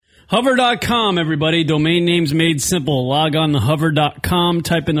Hover.com, everybody. Domain names made simple. Log on to hover.com,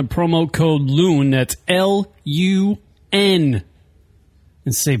 type in the promo code LUN, that's L-U-N,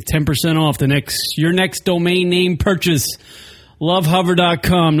 and save 10% off your next domain name purchase. Love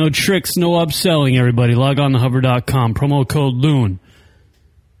hover.com. No tricks, no upselling, everybody. Log on to hover.com, promo code LUN.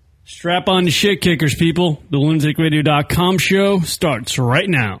 Strap on the shit kickers, people. The lunaticradio.com show starts right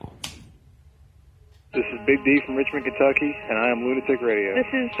now. This is Big D from Richmond, Kentucky, and I am Lunatic Radio. This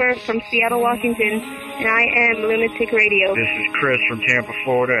is Bert from Seattle, Washington, and I am Lunatic Radio. This is Chris from Tampa,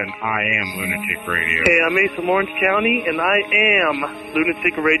 Florida, and I am Lunatic Radio. Hey, I'm Ace from Orange County, and I am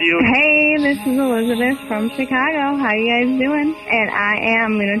Lunatic Radio. Hey, this is Elizabeth from Chicago. How you guys doing? And I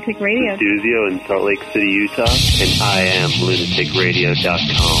am Lunatic Radio. This is Duzio in Salt Lake City, Utah, and I am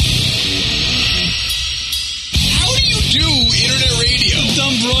lunaticradio.com. Do internet radio.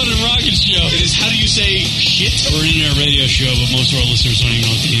 Dumb Broad and Rocket Show. It is, how do you say shit? We're an internet radio show, but most of our listeners don't even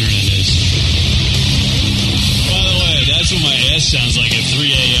know what the internet is. By the way, that's what my ass sounds like at 3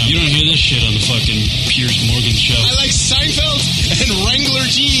 a.m. You don't hear this shit on the fucking Piers Morgan show. I like Seinfeld and Wrangler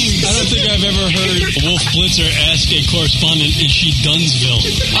jeans. I don't think I've ever heard Wolf Blitzer ask a correspondent, is she Dunsville?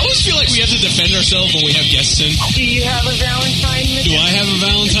 I always feel like we have to defend ourselves when we have guests in. Do you have a Valentine? Do I have a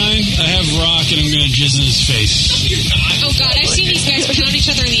Valentine? I have Rock, and I'm going to jizz in his face. Oh, God, I've seen these guys pound each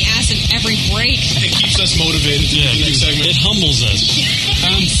other in the ass in every break. It keeps us motivated to the next segment. It humbles us.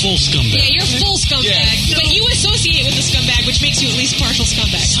 I'm full scumbag. Yeah, you're full scumbag. Yeah. But you associate with the scumbag, which makes you at least partial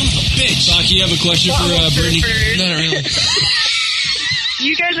scumbag. Son of a bitch. Rocky, you have a question for Brittany? Not really.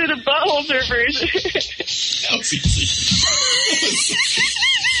 You guys are the butthole surfers. That was easy.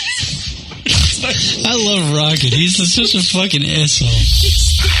 I love Rocket. He's such a fucking asshole.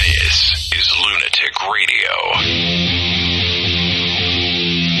 This is Lunatic Radio.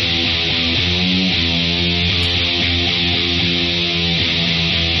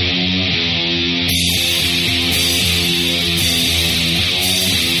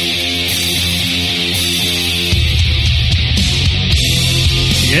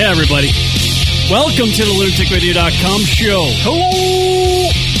 Yeah, everybody. Welcome to the lunaticradio.com show.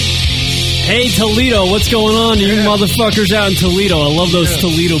 Hello! Hey, Toledo, what's going on? You motherfuckers out in Toledo. I love those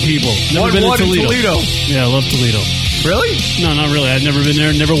Toledo people. Never been to Toledo. Yeah, I love Toledo. Really? No, not really. I've never been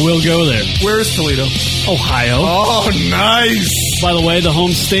there. Never will go there. Where is Toledo? Ohio. Oh, nice. By the way, the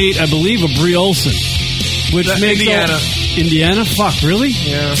home state, I believe, of Brie Olson. Which makes Indiana. Indiana? Fuck, really?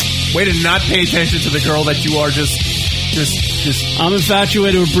 Yeah. Way to not pay attention to the girl that you are just. I'm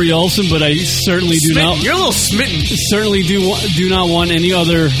infatuated with Brie Olson, but I certainly do smitten. not. You're a little smitten. Certainly do not want any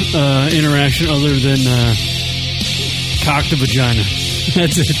other interaction other than cock to vagina.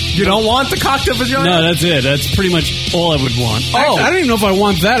 That's it. You don't want the cock to vagina? No, that's it. That's pretty much all I would want. Oh, I don't even know if I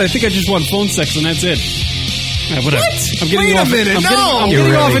want that. I think I just want phone sex, and that's it. Yeah, whatever. What? I'm getting Wait off, a minute. I'm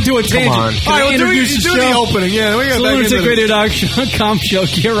getting off into a tangent. Come on. Can All right, I well, introduce the do show? the opening. Yeah, we got back into lunaticradio.com show.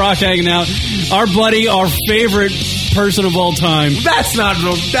 Get Rock hanging out. Our buddy, our favorite person of all time. That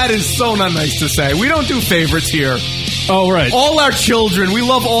is so not nice to say. We don't do favorites here. Oh, right. All our children. We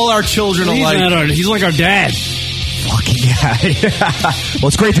love all our children alike. He's like our dad. Fucking guy. Well,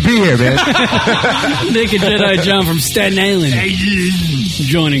 it's great to be here, man. Naked Jedi John from Staten Island.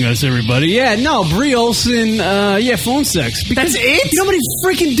 Joining us, everybody. Yeah, no, Brie Olson, phone sex. That's it? You know how many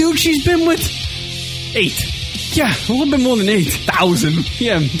freaking dudes she's been with? 8. Yeah, a little bit more than 8,000.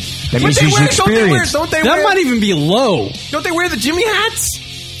 Yeah. That means she's experienced. That might even be low. Don't they wear the Jimmy hats?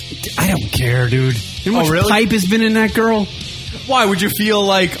 I don't care, dude. You know how much really? pipe has been in that girl? Why would you feel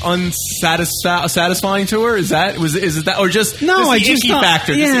like unsatisfying to her? Is it that, or just no? I the just icky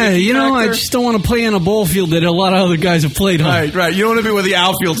factor. Yeah, you know, I just don't want to play on a ball field that a lot of other guys have played on. Right. You don't want to be where the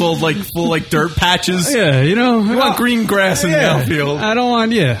outfield's all full dirt patches. Yeah, you know, you want green grass in the outfield. I don't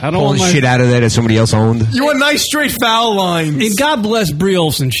want. Yeah, I don't Pulling want shit out of there that somebody else owned. You want nice straight foul lines. And God bless Brie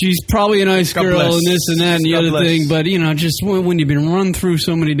Olson. She's probably a nice girl and this and that and the other thing. But you know, just when you've been run through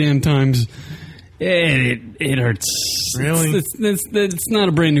so many damn times. It hurts. Really? It's not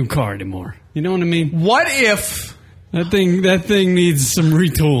a brand new car anymore. You know what I mean? What if that thing needs some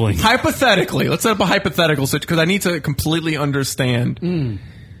retooling? Hypothetically, let's set up a hypothetical situation because I need to completely understand.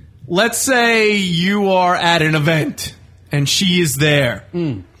 Let's say you are at an event and she is there,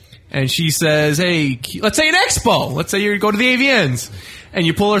 and she says, "Hey, let's say an expo. Let's say you go to the AVNs." And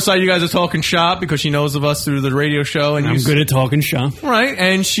you pull her aside, you guys are talking shop because she knows of us through the radio show. And I'm good at talking shop. Right.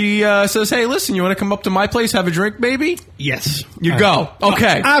 And she says, "Hey, listen, you want to come up to my place, have a drink, baby?" Yes. You go.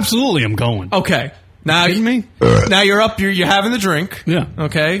 Okay. Absolutely, I'm going. Okay. Now, kidding me? Now you're up. You're having the drink. Yeah.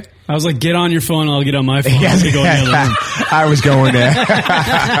 Okay. I was like, get on your phone, I'll get on my phone. Yes. To go in the other room. I was going there.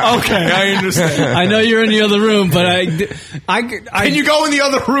 Okay, I understand. I know you're in the other room, but I Can you go in the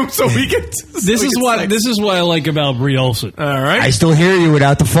other room so we can? This is what I like about Brie Olson. All right. I still hear you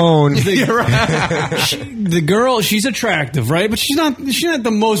without the phone. The girl, she's attractive, right? But she's not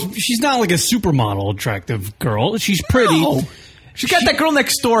the most. She's not like a supermodel attractive girl. She's pretty. No. She got that girl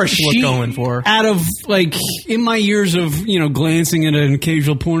next door she going for. Out of, like, in my years of, glancing at an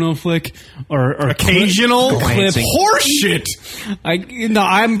occasional porno flick or occasional clip. Horseshit.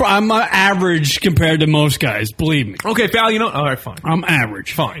 I'm average compared to most guys, believe me. Okay, pal, all right, fine. I'm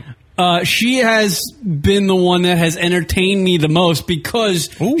average. Fine. She has been the one that has entertained me the most because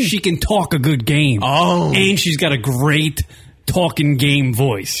she can talk a good game. Oh. And she's got a great talking game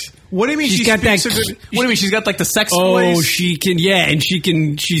voice. What do you mean she's got that? What do you mean she's got like the sex voice? voice? She can, and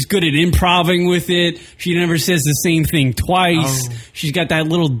she's good at improving with it. She never says the same thing twice. Oh. She's got that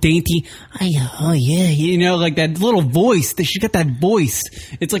little dainty, like that little voice. She's got that voice.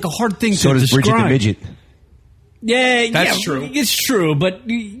 It's like a hard thing So to does describe. Bridget the Midget. Yeah, That's true. It's true, but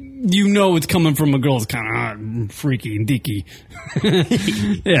it's coming from a girl that's kind of hot and freaky and deaky.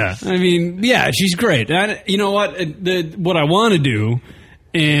 Yeah, I mean, she's great. You know what? What I want to do.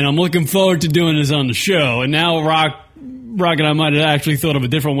 And I'm looking forward to doing this on the show. And now Rock and I might have actually thought of a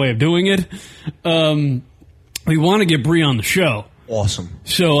different way of doing it. We want to get Brie on the show. Awesome.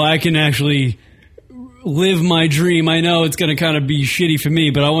 So I can actually live my dream. I know it's going to kind of be shitty for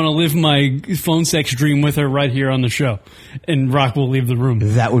me, but I want to live my phone sex dream with her right here on the show. And Rock will leave the room.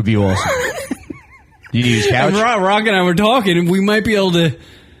 That would be awesome. You need his couch? And Rock and I were talking, and we might be able to...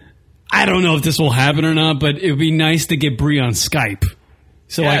 I don't know if this will happen or not, but it would be nice to get Brie on Skype.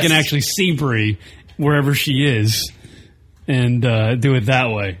 So I can actually see Brie wherever she is and do it that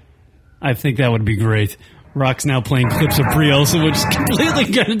way. I think that would be great. Rock's now playing clips of Brie Olson, which is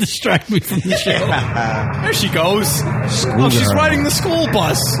completely going to distract me from the show. There she goes. She's riding the school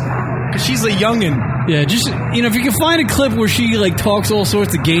bus. Because she's a youngin'. Yeah, just, if you can find a clip where she, talks all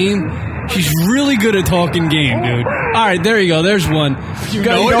sorts of game, she's really good at talking game, dude. All right, there you go. There's one.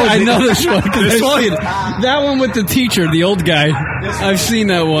 I know this one. This one? That one with the teacher, the old guy. I've seen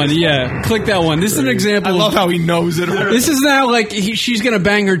that one. Yeah, click that one. This is an example. I love how he knows it. This is now she's going to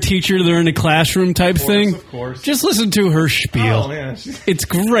bang her teacher. They're in a classroom type thing. Of course. Just listen to her spiel. Oh, yeah. It's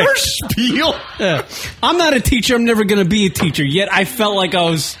great. Her spiel? Yeah. I'm not a teacher. I'm never going to be a teacher. Yet I felt like I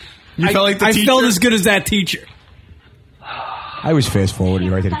was... You felt like the teacher? I felt as good as that teacher. I was fast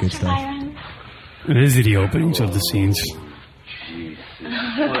forwarding right to the good stuff. It is the openings of the scenes. Jeez.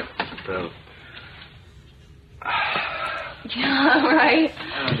 What the... Yeah, right.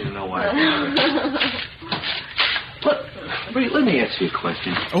 I don't even know why. Brie, let me ask you a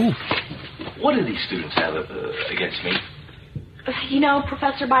question. Oh. What do these students have against me?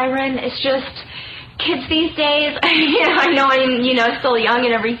 Professor Byron, it's just kids these days. I know I'm, still young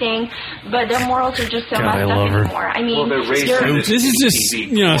and everything, but their morals are just so God, messed I up love her. anymore. I mean, this is just,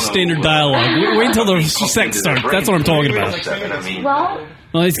 standard dialogue. Wait until the sex starts. That's what I'm talking about.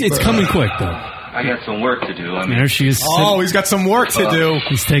 Well, it's coming quick, though. I got some work to do. There she is. He's got some work to do.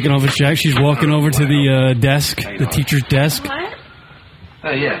 He's taking off his jacket. She's walking over to the desk, the teacher's desk.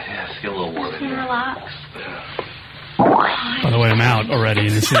 what? Yeah, it's get a little warm in Can you here. relax? By the way, I'm out already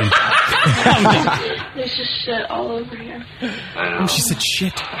in the city. There's just shit all over here. I know. She said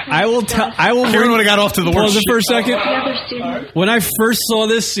shit. I will Karen would have got off to the pause worst it for a second. The other students. When I first saw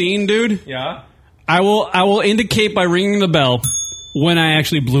this scene, dude, Yeah. I will indicate by ringing the bell when I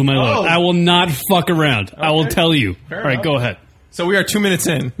actually blew my load. I will not fuck around. I will tell you. All right, enough. go ahead. So we are 2 minutes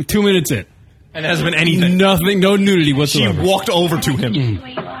in. 2 minutes in. And there hasn't been anything. Nothing, no nudity She whatsoever. walked over to him. The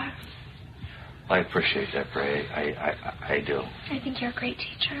way you are. I appreciate that, Bray. I do. I think you're a great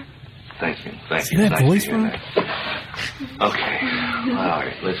teacher. Thank you. Thank See you. that Nice to voice, hear Ron? that. Okay. All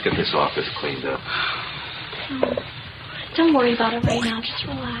right. Let's get this office cleaned up. Don't worry about it right now. Just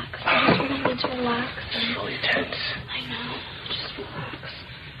relax. I just want you to relax. It's really tense. I know. Just relax.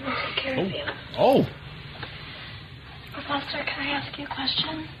 We'll take care of you. Oh. Professor, can I ask you a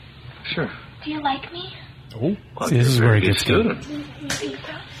question? Sure. Do you like me? Oh. Well, See, this is you're a where very it gets good. student. You think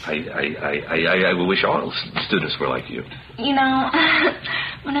so? I wish all students were like you.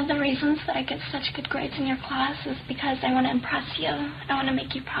 One of the reasons that I get such good grades in your class is because I want to impress you. I want to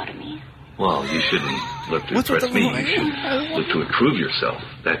make you proud of me. Well, you shouldn't look to What's with impress the me. voice? You should look to improve yourself.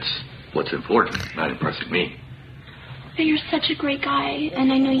 That's what's important, not impressing me. But you're such a great guy,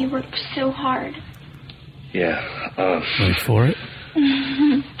 and I know you work so hard. Yeah. Wait for it.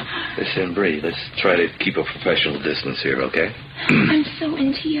 Listen, Bree, let's try to keep a professional distance here, okay? I'm so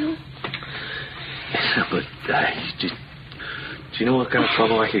into you. But do you know what kind of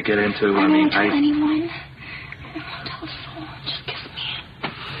trouble I could get into? I won't tell anyone. I won't tell a soul. Just kiss me.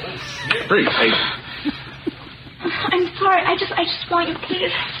 Bree, hey. I'm sorry. I just want your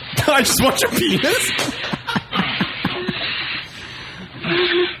penis. I just want your penis?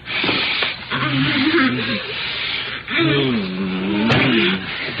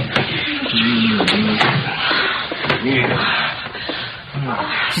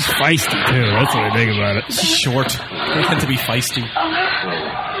 She's feisty, too. That's what I think about it. She's short. They tend to be feisty.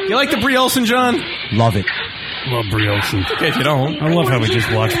 You like the Brie Olson, John? Love it. Love Brie Olson. Okay, if you don't. I love how we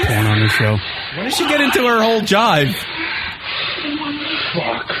just watch porn on the show. When did she get into her whole jive?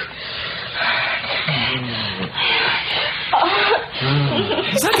 Fuck.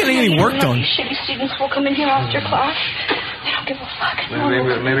 He's not getting any work done. Shitty students will come in here after class. They don't give a fuck.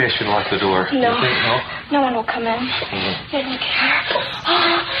 Maybe I should lock the door. No. You think? No? No one will come in. They don't care.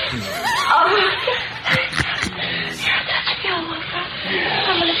 You're touching me all over.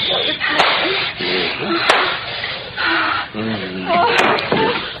 I'm gonna feel your passion.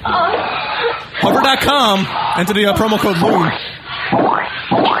 Hover.com. Enter the promo code LOON.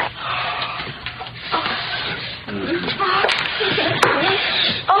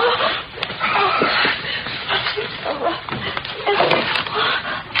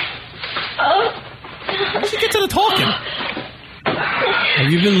 How did you get to the talking?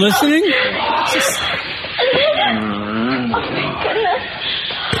 Have you been listening?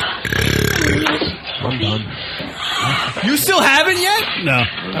 I'm done. You still haven't yet? No.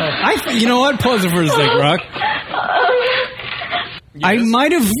 You know what? Pause it for a sec, Rock. I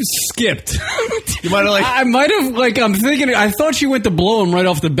might have skipped. You might have I'm thinking, I thought she went to blow him right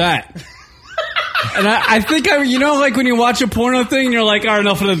off the bat. And I think like when you watch a porno thing and you're like, all right,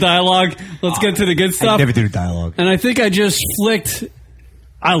 enough of the dialogue. Let's get to the good stuff. I never do the dialogue. And I think I just flicked.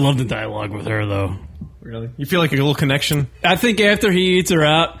 I love the dialogue with her, though. Really? You feel like a little connection? I think after he eats her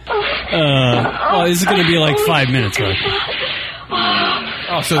out, this is going to be like 5 minutes, right?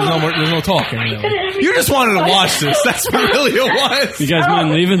 Oh, so there's no talking. Really. You just wanted to watch this. That's what really it was. You guys mind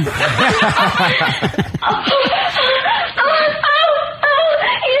leaving?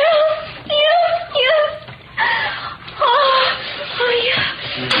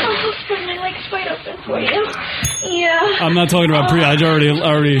 I'm not talking about Priya.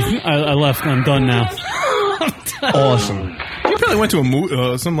 I left. I'm done now. Awesome. You probably went to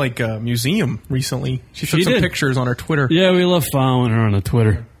a museum recently. She took some pictures on her Twitter. Yeah, we love following her on the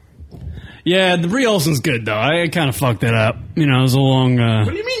Twitter. Yeah, the Brie Olson's good though. I kind of fucked it up. It was a long. What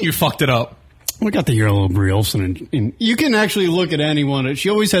do you mean you fucked it up? We got to hear a little Brie Olson, and you can actually look at anyone. She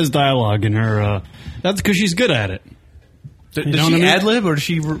always has dialogue in her. That's because she's good at it. Does she ad lib or does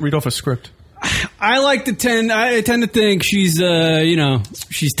she read off a script? I tend to think she's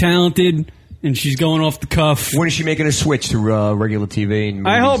she's talented and she's going off the cuff. When is she making a switch to regular TV? And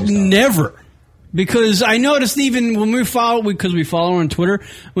I hope never, because I noticed even when we follow her on Twitter,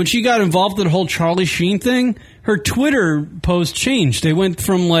 when she got involved in the whole Charlie Sheen thing, her Twitter post changed. They went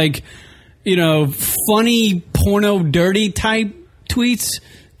from funny porno dirty type tweets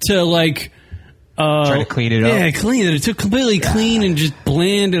to trying to clean it up. Yeah, clean it. It took completely clean and just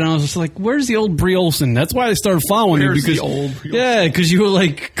bland, and I was just like, "Where's the old Brie Olson?" That's why I started following her because because you were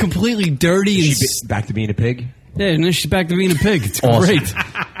completely dirty and back to being a pig. Yeah, and then she's back to being a pig. It's awesome. Great.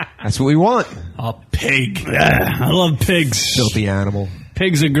 That's what we want. A pig. Yeah, I love pigs. Filthy animal.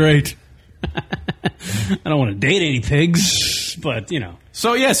 Pigs are great. I don't want to date any pigs, but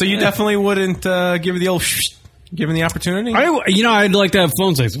So so you definitely wouldn't give her the old. Given the opportunity? I'd like to have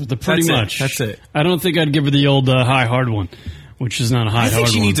phone sex with her pretty much. That's it. I don't think I'd give her the old high hard one, which is not a high hard one. I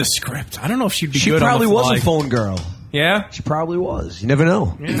think she needs a script. I don't know if she'd be good on the She probably was fly. a phone girl. Yeah? She probably was. You never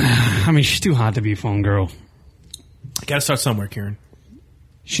know. Yeah. I mean, she's too hot to be a phone girl. Got to start somewhere, Kieran.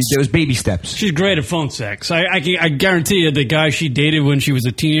 There was baby steps. She's great at phone sex. I guarantee you the guy she dated when she was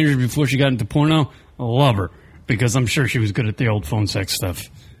a teenager before she got into porno, I love her. Because I'm sure she was good at the old phone sex stuff.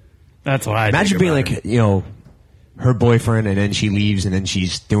 That's what I Imagine being her boyfriend, and then she leaves, and then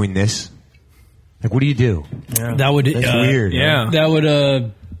she's doing this. What do you do? Yeah. That would That's weird. Yeah, that would. I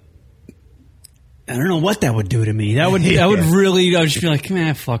don't know what that would do to me. That would. That would really. I would just be like,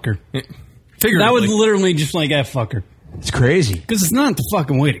 man, fuck her. That would literally just fuck her. It's crazy because it's not the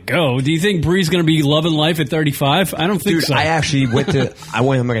fucking way to go. Do you think Brie's going to be loving life at 35? I don't think so. I actually went to. I'm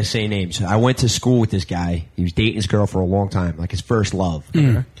not going to say names. I went to school with this guy. He was dating this girl for a long time, his first love.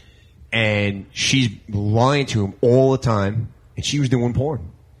 Mm. And she's lying to him all the time, and she was doing porn.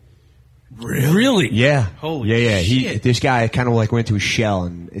 Really? Yeah. Holy shit. This guy kind of went into his shell,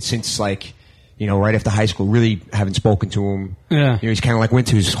 and it's since right after high school, really haven't spoken to him. Yeah. He's kind of went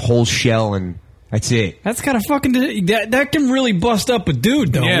to his whole shell, and That's it. That's kind of fucking. That can really bust up a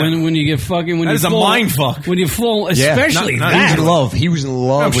dude though. Yeah. When you get fucking. When That you is a fall, mind fuck. When you fall, Yeah. especially Not- He was that. in love. He was in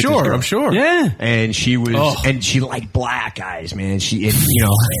love. I'm with this girl. sure. Yeah. And she was, Oh. and she liked black guys, man. She, and, you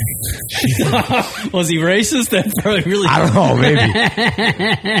know, Was he racist? That probably really. I don't know,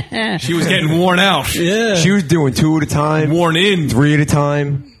 maybe. She was getting worn out. Yeah. She was doing 2 at a time, Worn in. 3 at a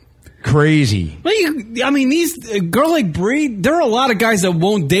time. Crazy. I mean, a girl like Brie. There are a lot of guys that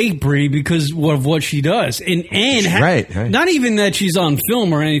won't date Brie because of what she does, and Right. not even that she's on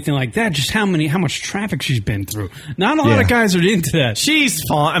film or anything like that. Just how much traffic she's been through. Not a lot of guys are into that. She's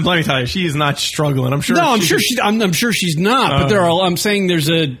fine. Let me tell you, she is not struggling. I'm sure. No, I'm sure she's not. But I'm saying there's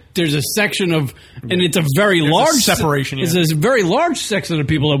a section of, and it's a very large separation. Yeah. It's a very large section of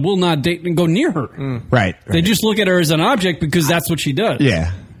people that will not date and go near her. Right. They just look at her as an object because that's what she does.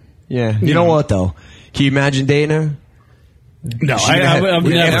 Yeah. Yeah. You know what, though? Can you imagine dating her? No,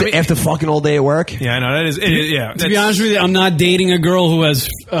 after fucking all day at work? Yeah, I know. That is, yeah. To be honest with you, I'm not dating a girl who has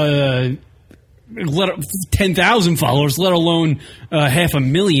 10,000 followers, let alone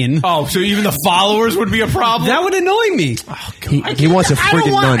 500,000. Oh, so even the followers would be a problem? That would annoy me. Oh, God. He wants a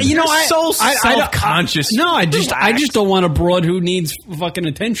freaking nun. You know, You're so self-conscious. I just don't want a broad who needs fucking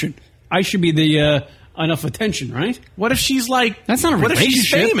attention. I should be the enough attention, right? What if she's like... That's not a What if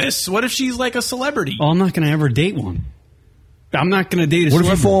she's relationship. famous? What if she's like a celebrity? Oh, I'm not going to ever date one. I'm not going to date a What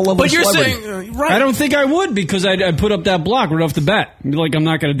if celebrity. you fall in love with But a you're celebrity? saying... right. I don't think I would because I'd put up that block right off the bat. Be like, I'm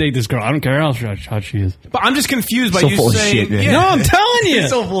not going to date this girl. I don't care how hot she is. But I'm just confused by So you full of saying... shit, man. Yeah. No, I'm telling you. He's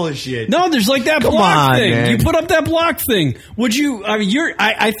so full of shit. No, there's like that Come block on, thing. man. You put up that block thing. Would you? I mean,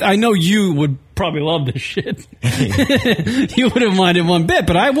 I know you would probably love this shit. You wouldn't mind it one bit,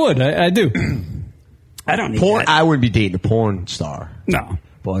 but I would. I do. I don't need Porn, that. I wouldn't be dating a porn star. No.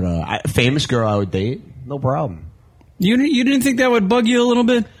 But a famous girl I would date, no problem. You didn't think that would bug you a little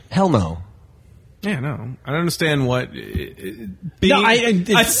bit? Hell no. Yeah, no. I don't understand what... Being,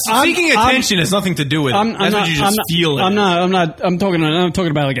 I'm seeking attention has nothing to do with it. That's what you just feel it. I'm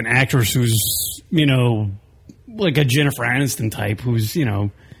talking about like an actress who's, you know, like a Jennifer Aniston type who's, you know,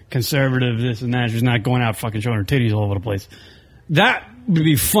 conservative, this and that. She's not going out fucking showing her titties all over the place. That would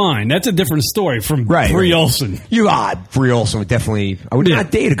be fine. That's a different story from Brie Olson. Brie Olson would definitely... I would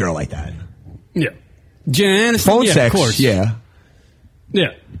not date a girl like that. Yeah. Jen Aniston, Phone yeah, sex, of course. yeah. Yeah.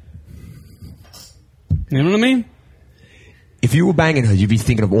 You know what I mean? If you were banging her, you'd be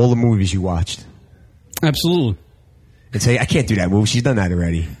thinking of all the movies you watched. Absolutely. And say, I can't do that movie. She's done that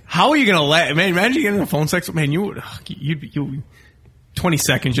already. How are you going to let... Man, imagine getting a phone sex... Man, you 20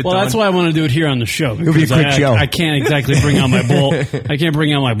 seconds, you're Well, done. that's why I want to do it here on the show. It'll be a because quick show. I can't exactly bring out my ball. I can't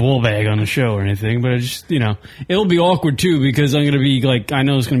bring out my ball bag on the show or anything. But I just, you know, it'll be awkward too because I'm going to be like, I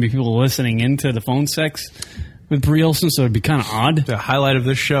know there's going to be people listening into the phone sex with Brie Olson, so it'd be kind of odd. The highlight of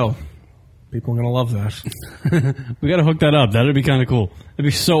this show. People are going to love that. We got to hook that up. That'd be kind of cool. It'd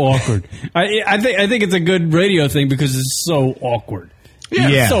be so awkward. I think it's a good radio thing because it's so awkward.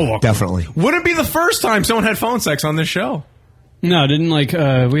 Yeah, so awkward. definitely. Wouldn't be the first time someone had phone sex on this show. No, didn't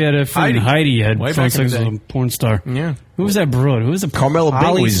we had a friend Heidi had Way phone back in sex the with day. a porn star. Yeah. Who was that broad? Who was the Carmela Bing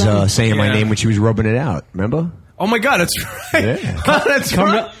Holly was something? saying my Yeah. name when she was rubbing it out. Remember? Oh my God, that's right. Yeah. That's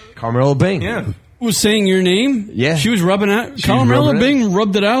right. Carmela Bing. Yeah. Was saying your name? Yeah. She was rubbing out. was Carmela rubbing it. Bing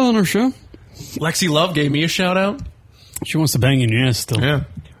rubbed it out on her show. Lexi Love gave me a shout out. She wants to bang in your ass still. Yeah.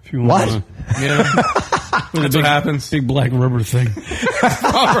 If you want What? Yeah. That's what happens. Big black rubber thing.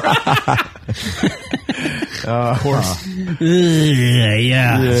 Of course.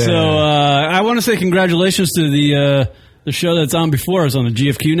 Yeah. So I want to say congratulations to the show that's on before us on the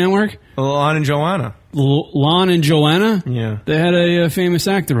GFQ network. Lon and Joanna. Lon and Joanna. Yeah. They had a famous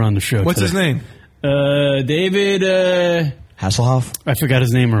actor on the show. What's his name? David. Hasselhoff? I forgot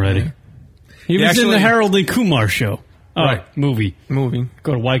his name already. He was in the Harold Lee Kumar show. Oh, Right. Movie.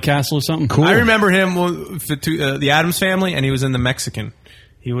 Go to White Castle or something. Cool. I remember him for the Addams Family, and he was in The Mexican.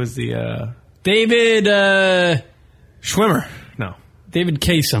 He was the David. Schwimmer. No. David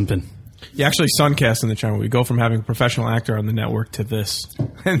K. something. He actually suncast in the channel. We go from having a professional actor on the network to this.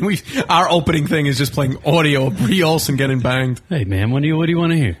 And our opening thing is just playing audio of Brie Olson getting banged. Hey man, what do you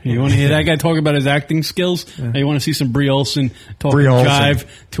want to hear? You want to hear that guy talk about his acting skills? Or you want to see some Brie Olson talking Brie Olson. jive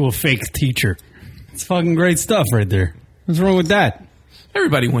to a fake teacher? It's fucking great stuff right there. What's wrong with that?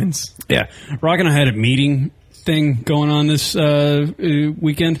 Everybody wins. Yeah. Rock and I had a meeting thing going on this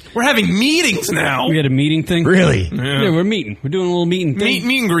weekend. We're having meetings now. We had a meeting thing. Really? Yeah, we're meeting. We're doing a little meeting thing.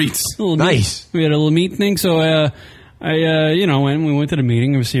 Meet and greets. A little Nice. We had a little meet thing. So when we went to the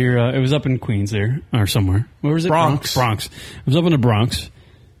meeting, it was here. It was up in Queens there or somewhere. Where was it? Bronx. Bronx. It was up in the Bronx.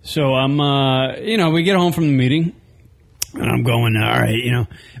 So we get home from the meeting, And I'm going, all right, you know.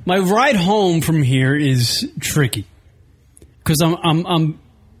 My ride home from here is tricky. Because I'm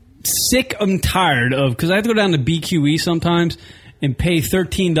sick, I'm tired of, because I have to go down to BQE sometimes and pay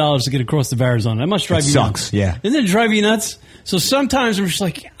 $13 to get across the Arizona. That must drive you nuts. Sucks, yeah. Doesn't it drive you nuts? So sometimes I'm just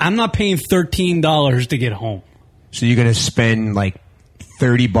like, I'm not paying $13 to get home. So you're going to spend like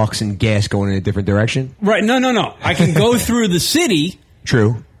 $30 in gas going in a different direction? Right, no. I can go through the city.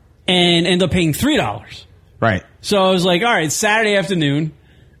 True. And end up paying $3. Right. So I was like, all right, Saturday afternoon,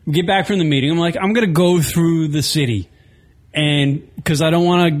 get back from the meeting. I'm like, I'm going to go through the city. And because I don't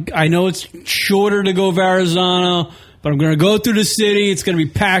want to, I know it's shorter to go to Arizona, but I'm going to go through the city. It's going to be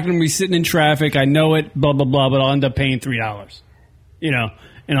packed. I'm going to be sitting in traffic. I know it, blah, blah, blah, but I'll end up paying $3, you know,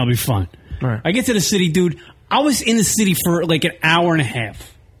 and I'll be fine. Right. I get to the city, dude. I was in the city for like an hour and a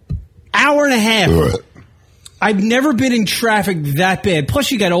half. Hour and a half. I've never been in traffic that bad.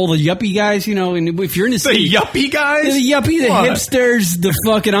 Plus, you got all the yuppie guys, you know, and if you're in the city... The yuppie guys? The yuppie, the What? hipsters, the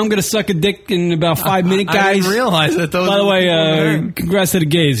fucking I'm going to suck a dick in about 5 minute guys. I didn't realize that those... By the way, congrats to the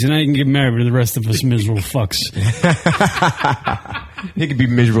gays. And I can get married with the rest of us miserable fucks. You can be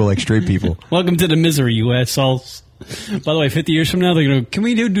miserable like straight people. Welcome to the misery, you assholes. By the way, 50 years from now, they're going to, can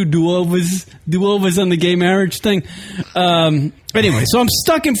we do do-overs on the gay marriage thing? Anyway, so I'm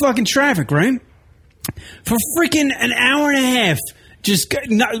stuck in fucking traffic, right? For freaking an hour and a half. Just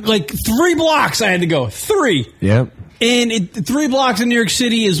like 3 blocks I had to go. 3. Yep. And 3 blocks in New York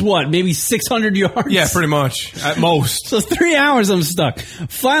City is what? Maybe 600 yards? Yeah, pretty much. At most. So 3 hours I'm stuck.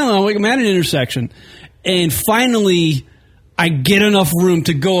 Finally, I'm at an intersection. And finally, I get enough room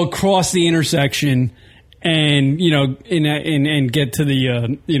to go across the intersection and, you know, and get to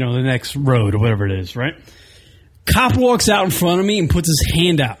the, you know, the next road or whatever it is, right? Cop walks out in front of me and puts his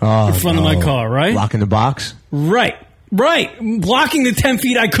hand out in front of my car, right? Blocking the box? Right. Blocking the 10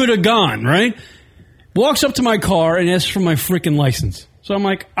 feet I could have gone, right? Walks up to my car and asks for my freaking license. So I'm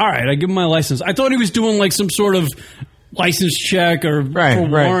like, all right, I give him my license. I thought he was doing like some sort of license check or for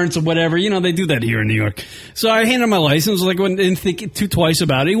warrants or whatever. You know, they do that here in New York. So I hand him my license. Like, didn't think twice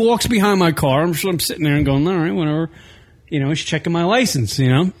about it. He walks behind my car. I'm sitting there and going, all right, whatever. You know, he's checking my license, you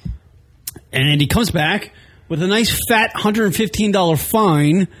know? And he comes back with a nice fat $115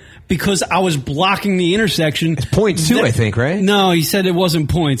 fine because I was blocking the intersection. It's points too, I think, right? No, he said it wasn't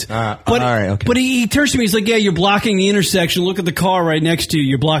points. But, all right, okay. But he turns to me, he's like, yeah, you're blocking the intersection. Look at the car right next to you.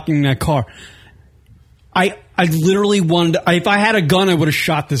 You're blocking that car. I literally wanted to, if I had a gun, I would have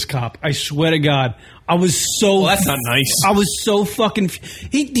shot this cop. I swear to God. I was so... Well, that's not nice. I was so fucking...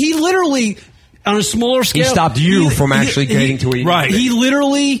 He literally, on a smaller scale... He stopped you from actually getting to where you... Right. He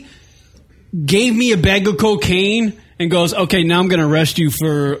literally gave me a bag of cocaine and goes, okay, now I'm going to arrest you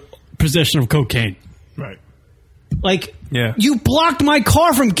for possession of cocaine. Right. Like, yeah. You blocked my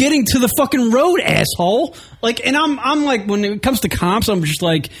car from getting to the fucking road, asshole. Like, and I'm like, when it comes to cops, I'm just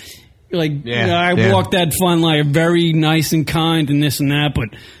like, I walk that fine line, very nice and kind and this and that, but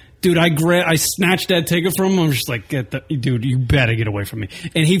dude, I snatched that ticket from him. I'm just like, dude, you better get away from me.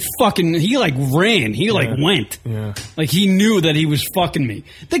 And he like ran. He like went. Yeah. Like he knew that he was fucking me.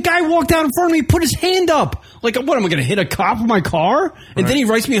 The guy walked out in front of me, put his hand up. Like, what, am I going to hit a cop with my car? And then he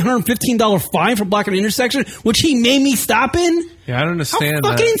writes me a $115 fine for blocking an intersection, which he made me stop in? Yeah, I don't understand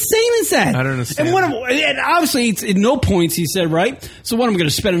How fucking insane is that? I don't understand. And obviously, it's at no points, he said, right? So what, am I going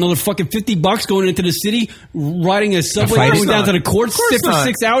to spend another fucking $50 going into the city, riding a subway, going down to the court, sit for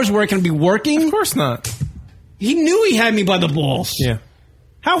 6 hours where I can be working? Of course not. He knew he had me by the balls. Yeah.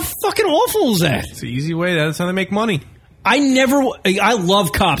 How fucking awful is that? It's the easy way. That's how they make money. I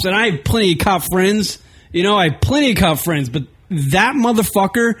love cops, and I have plenty of cop friends. You know, I have plenty of cop friends, but that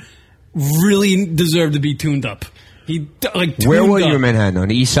motherfucker really deserved to be tuned up. Where were you in Manhattan? On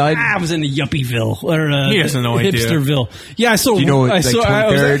the east side? I was in the Yuppieville or he has no idea. Hipsterville. Yeah, I saw. Do you know, I was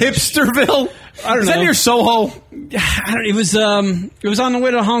at Hipsterville. I don't know. Is that near Soho? It was on the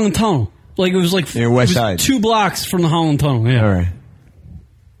way to the Holland Tunnel. Like it was like near West Side, 2 blocks from the Holland Tunnel. Yeah. All right.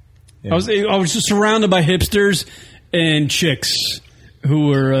 Yeah. I was just surrounded by hipsters and chicks who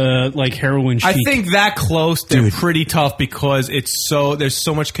were like heroin chic. I think that close, they're pretty tough because there's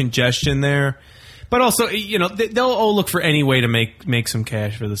so much congestion there. But also, you know, they'll all look for any way to make some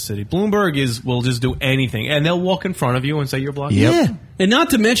cash for the city. Bloomberg will just do anything, and they'll walk in front of you and say you're blocking. Yeah, and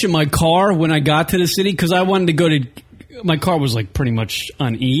not to mention my car when I got to the city because I wanted to go to. My car was like pretty much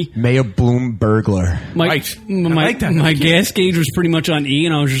on E. Mayor Bloombergler. My gas gauge was pretty much on E,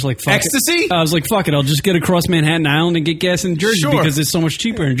 and I was just like, fuck ecstasy. I was like, fuck it, I'll just get across Manhattan Island and get gas in Jersey because it's so much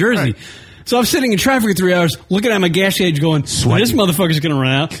cheaper in Jersey. Right. So I'm sitting in traffic for 3 hours, looking at my gas gauge, going, "This motherfucker's going to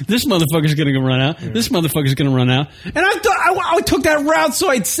run out. This motherfucker's going to run out. This motherfucker's going to run out." And I thought I took that route so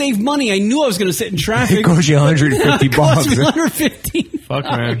I'd save money. I knew I was going to sit in traffic. It cost you $150. It cost me $115. Fuck,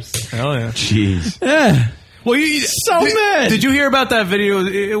 man. Hell yeah. Jeez. Yeah. Well, mad. Did you hear about that video?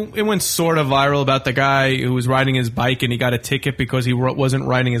 It went sort of viral about the guy who was riding his bike and he got a ticket because he wasn't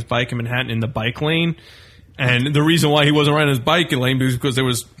riding his bike in Manhattan in the bike lane. And the reason why he wasn't riding his bike in lane was because there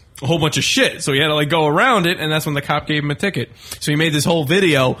was a whole bunch of shit. So he had to go around it, and that's when the cop gave him a ticket. So he made this whole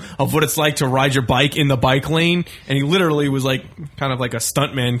video of what it's like to ride your bike in the bike lane, and he literally was kind of like a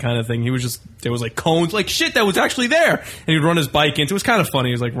stuntman kind of thing. He was there was cones, shit that was actually there. And he'd run his bike into it. It was kind of funny.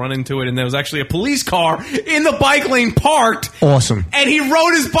 He was run into it, and there was actually a police car in the bike lane parked. Awesome. And he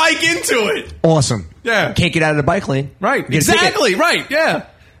rode his bike into it. Awesome. Yeah. Can't get out of the bike lane. Right. Exactly. Right. Yeah.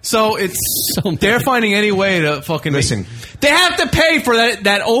 So they're finding any way to fucking listen. They have to pay for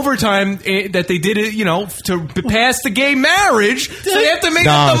that overtime that they did it, to pass the gay marriage. So they have to make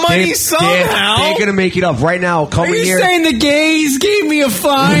up the money somehow. They're gonna make it up right now. Coming Are you here. saying the gays gave me a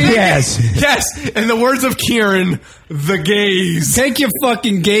fine? Yes. Yes. In the words of Kieran, the gays. Take your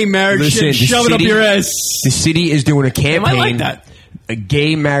fucking gay marriage shit and shove it up your ass. The city is doing a campaign. I like that. A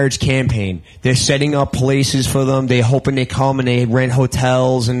gay marriage campaign. They're setting up places for them. They're hoping they come and they rent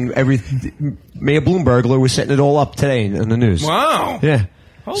hotels and everything. Mayor Bloomberg was setting it all up today in the news. Wow. Yeah.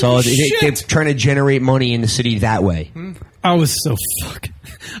 Holy so shit. they're trying to generate money in the city that way. I was so fucking...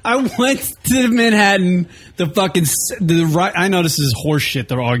 I went to Manhattan, I know this is horse shit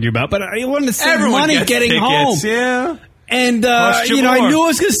to argue about, but I wanted to save money getting home. Yeah. And, I knew I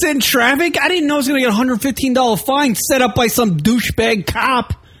was going to sit in traffic. I didn't know I was going to get a $115 fine set up by some douchebag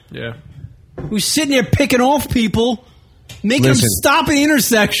cop. Yeah. Who's sitting there picking off people, making them stop at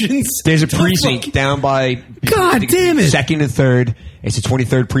intersections. There's a precinct down by... God damn it. 2nd and 3rd. It's the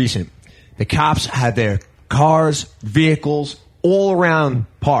 23rd precinct. The cops had their cars, vehicles, all around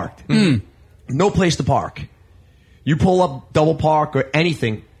parked. No place to park. You pull up, double park, or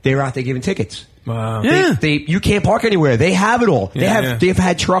anything, they're out there giving tickets. Wow. Yeah. You can't park anywhere. They have it all. Yeah, They've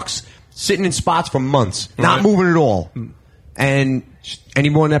had trucks sitting in spots for months, not moving at all. And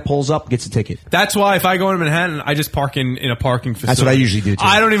anyone that pulls up gets a ticket. That's why if I go into Manhattan, I just park in a parking facility. That's what I usually do, too.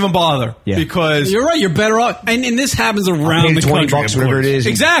 I don't even bother. Yeah. Because... You're right. You're better off. And this happens around the country. $20, whatever it is.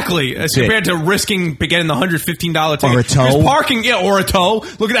 Exactly. As compared to risking getting the $115 ticket. Or a tow. Just parking, or a tow.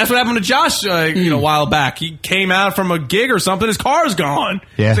 Look, that's what happened to Josh a while back. He came out from a gig or something. His car's gone.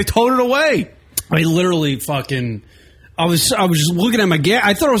 Yeah. They towed it away. I literally fucking... I was just looking at my gas.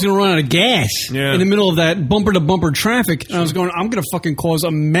 I thought I was going to run out of gas in the middle of that bumper-to-bumper traffic. And I was going, I'm going to fucking cause a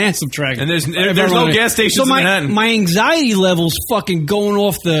massive traffic. And there's no gas stations in Manhattan. My anxiety level's fucking going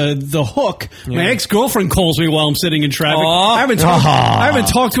off the hook. Yeah. My ex-girlfriend calls me while I'm sitting in traffic. I haven't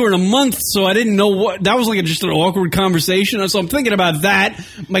talked to her in a month, so I didn't know what... That was just an awkward conversation. So I'm thinking about that.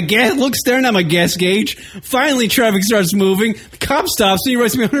 Look, staring at my gas gauge. Finally, traffic starts moving. The cop stops me. He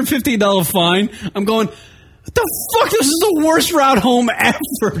writes me a $115 fine. I'm going... What the fuck? This is the worst route home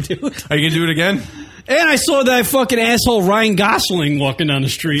ever, dude. Are you going to do it again? And I saw that fucking asshole Ryan Gosling walking down the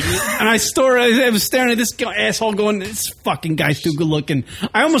street. And I was staring at this asshole going, this fucking guy's too good looking.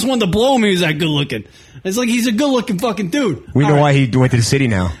 I almost wanted to blow him. He was that good looking. It's like he's a good looking fucking dude. We know why he went to the city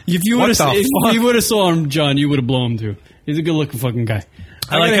now. If you would have saw him, John, you would have blown him too. He's a good looking fucking guy.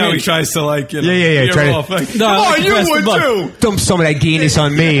 I like how he tries to you would too. Dump some of that gayness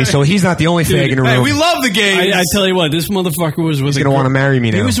on me, so he's not the only fag in the room. Hey, we love the gays. I tell you what, this motherfucker was with. He's gonna want to marry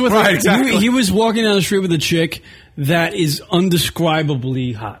me now. He was with exactly. He was walking down the street with a chick that is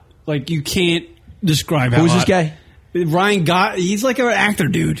undescribably hot. Like you can't describe. Who's how this guy? Ryan he's like an actor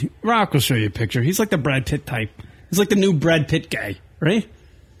dude. Rock will show you a picture. He's like the Brad Pitt type. He's like the new Brad Pitt guy, right?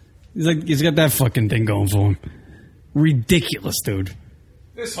 He's got that fucking thing going for him. Ridiculous, dude.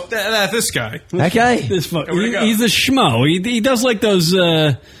 This guy. That guy? He's a schmo. He does like those...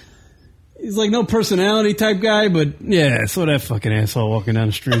 he's like no personality type guy, but yeah, I saw that fucking asshole walking down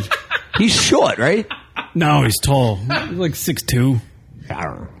the street. He's short, right? No, he's tall. He's like 6'2". I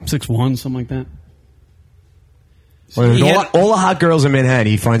don't know. 6'1", something like that. Well, all the hot girls in Manhattan,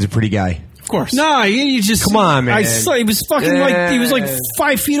 he finds a pretty guy. Of course. No, you just... Come on, man. I saw he was fucking he was like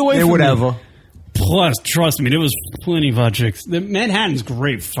 5 feet away from whatever. me. Plus, trust me, there was plenty of hot chicks. Manhattan's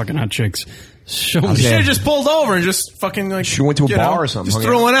great for fucking hot chicks. Show I me. was You should there. have just pulled over and just fucking like. She went to a you bar know, or something, Just hung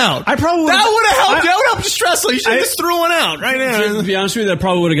threw out. one out. I probably that would have helped. I- That would help you stress. You should have just threw one out right there. To be honest with you, I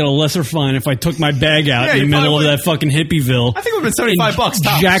probably would have got a lesser fine if I took my bag out Yeah, in the you middle of probably that fucking hippieville. I think it would have been $75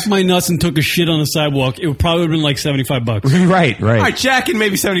 tops. Jacked my nuts and took a shit on the sidewalk. It would probably have been like $75. Right. All right, jacking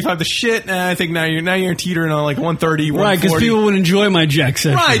maybe 75. The shit. I think now you're teetering on like 130. Right, because 140. people would enjoy my jack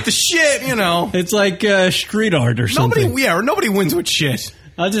section. Right, the shit. You know, It's like street art or something. nobody wins with shit.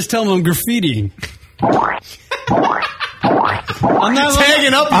 I'll just tell them I'm graffitiing. I'm not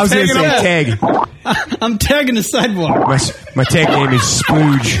Tagging up. I was going to tagging say up. tag. I'm tagging the sidewalk. My tag name is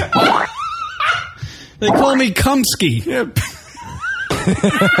Splooge. They call me Kumsky.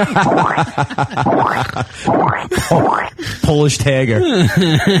 Polish tagger.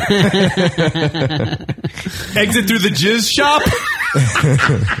 Exit through the jizz shop.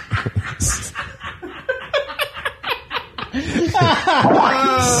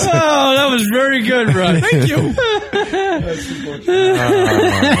 Oh, that was very good, Ron. Thank you.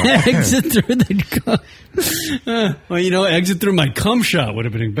 Exit through the cum. Well, you know, exit through my cum shot would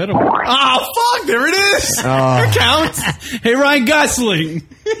have been a better one. Oh fuck! There it is. It counts. Hey, Ryan Gosling.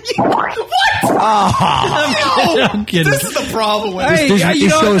 What? I'm kidding. This is the problem with Hey, This you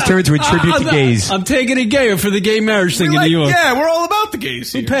know, show has turned into a tribute to gays. I'm taking it gay for the gay marriage thing in Like, New York. yeah, we're all about the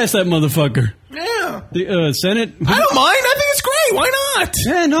gays Who here. passed that motherfucker? Yeah. The Senate? I don't mind. I think it's great. Why not?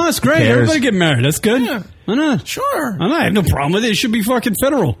 Yeah, no, it's great. cares? Everybody get married. That's good. Yeah. Why not? Sure. I have no problem with it. It should be fucking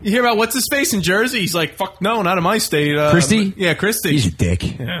federal. You hear about what's his face in Jersey? He's like, fuck no, not in my state. Christie? Yeah, Christie. He's a dick.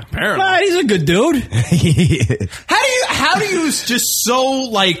 Yeah, apparently. Ah, he's a good dude. How do you just so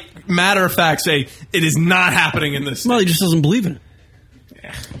like matter of fact say it is not happening in this? Well, he just doesn't believe in it.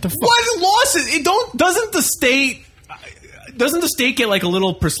 What the fuck? What losses? Doesn't the state get like a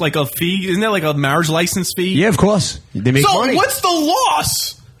little like a fee? Isn't that like a marriage license fee? Yeah, of course. They make So money. what's the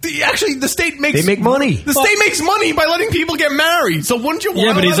loss? The state makes They make money. The state makes money by letting people get married. So wouldn't you?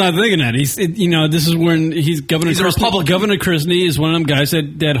 Yeah, but he's not thinking that. This is when he's Governor. He's a Christie. Republican. Governor Christie is one of them guys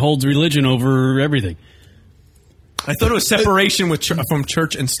that holds religion over everything. I thought it was separation from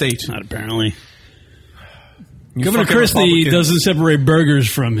church and state. Not apparently. You Governor fucking Christie Republican. doesn't separate burgers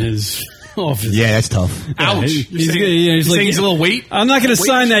from his office. Yeah, that's tough. Ouch! He's You're saying he's a little weight. I'm not going to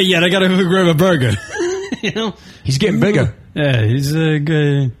sign that yet. I got to go grab a burger. You know. He's getting bigger. Yeah, he's a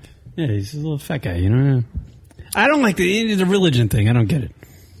good. Yeah, he's a little fat guy. You know. I don't like the religion thing. I don't get it.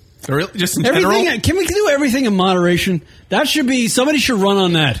 Just in Everything. general. Can we do everything in moderation? That should be. Somebody should run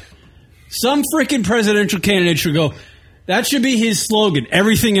on that. Some freaking presidential candidate should go. That should be his slogan.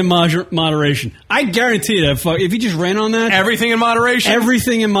 Everything in moderation. I guarantee you that. If he just ran on that, Everything in moderation.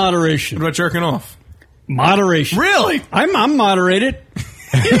 everything in moderation. What about jerking off? Moderation. Really? I'm moderated.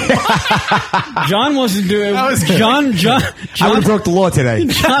 John wasn't doing. That was good. John. I would have broke the law today.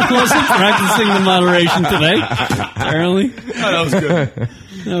 John wasn't practicing the moderation today. Apparently, Oh, that was good.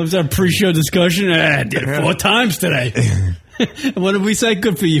 that was our pre-show discussion. I did it 4 times today. What did we say?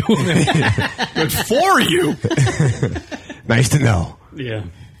 Good for you. Good for you. Nice to know. Yeah.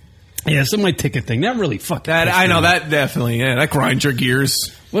 Yeah, so my ticket thing, that really fucking... That I know that definitely. Yeah, that grinds your gears.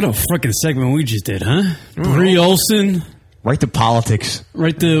 What a freaking segment we just did, huh? Brie Olson, Right to politics.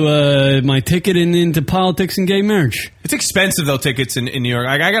 right to my ticket into politics and gay marriage. It's expensive though. Tickets in New York.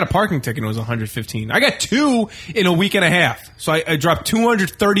 I got a parking ticket. And it was $115. I got 2 in a week and a half. So I dropped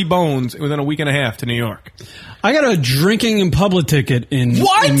 230 bones within a week and a half to New York. I got a drinking in public ticket in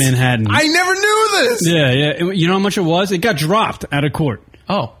Manhattan. I never knew this. Yeah. You know how much it was? It got dropped out of court.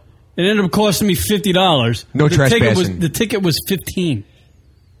 Oh. It ended up costing me $50. No The trespassing. ticket was $15.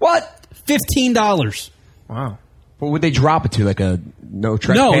 What? $15. Wow. What would they drop it to? Like a no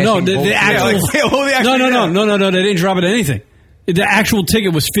trespassing? No, the bullshit? actual. No. They didn't drop it to anything. The actual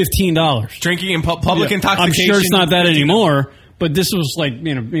ticket was $15. Drinking in public Yeah. intoxication. I'm sure it's not that anymore, but this was like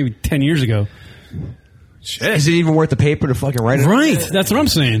maybe 10 years ago. Shit. Is it even worth the paper to fucking write it? Right, that's what I'm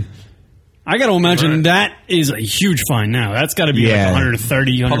saying. I got to imagine that is a huge fine now. That's got to be Yeah. like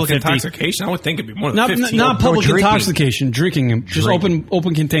 130, Public 150. intoxication. I would think it'd be more than Not 15. public drinking. intoxication, drinking, just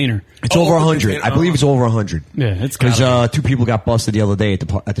open container. It's Oh, over okay. 100. I believe it's over 100. Yeah, it's Because gotta 2 people got busted the other day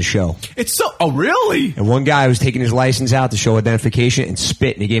at the show. It's so. Oh, really? And one guy was taking his license out to show identification and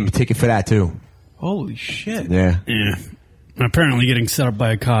spit, and he gave him a ticket for that too. Holy shit. Yeah. Yeah. And apparently getting set up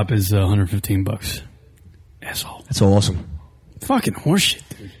by a cop is $115. Asshole. That's awesome. Fucking horseshit,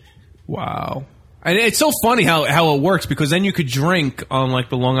 dude. Wow. And it's so funny how it works because then you could drink on like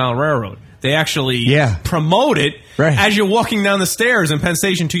the Long Island Railroad. They actually promote it as you're walking down the stairs in Penn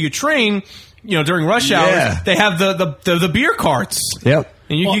Station to your train. You know, during rush hours, Yeah. they have the beer carts. Yep.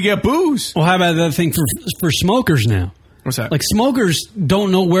 And you can get booze. Well, how about that thing for smokers now? What's that? Like smokers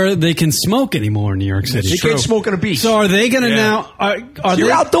don't know where they can smoke anymore in New York City. They can't smoke on a beach. So are they going to Yeah. now? Are You're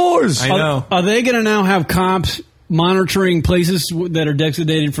they outdoors. I know. Are they going to now have cops monitoring places that are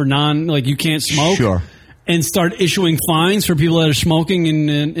designated for like you can't smoke? Sure. And start issuing fines for people that are smoking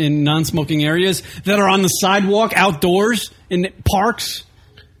in non-smoking areas that are on the sidewalk, outdoors, in parks.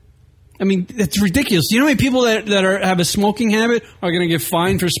 I mean, it's ridiculous. You know how many people that have a smoking habit are going to get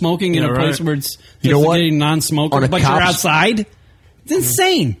fined for smoking in a place where it's You know what? designated non-smoker, On a but you're cop's- outside? It's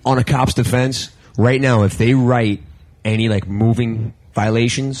insane. On a cop's defense, right now, if they write any like moving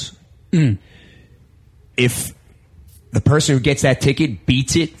violations, if the person who gets that ticket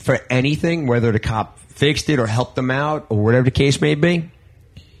beats it for anything, whether the cop fixed it or helped them out or whatever the case may be,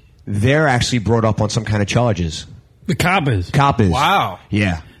 they're actually brought up on some kind of charges. The cop is. Cop is. Wow.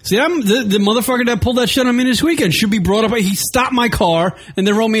 Yeah. See, the motherfucker that pulled that shit on me this weekend should be brought up. He stopped my car and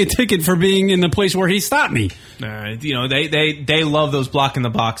then wrote me a ticket for being in the place where he stopped me. You know, they love those block in the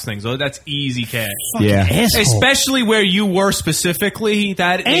box things. Oh, that's easy cash. Yeah. Asshole. Especially where you were specifically.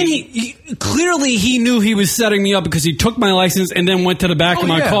 And he clearly he knew he was setting me up because he took my license and then went to the back of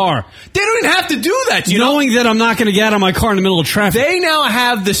my car. They don't even have to do that. Knowing that I'm not going to get out of my car in the middle of traffic. They now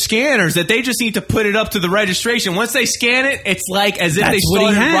have the scanners that they just need to put it up to the registration. Once they scan it, it's like as if That's they what he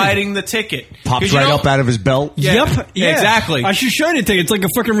started had. writing the ticket. Pops 'Cause you right know- up out of his belt. Yeah. Yep. Yeah, exactly. I should show you the ticket. It's like a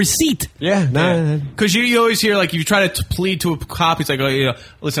fucking receipt. Yeah. No. Because you always hear, like, if you try to plead to a cop, he's like, oh, you know,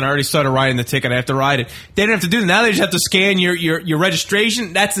 listen, I already started writing the ticket. I have to write it. They don't have to do that. Now they just have to scan your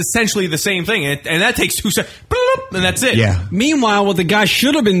registration. That's essentially the same thing. And that takes 2 seconds. And that's it. Yeah. Meanwhile, what the guy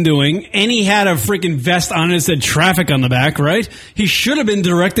should have been doing, and he had a freaking vest on it that said traffic on the back, right? He should have been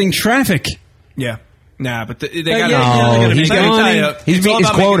directing traffic. Yeah. Nah, but they Yeah, got yeah, they gotta he's make got- money. He's it's all meeting his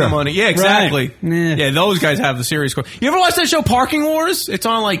about making quota. the money. Yeah, exactly. Right. Yeah, those guys have the serious quota. You ever watch that show Parking Wars? It's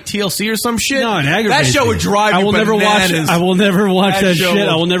on like TLC or some shit. No, it that aggravates show me. would drive I will you never watch. bananas. I will never watch that show shit. will-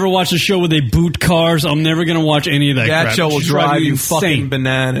 I will never watch a show where they boot cars. I'm never going to watch any of that. That crap. show will It's drive you insane. fucking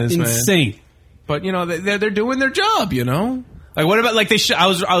bananas, man. Insane. But you know they're doing their job. You know, like what about like they? I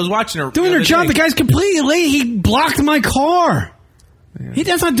was watching her Doing their job. The guy's completely late. He blocked my car.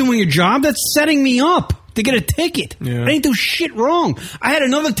 That's not doing a job. That's setting me up to get a ticket. Yeah. I didn't do shit wrong. I had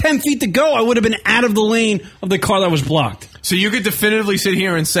another 10 feet to go. I would have been out of the lane of the car that was blocked. So you could definitively sit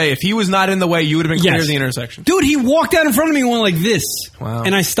here and say if he was not in the way, you would have been clear Yes. of the intersection. Dude, he walked out in front of me and went like this. Wow.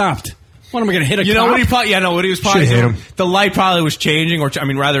 And I stopped. What am I going to hit a You cop? know what he probably? Yeah, no. What he was probably Should've hit doing, him. the light probably was changing, or I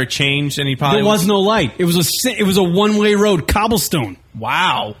mean, rather it changed, and he probably There was no light. It was a one-way road, cobblestone.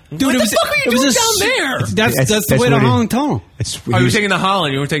 Wow, Dude, what it the was, fuck are you it was doing a down there? That's the way to what it- Holland Tunnel. It's, Oh, you were taking the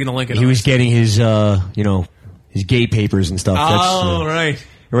Holland. You were taking the Lincoln. he was getting his, his gay papers and stuff. Oh, right.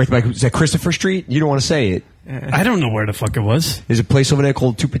 Right, like, is that Christopher Street? You don't want to say it. I don't know where the fuck it was. There's a place over there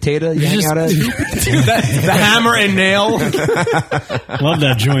called Two Potato. You hang just- out at? the hammer and nail. Love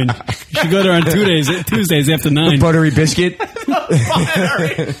that joint. You should go there on Tuesdays after 9. Buttery biscuit. All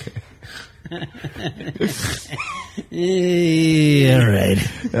right.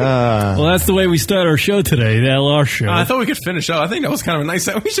 Well, that's the way we start our show today, the LR show. I thought we could finish up. I think that was kind of a nice.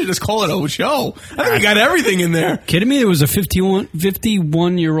 We should just call it a show. I think we got everything in there. Kidding me? There was a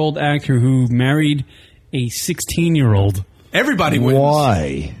 51-year-old actor who married a 16-year-old. Everybody wins.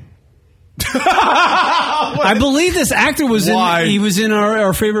 Why? I believe this actor was Why? he was in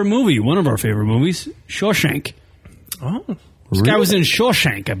our favorite movie, one of our favorite movies, Shawshank. Oh. This guy was in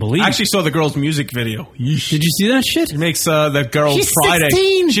Shawshank, I believe. I actually saw the girl's music video. Did you see that shit? She makes the girl She's Friday.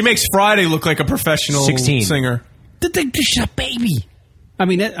 16. She makes Friday look like a professional 16. singer. She's a baby. I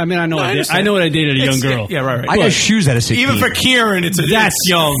know. No, I understand. I know what I dated a young It's- girl. Yeah, right. I got shoes at a 16. Even for Kieran, it's That's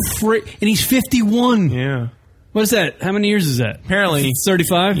young. and he's 51. Yeah. What is that? How many years is that? Apparently,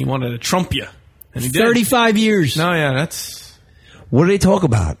 35. he wanted to trump you, and he did. 35 years. No, yeah, that's What do they talk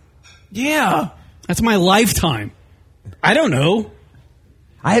about? Yeah, that's my lifetime. I don't know.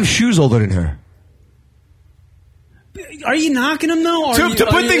 I have shoes older than her. Are you knocking him though? To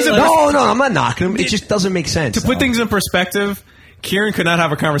put things in No, I'm not knocking them. It just doesn't make sense. to put things in perspective. Kieran could not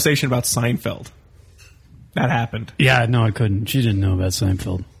have a conversation about Seinfeld. That happened. Yeah, no, I couldn't. She didn't know about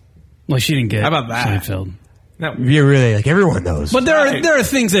Seinfeld. Well, she didn't get How about that? Seinfeld. No. Yeah, really, like everyone knows. But there are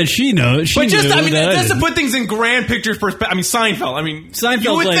things that she knows. But just, knew I mean, that just to didn't. put things in grand picture perspective. I mean, Seinfeld. I mean, Seinfeld's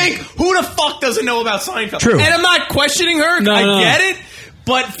you would like- think, who the fuck doesn't know about Seinfeld? True. And I'm not questioning her. No, I no. get it.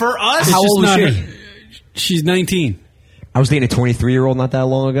 But for us, How It's old just was not she? her. She's 19. I was dating a 23-year-old not that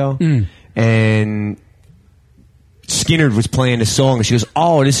long ago, and Skinner was playing the song, and she goes,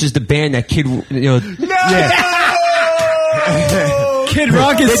 "Oh, this is the band that Kid, Kid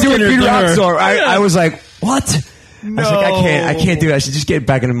Rock is they do a Skinner Kid to Rock her. song." I was like, "What?" I was like, I can't do that. I should just get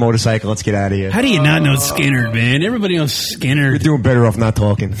back on the motorcycle. Let's get out of here. How do you not know Skinner, man? Everybody knows Skinner. You're doing better off not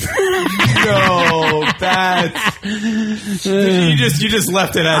talking. No, that's you just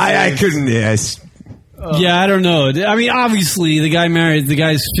left it as I couldn't. Yes. Yeah, I don't know. I mean, obviously, the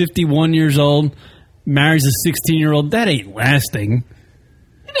guy's 51 years old, marries a 16-year-old. That ain't lasting.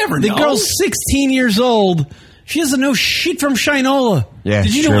 You never know. The girl's 16 years old. She doesn't know shit from Shinola. Yeah,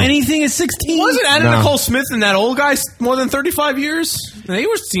 did you know anything at 16? Wasn't Anna Nicole Smith and that old guy more than 35 years? They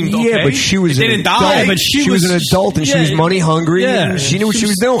seemed okay. Yeah, but she was they didn't die. Yeah, but she was an adult and she was money hungry. Yeah, and she knew what she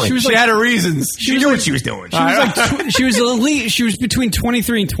was doing. She had her reasons. She knew what she was doing. She was elite. She was between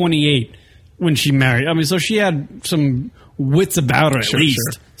 23 and 28 when she married. I mean, so she had some wits about her at least.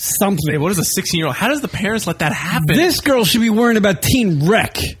 Sure. Something. Hey, what is a 16-year-old? How does the parents let that happen? This girl should be worrying about teen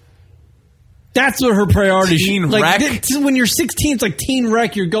rec. That's what her priority is. Teen like, rec? When you're 16, it's like teen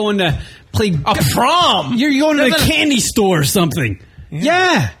rec. You're going to play a prom. You're going to the candy store or something.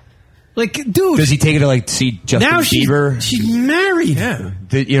 Yeah. Like, dude. Does he take her to like see Justin Bieber? She's married. Yeah.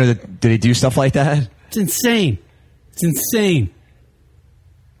 Did he do stuff like that? It's insane. It's insane.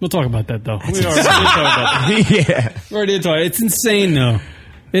 We'll talk about that though. We already did talk about that. Yeah. We already did talk. It's insane though.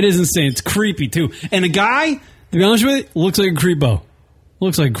 It is insane. It's creepy too. And the guy, to be honest with you, looks like a creepo.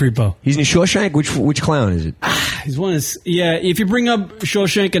 Looks like a creepo. He's in Shawshank? Which clown is it? He's one of if you bring up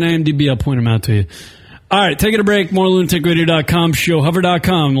Shawshank and IMDb, I'll point him out to you. All right, taking a break. More lunaticradio.com,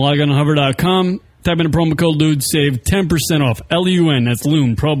 showhover.com. Log on to hover.com. Type in the promo code LUN, save 10% off. LUN, that's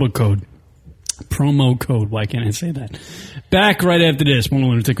LUN, promo code. Promo code. Why can't I say that? Back right after this. More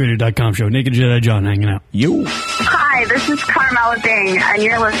lunaticradio.com show. Naked Jedi John hanging out. You. Hi, this is Carmela Bing, and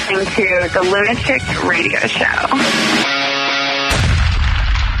you're listening to the Lunatic Radio Show.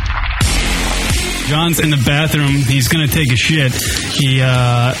 John's in the bathroom. He's going to take a shit. You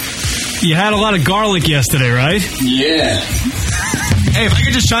had a lot of garlic yesterday, right? Yeah. Hey, if I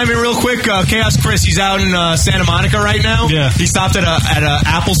could just chime in real quick, Chaos Chris, he's out in Santa Monica right now. Yeah. He stopped at a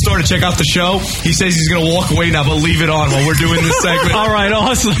Apple store to check out the show. He says he's going to walk away now, but leave it on while we're doing this segment. All right,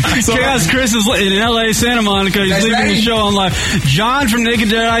 awesome. Chaos Chris is in L.A., Santa Monica. He's leaving the show on live. John from Naked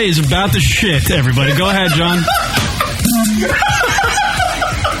Jedi is about to shit, everybody. Go ahead, John.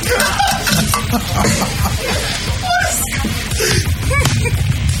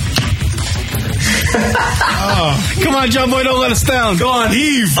 Come on, John Boy, don't let us down. Go on,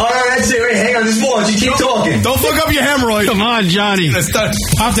 heave. All right, that's it. Wait, hang on. There's more. You keep talking. Don't fuck up your hemorrhoid. Come on, Johnny.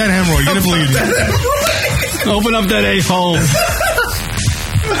 Pop that hemorrhoid. You're going to bleed. Open up that a-hole.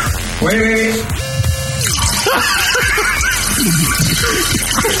 Wait.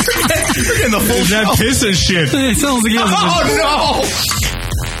 In the full that piss and shit. It sounds like he has no.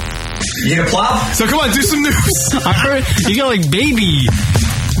 You gonna plop? So come on, do some news. I heard you got like baby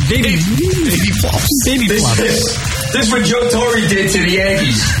flops. Baby flops. This is what Joe Torre did to the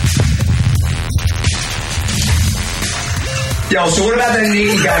Yankees. Yo, so what about that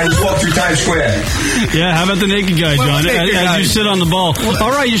naked guy who walked through Times Square? Yeah, how about the naked guy, John? As you sit on the ball.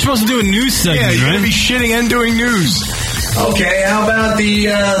 All right, you're supposed to do a news segment, right? You're going to be shitting and doing news. Okay, how about the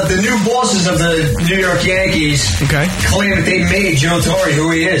new bosses of the New York Yankees claim that they made Joe Torre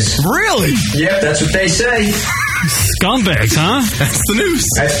who he is? Really? Yep, that's what they say. Scumbags, huh? That's the news.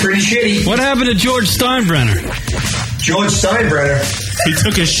 That's pretty shitty. What happened to George Steinbrenner? George Steinbrenner? He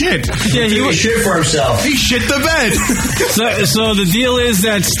took a shit. Yeah, he took a shit for himself. He shit the bed. So the deal is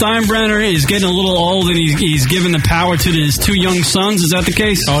that Steinbrenner is getting a little old and he's giving the power to his two young sons. Is that the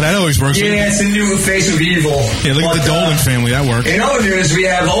case? Oh, that always works. Yeah, it's the new face of evil. Yeah, look at the Dolan family. That worked. In other news, we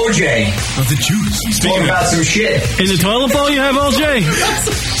have OJ. Of the Jews. Talking about some shit. In the toilet bowl, you have OJ?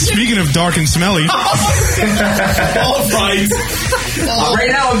 Speaking of dark and smelly. All right. Right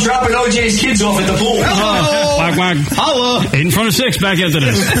now, I'm dropping OJ's kids off at the pool. Whack, whack. Holla. 8 in front of 6 back after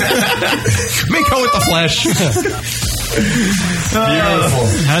this. Mako with the flesh. Beautiful.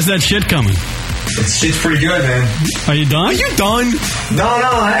 How's that shit coming? It's shit's pretty good, man. Are you done? Are you done? No,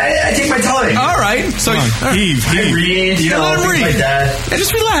 I take my time. All right. So heave. I read, things like that. Yeah,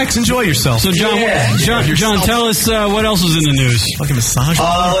 just relax. Enjoy yourself. So, John, Yeah. John, tell us what else is in the news. Fucking massage.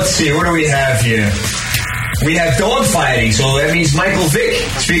 Let's see. What do we have here? We have dog fighting, so that means Michael Vick.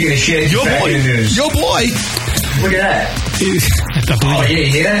 Speaking of shit, Yo back boy. in the news. Yo boy. Look at that. Oh, yeah, you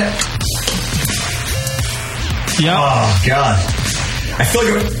hear that? Yeah. Oh, God. I feel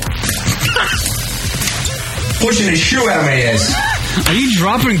like I'm pushing a shoe out of my ass. Are you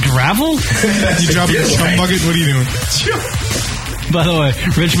dropping gravel? You dropping a scum bucket? What are you doing? By the way,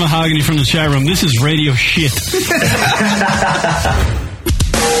 Rich Mahogany from the chat room, this is radio shit.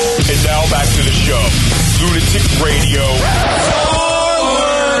 And now back to the show. Lunatic Radio.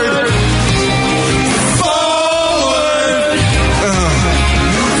 Forward!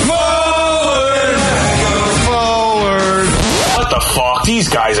 These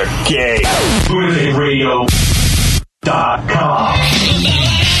guys are gay. LunaticRadio.com.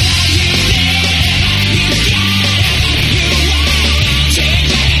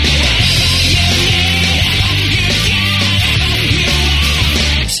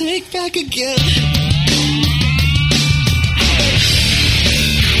 Take back again.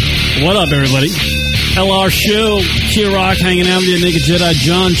 What up, everybody? LR Show, K-Rock hanging out with you, Naked Jedi,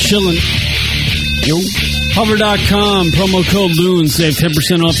 John chilling. Yo. Hover.com, promo code Loon, save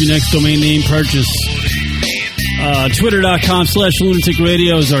 10% off your next domain name purchase. Twitter.com/Lunatic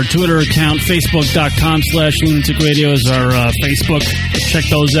Radio is our Twitter account. Facebook.com/Lunatic Radio is our Facebook. Check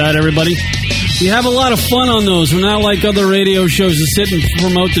those out, everybody. We have a lot of fun on those. We're not like other radio shows to sit and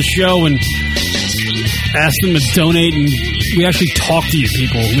promote the show and ask them to donate, and we actually talk to you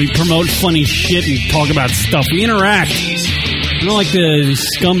people. We promote funny shit and talk about stuff. We interact. We don't like the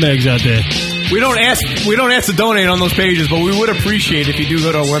scumbags out there. We don't ask to donate on those pages, but we would appreciate if you do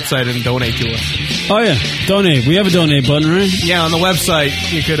go to our website and donate to us. Oh yeah, donate. We have a donate button, right? Yeah, on the website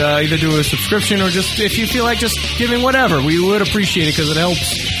you could either do a subscription or just if you feel like just giving whatever. We would appreciate it because it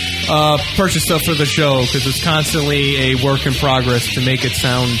helps purchase stuff for the show because it's constantly a work in progress to make it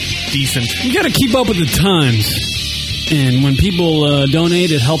sound decent. You got to keep up with the times, and when people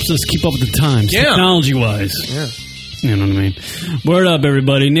donate, it helps us keep up with the times, technology-wise. Yeah. You know what I mean? Word up,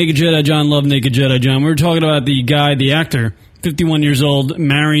 everybody. Naked Jedi John, love Naked Jedi John. We were talking about the guy, the actor, 51 years old,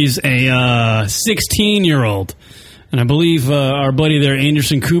 marries a 16-year-old. And I believe our buddy there,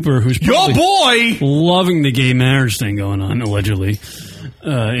 Anderson Cooper, who's probably loving the gay marriage thing going on, allegedly,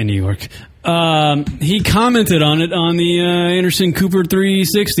 in New York. He commented on it on the Anderson Cooper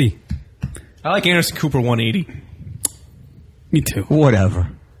 360. I like Anderson Cooper 180. Me too.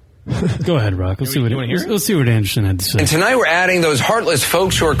 Whatever. Go ahead, Rock. Let's see what Anderson had to say. And tonight we're adding those heartless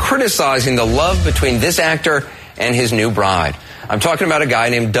folks who are criticizing the love between this actor and his new bride. I'm talking about a guy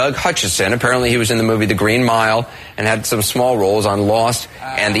named Doug Hutchison. Apparently he was in the movie The Green Mile and had some small roles on Lost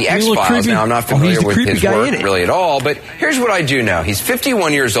and The X-Files. Now, I'm not familiar with his work really at all, but here's what I do know. He's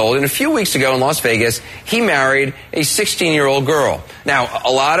 51 years old, and a few weeks ago in Las Vegas, he married a 16-year-old girl. Now,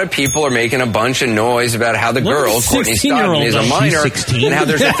 a lot of people are making a bunch of noise about how the girl, Courtney Stodden, is a minor, and how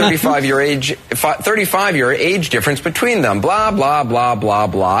there's a 35-year age difference between them. Blah, blah, blah, blah,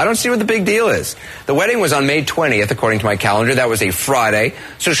 blah. I don't see what the big deal is. The wedding was on May 20th, according to my calendar. That was a Friday,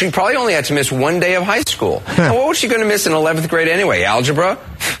 so she probably only had to miss one day of high school. Now, what was she going to miss in 11th grade anyway? Algebra?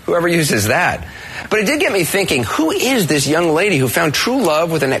 Whoever uses that. But it did get me thinking, who is this young lady who found true love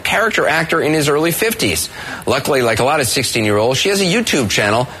with a character actor in his early 50s? Luckily, like a lot of 16-year-olds, she has a YouTube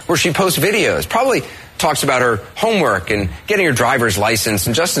channel where she posts videos. Probably talks about her homework and getting her driver's license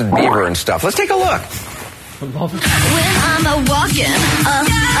and Justin Bieber and stuff. Let's take a look. When I'm walking, I'll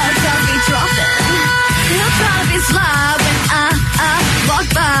be dropping. You'll try to be sly when I walk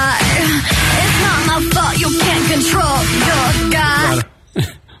by. It's not my fault you can't control your guy.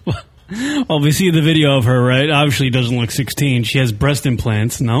 Well, we see the video of her, right? Obviously, doesn't look 16. She has breast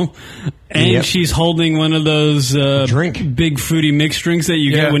implants, no? And she's holding one of those big fruity mixed drinks that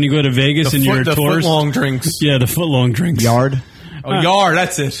you get when you go to Vegas and you're the tours. The foot-long drinks. Yeah, the foot-long drinks. Yard. Yard,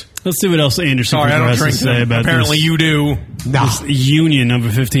 that's it. Let's see what else Anderson has to say about Apparently this. you do. This union of a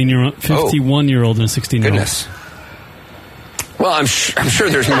 51-year-old and a 16-year-old. Goodness. Well, I'm sure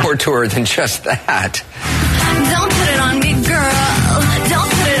there's more to her than just that. Don't put it on me, girl. Don't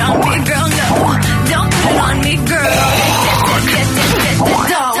put it on me, girl. No. Don't put it on me, girl.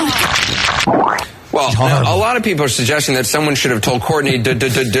 Well, a lot of people are suggesting that someone should have told Courtney,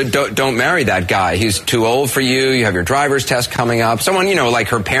 don't marry that guy. He's too old for you. You have your driver's test coming up. Someone, like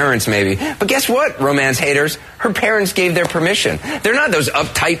her parents maybe. But guess what, romance haters? Her parents gave their permission. They're not those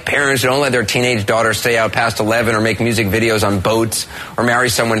uptight parents who don't let their teenage daughter stay out past 11 or make music videos on boats or marry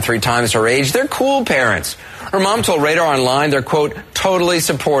someone 3 times her age. They're cool parents. Her mom told Radar Online they're, quote, totally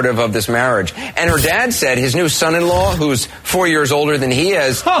supportive of this marriage. And her dad said his new son-in-law, who's 4 years older than he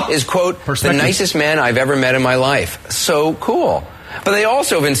is, quote, the nicest man I've ever met in my life. So cool. But they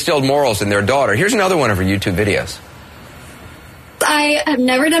also have instilled morals in their daughter. Here's another one of her YouTube videos. I have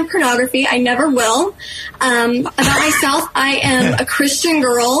never done pornography. I never will. About myself, I am a Christian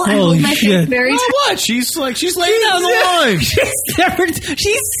girl. I hold my faith very tight. What? She's laying down the line.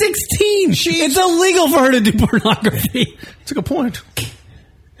 She's 16. It's illegal for her to do pornography. That's a good point.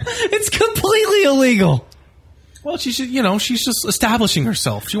 It's completely illegal. Well, she's just establishing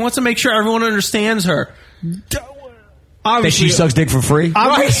herself. She wants to make sure everyone understands her. That she sucks dick for free.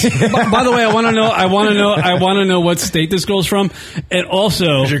 By the way, I want to know what state this girl's from, and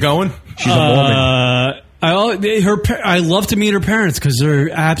also you're going. She's a Mormon. I love to meet her parents because they're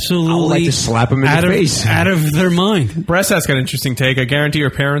absolutely. I would like to slap them in out the of, face. out of their mind. Breast got an interesting take. I guarantee her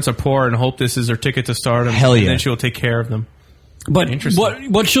parents are poor and hope this is her ticket to stardom. Hell yeah. And then she'll take care of them. But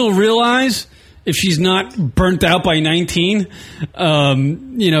what she'll realize if she's not burnt out by 19,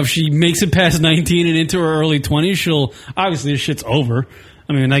 if she makes it past 19 and into her early 20s, she'll obviously this shit's over.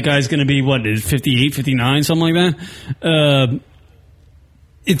 I mean, that guy's going to be 58, 59, something like that.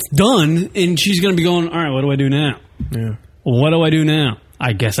 It's done, and she's going to be going, all right, what do I do now? Yeah. Well, what do I do now?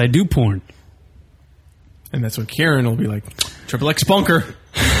 I guess I do porn. And that's when Kieran will be like, XXX bunker.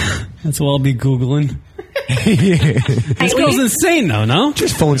 That's what I'll be Googling. This girl's insane, though, no?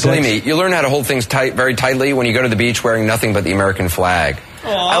 Just phone sex. Believe me, you learn how to hold things tight, very tightly when you go to the beach wearing nothing but the American flag.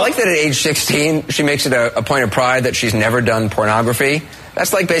 I like that at age 16, she makes it a point of pride that she's never done pornography.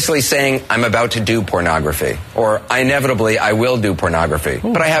 That's like basically saying, I'm about to do pornography. Or, I will do pornography.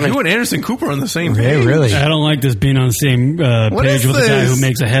 But I haven't. You and Anderson Cooper on the same page. Hey, really? I don't like this being on the same page with a guy who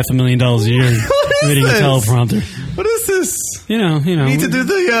makes $500,000 a year reading a teleprompter. What is this? You need to do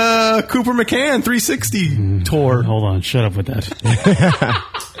the Cooper McCann 360 tour. Hold on, shut up with that.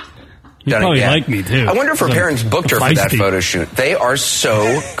 You probably like me, too. I wonder if her parents booked her for that photo shoot. They are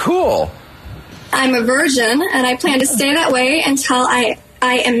so cool. I'm a virgin, and I plan to stay that way until I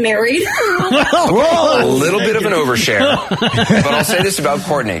am married. A little bit of an overshare. But I'll say this about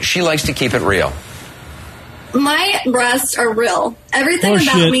Courtney. She likes to keep it real. My breasts are real. Everything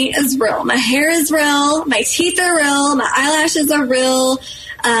about me is real. My hair is real. My teeth are real. My eyelashes are real.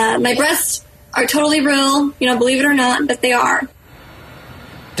 My breasts are totally real. Believe it or not, but they are.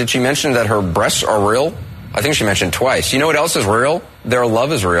 Did she mention that her breasts are real? I think she mentioned twice. You know what else is real? Their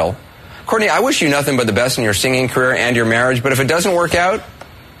love is real. Courtney, I wish you nothing but the best in your singing career and your marriage, but if it doesn't work out,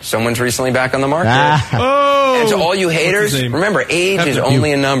 someone's recently back on the market. And to all you haters, remember, age is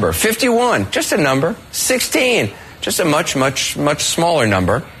only a number. 51, just a number. 16, just a much, much, much smaller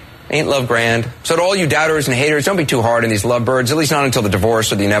number. Ain't love grand? So to all you doubters and haters, don't be too hard on these lovebirds, at least not until the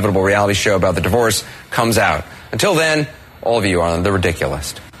divorce or the inevitable reality show about the divorce comes out. Until then, all of you are on the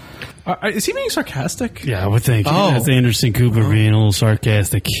ridiculous. Is he being sarcastic? Yeah, I would think. That's Anderson Cooper being a little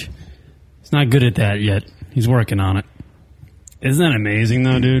sarcastic. He's not good at that yet. He's working on it. Isn't that amazing,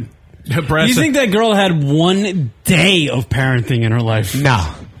 though, dude? You think that girl had one day of parenting in her life? No.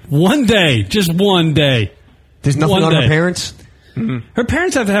 One day. Just one day. There's nothing on her parents? Mm-hmm. Her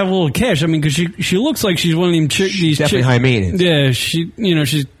parents have to have a little cash. I mean, because she looks like she's one of them these definitely high maintenance. Yeah,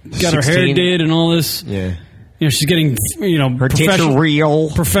 she's got her hair did and all this. Yeah. She's getting, her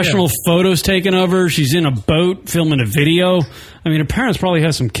professional photos taken of her. She's in a boat filming a video. I mean, her parents probably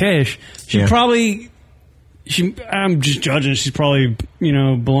have some cash. I'm just judging. She's probably,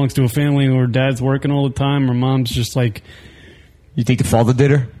 belongs to a family where dad's working all the time. Her mom's just like. You think the father did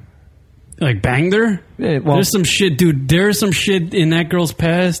her? Like banged her? Yeah, well, there's some shit, dude. There's some shit in that girl's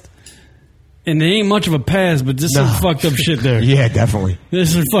past. And there ain't much of a past, but there's some fucked up shit there. Yeah, definitely.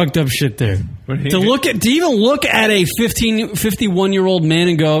 There's some fucked up shit there. To even look at a 51-year-old man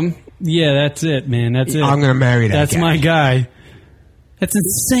and go, yeah, that's it, man. That's it. I'm going to marry that That's guy. my guy. That's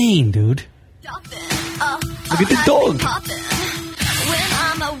insane, dude. Look at the dog.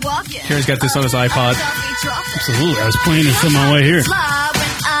 Kieran's got this on his iPod. Absolutely. I was playing this on my way here. It's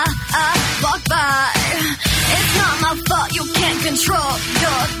not my fault you can't control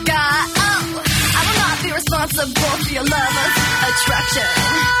your guy. I will not be responsible for your lover's attraction.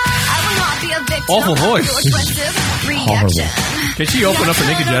 I will not be a victim Awful voice. of your aggressive reaction. Can she open up a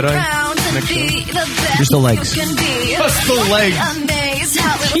Naked Jedi next show? Just the legs. Just the legs. Amazed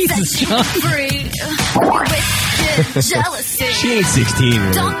how it will Jesus, set you free. With jealousy. She ain't 16.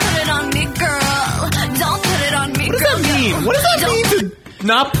 Really. Don't put it on me, girl. Don't put it on me, What does that mean? What does that mean to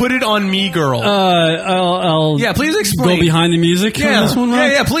not put it on me, girl? I'll please explain. Go behind the music on this one,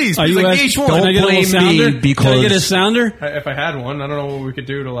 Ron? Yeah, please. Are Please, you like asking- VH1. Can I get a little sounder? because Can I get a sounder? If I had one, I don't know what we could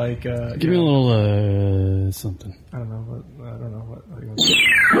do to like. Give me a little something. I don't know what.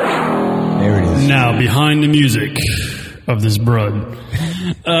 There it is. Now, behind the music of this broad,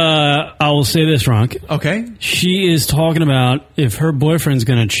 I will say this, Ronk. Okay. She is talking about if her boyfriend's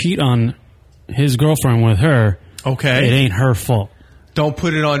going to cheat on his girlfriend with her, Okay. it ain't her fault. Don't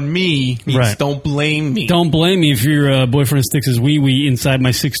put it on me. Means Right. Don't blame me. Don't blame me if your boyfriend sticks his wee-wee inside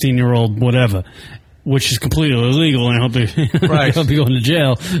my 16-year-old whatever, which is completely illegal, and I hope he, Right. he'll be going to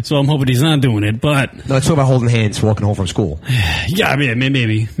jail, so I'm hoping he's not doing it. But, No, let's talk about holding hands walking home from school. yeah, I mean,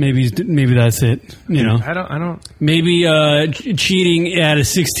 maybe that's it, I don't. Maybe cheating at a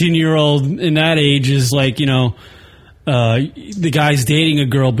 16-year-old in that age is like, the guy's dating a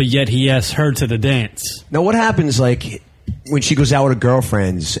girl, but yet he asks her to the dance. Now, what happens, like, when she goes out with her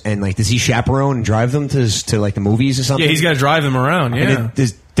girlfriends, and like, does he chaperone and drive them to like the movies or something? Yeah, he's got to drive them around. Yeah,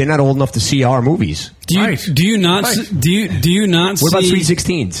 they're not old enough to see our movies. Do you not What about Sweet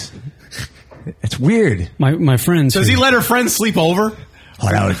 16s? It's weird. My friends. Does he let her friends sleep over? Oh,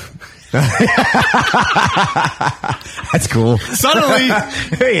 that would. That's cool. Suddenly,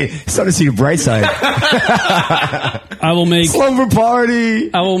 hey, starting to see the bright side. I will make slumber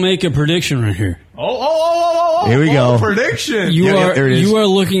party. I will make a prediction right here. Oh! Here we go. Prediction. You there it is. You are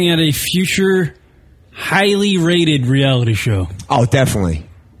looking at a future highly rated reality show. Oh, definitely.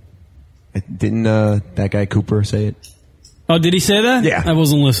 Didn't that guy Cooper say it? Oh, did he say that? Yeah. I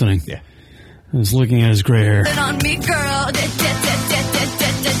wasn't listening. Yeah. I was looking at his gray hair. Put it on me, girl.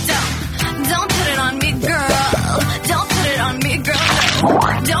 Don't put it on me, girl. Don't put it on me, girl.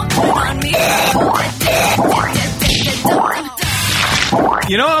 Don't put it on me, girl.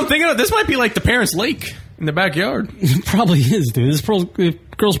 You know, I'm thinking of, this might be like the parents' lake in the backyard. It probably is, dude. This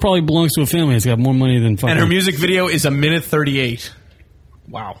girl's probably belongs to a family that's got more money than fucking. And her music video is 1:38.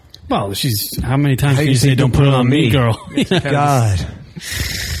 Wow. Well, how many times do you say don't put it on me, girl? God.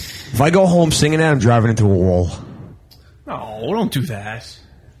 If I go home singing that, I'm driving into a wall. No, don't do that.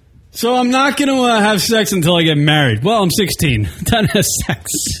 So I'm not going to have sex until I get married. Well, I'm 16. Time to have sex.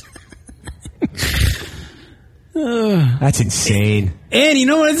 That's insane. And you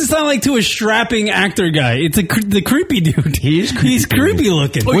know what? It doesn't sound like to a strapping actor guy. It's the creepy dude. He's creepy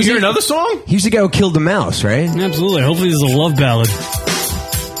looking. Oh, you hear another song? He's the guy who killed the mouse, right? Absolutely. Hopefully this is a love ballad.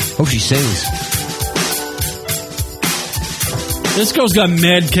 Hope she sings. This girl's got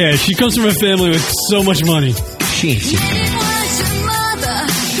mad cash. She comes from a family with so much money. She ain't She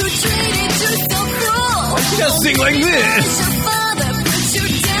gotta sing like this.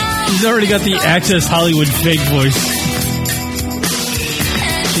 She's already got the Access Hollywood fake voice.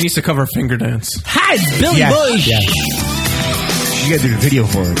 She needs to cover finger dance. Hi, it's Billy Bush. Yeah. You gotta do the video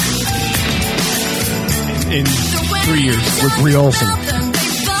for it. In 3 years. With Brie Olsen.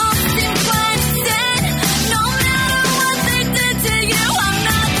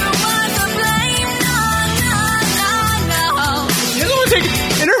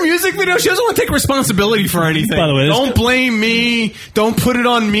 In her music video, she doesn't want to take responsibility for anything. By the way, don't blame me. Don't put it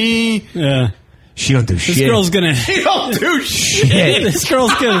on me. Yeah. She don't do shit. This girl's gonna. She don't do shit. This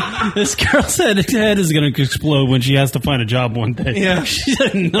girl's head is gonna explode when she has to find a job one day. Yeah. She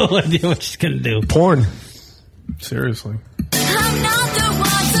has no idea what she's gonna do. Porn. Seriously.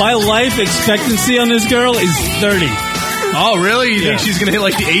 My life expectancy on this girl is 30. Oh, really? You think she's gonna hit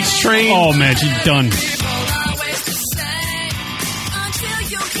like the H train? Oh man, she's done.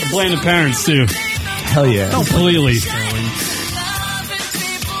 Blame the parents too. Hell yeah. Completely.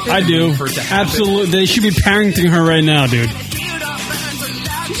 I do. Absolutely. They should be parenting her right now, dude.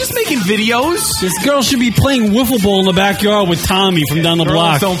 She's just making videos. This girl should be playing wiffle ball in the backyard with Tommy from down the Girls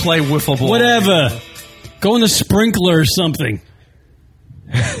block. don't play wiffle ball. Whatever. Go in the sprinkler or something.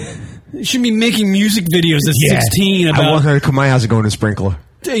 They should be making music videos at 16 I want about, her to come to my house and go in a sprinkler.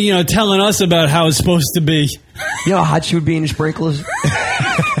 telling us about how it's supposed to be. You know how hot she would be in the sprinklers?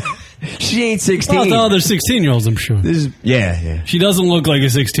 She ain't 16. Well, the other 16-year-olds, I'm sure. Yeah. She doesn't look like a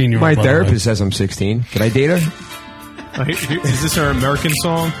 16-year-old. My therapist says I'm 16. Can I date her? Is this her American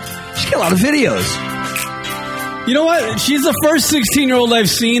song? She's got a lot of videos. You know what? She's the first 16-year-old I've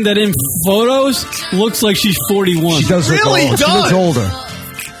seen that in photos looks like she's 41. She does look Really old. She does. looks older.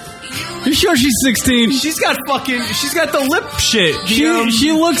 You sure she's 16? She's got the lip shit.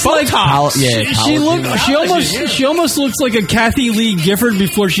 She looks like she almost looks like a Kathy Lee Gifford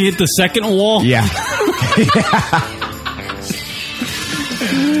before she hit the second wall. Yeah.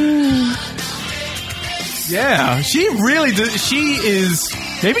 Yeah, she really does. She is.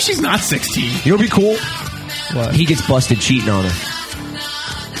 Maybe she's not 16. You know what'd be cool? What? He gets busted cheating on her.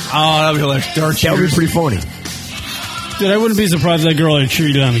 Oh, that'd be hilarious. That would be pretty funny. Dude, I wouldn't be surprised that girl already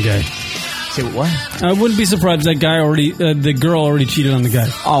cheated on the guy. Say what? I wouldn't be surprised that the girl already cheated on the guy.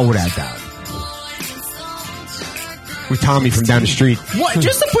 Oh, without doubt. With Tommy from down the street. What?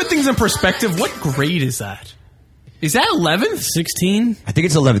 Just to put things in perspective, what grade is that? Is that 11th? 16? I think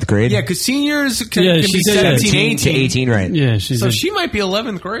it's 11th grade. Yeah, because seniors can be she 17, 18. to 18, right? Yeah, So she might be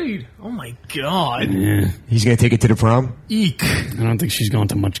 11th grade. Oh my god. Yeah. He's going to take it to the prom? Eek. I don't think she's going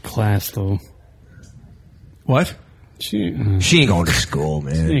to much class, though. What? She ain't going to school,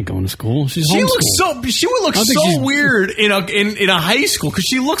 man. She ain't going to school. She's She homeschooled. looks she would look so weird in a high school because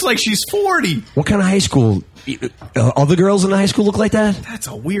she looks like she's 40. What kind of high school? Other girls in the high school look like that? That's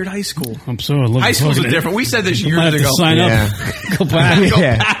a weird high school. I'm sorry. High schools are different. We said this I years might have ago. to sign up. Go back. Go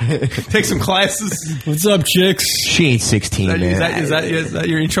back. Take some classes. What's up, chicks? She ain't 16, man. Is that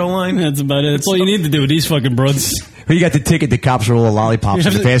your intro line? That's about it. That's all you need to do with these fucking broads. He got the ticket. The cops were all lollipops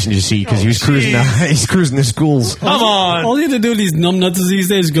in the passenger seat because he was cruising. He's cruising to schools. Come on. All you have to do with these numbnuts these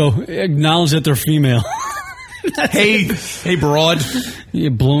days is go acknowledge that they're female. Hey, broad.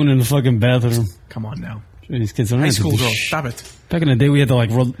 You're blown in the fucking bathroom. Come on now. These kids don't High have to school do girl. shit. Stop it. Back in the day, we had to like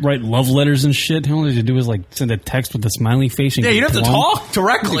write love letters and shit. All you had to do was like send a text with a smiley face. And Yeah, you don't have to plumb. talk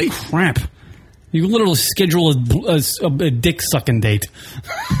directly. Crap. You can literally schedule a dick sucking date.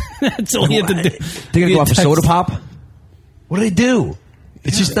 That's all you have to do. They're gonna go out for soda pop. What do they do?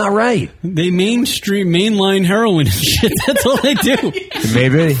 It's just not right. They mainline heroin and shit. That's all they do.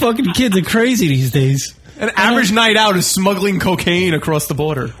 Maybe. Fucking kids are crazy these days. An average night out is smuggling cocaine across the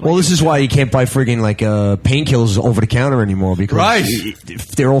border. Well, this is why you can't buy friggin' like painkillers over the counter anymore because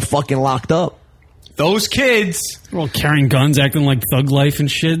they're all fucking locked up. Those kids, they're all carrying guns, acting like thug life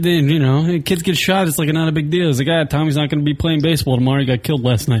and shit. Then kids get shot. It's like not a big deal. It's like, Tommy's not going to be playing baseball tomorrow. He got killed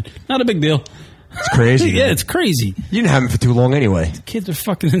last night. Not a big deal. It's crazy. Yeah, it's crazy. You didn't have him for too long anyway. Kids are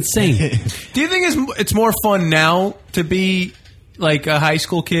fucking insane. Do you think it's more fun now to be like a high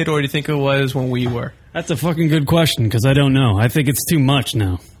school kid, or do you think it was when we were? That's a fucking good question because I don't know. I think it's too much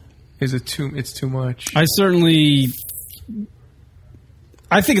now. Is it too? It's too much. I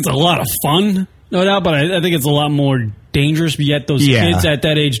think it's a lot of fun, no doubt, but I think it's a lot more dangerous. But yet those kids at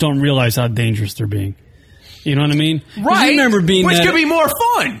that age don't realize how dangerous they're being. You know what I mean? 'Cause Right. I remember being Which that, could be more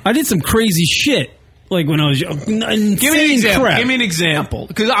fun. I did some crazy shit like when I was young. Give me an example. Give me an example.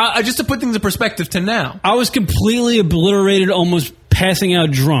 Because I just to put things in perspective to now. I was completely obliterated, almost passing out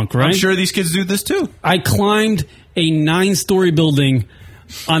drunk, right? I'm sure these kids do this too. I climbed a 9-story building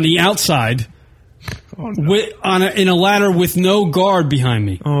on the outside in a ladder with no guard behind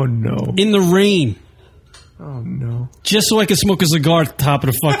me. Oh, no. In the rain. Oh, no. Just so I could smoke a cigar at the top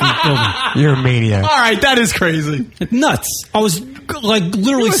of the fucking building. You're a maniac. All right, that is crazy. Nuts. I was like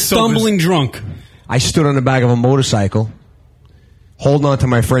literally stumbling drunk. I stood on the back of a motorcycle, holding on to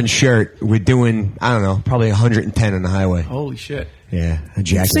my friend's shirt. We're doing, I don't know, probably 110 on the highway. Holy shit. Yeah, a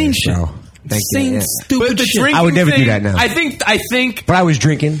jackass, Insane shit. bro. Insane, stupid But the shit. drinking I would never do thing, that now. I think. But I was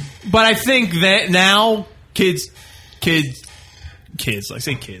drinking. But I think that now kids, like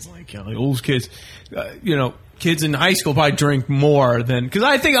say kids, like old kids, kids in high school probably drink more than because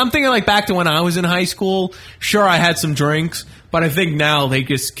I'm thinking like back to when I was in high school. Sure, I had some drinks, but I think now they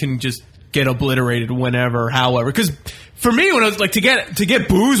can just get obliterated whenever, however. Because for me, when I was like to get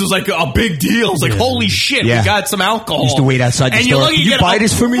booze was like a big deal. It's like holy shit, we got some alcohol. Used to wait outside the and store. You're lucky Can you buy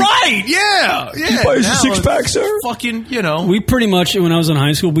this for me? Right? Yeah. Can you buy us a Now six-pack, it's sir? Fucking, We pretty much, when I was in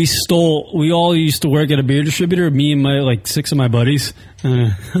high school, we all used to work at a beer distributor, me and my, 6 of my buddies. I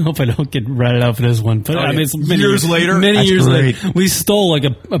hope I don't get ratted out for this one. But I mean, it's Years later? Many That's years great. later. We stole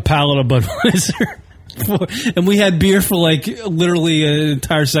a pallet of Budweiser. And we had beer for literally an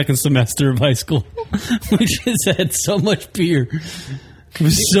entire second semester of high school. We just had so much beer. It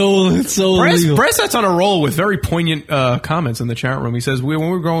was so illegal. Bressat's on a roll with very poignant comments in the chat room. He says, when we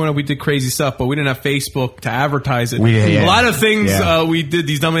were growing up, we did crazy stuff, but we didn't have Facebook to advertise it. A lot of things we did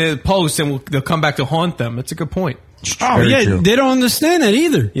these dumb posts, and they'll come back to haunt them. That's a good point. Oh, yeah, they don't understand that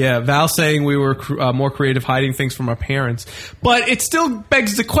either. Yeah, Val saying we were more creative hiding things from our parents. But it still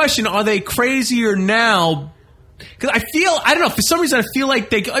begs the question, are they crazier now? Because I don't know, for some reason I feel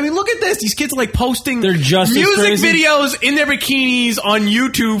like look at this. These kids are posting They're just as music crazy. videos in their bikinis on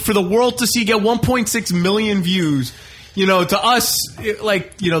YouTube for the world to see, get 1.6 million views. To us,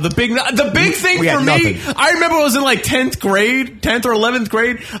 the big thing We got for me, nothing. I remember I was in 10th or 11th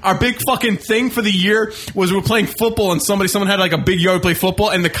grade. Our big fucking thing for the year was we were playing football and someone had a big yard to play football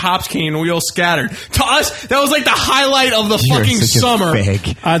and the cops came and we all scattered. To us, that was the highlight of the fucking summer.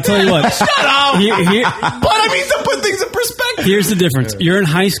 I'll tell you what. Shut up! But I mean, to put things in perspective. Here's the difference. You're in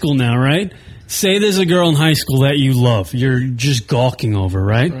high school now, right? Say there's a girl in high school that you love. You're just gawking over,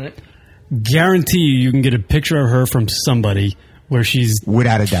 right? Guarantee you can get a picture of her from somebody where she's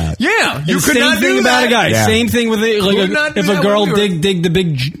without a doubt. Yeah, you could same not thing do about that. a guy. Yeah. Same thing with if a girl dig the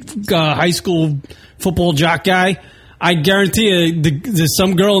big high school football jock guy. I guarantee you, there's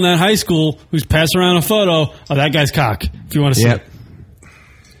some girl in that high school who's passing around a photo of that guy's cock. If you want to see it.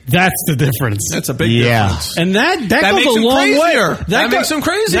 That's the difference. That's a big difference. And that That goes makes a them long crazier. way. That makes them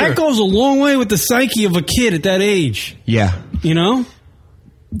crazier. That goes a long way with the psyche of a kid at that age. Yeah. You know?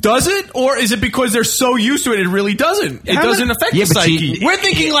 Does it? Or is it because they're so used to it, it really doesn't? It doesn't affect the but psyche. We're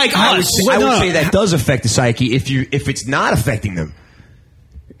thinking like I would, us. I would say that does affect the psyche if it's not affecting them.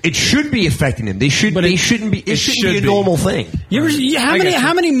 It should be affecting them. It shouldn't be. It shouldn't be a normal thing.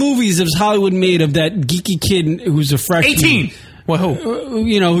 How many movies has Hollywood made of that geeky kid who's a freshman? 18.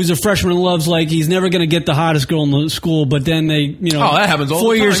 who's a freshman and loves, like, he's never going to get the hottest girl in the school, but then they, that happens all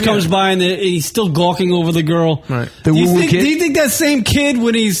 4 the time, years comes by and he's still gawking over the girl. Right. Do you think that same kid,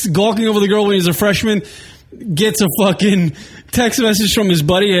 when he's gawking over the girl when he's a freshman, gets a fucking text message from his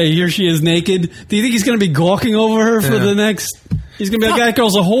buddy, hey, here she is naked? Do you think he's going to be gawking over her for the next... He's going to be like, that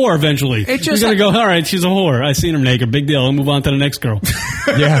girl's a whore eventually. He's going to go, all right, she's a whore. I seen her naked. Big deal. I'll move on to the next girl.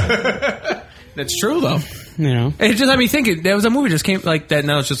 Yeah. That's true, though. It just had me thinking. There was a movie just came like that.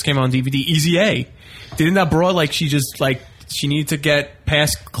 Now it just came out on DVD. Easy A. Didn't that broad she needed to get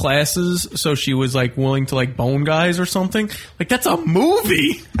past classes, so she was like willing to like bone guys or something? Like, that's a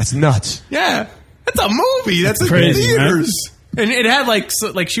movie. That's nuts. Yeah, that's a movie. That's crazy, in theaters. Right? And it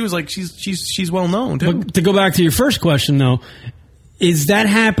had she was like she's well known too. But to go back to your first question though, is that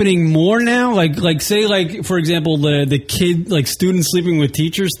happening more now? Like say like for example the kid like students sleeping with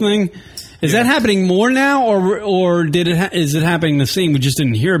teachers thing. Is that happening more now, or is it happening the same? We just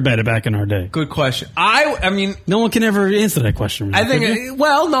didn't hear about it back in our day. Good question. I mean, no one can ever answer that question. Really, I think.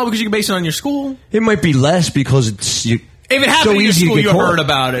 No, because you can base it on your school. It might be less because it's. If it happened so in your easy school, to get you caught. heard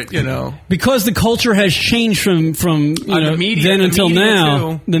about it. Because the culture has changed from the media, then until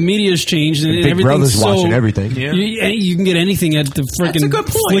now. Too. The media's changed and Big everything's Brother's watching everything. Yeah. You can get anything at the freaking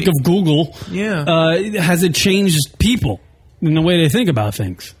flick of Google. Yeah. Has it changed people in the way they think about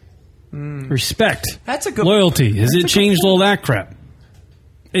things? Respect. That's a good loyalty. Has it changed all that crap?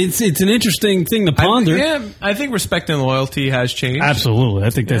 It's an interesting thing to ponder. I think respect and loyalty has changed. Absolutely. I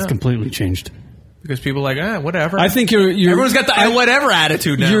think that's completely changed. Because people are like, whatever. I think everyone's got the whatever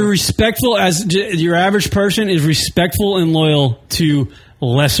attitude now. You're respectful your average person is respectful and loyal to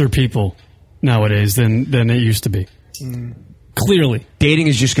lesser people nowadays than it used to be. Clearly. Dating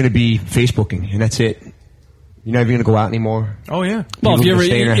is just going to be Facebooking, and that's it. You're not even going to go out anymore. Oh, yeah. Well, People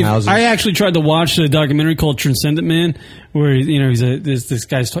stay in their houses. I actually tried to watch a documentary called Transcendent Man, where this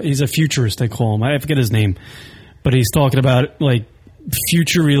guy's he's a futurist. They call him. I forget his name, but he's talking about like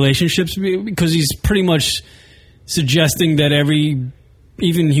future relationships because he's pretty much suggesting that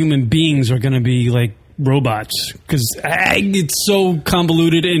even human beings are going to be like robots because it's so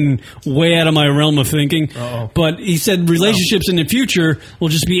convoluted and way out of my realm of thinking. Uh-oh. But he said relationships in the future will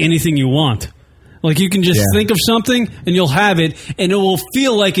just be anything you want. Like, you can just think of something, and you'll have it, and it will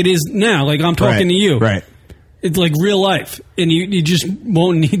feel like it is now. Like, I'm talking to you. Right. It's like real life. And you just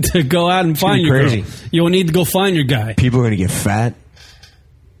won't need to go out and find your girl. You won't need to go find your guy. People are going to get fat,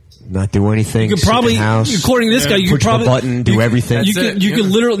 not do anything. You could probably, according to this guy, you could push probably... the button, do everything. You could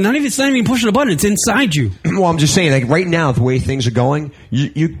literally... It's not even pushing a button. It's inside you. Well, I'm just saying, like, right now, the way things are going,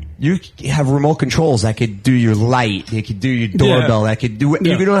 you have remote controls that could do your light, they could do your doorbell, that could do it.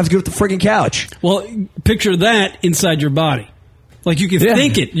 You don't have to go to the friggin' couch. Well, picture that inside your body. Like, you can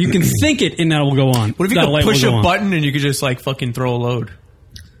think it. You can think it, and that will go on. What if you could push a button and you could just, like, fucking throw a load?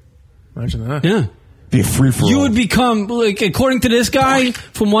 Imagine that. Yeah. Be a free-for-all. You would become, like, according to this guy,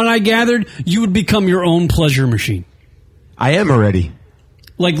 from what I gathered, you would become your own pleasure machine. I am already.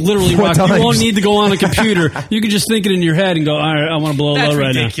 Like, literally, Rock, you won't need to go on a computer. You can just think it in your head and go, all right, I want to blow a load right now.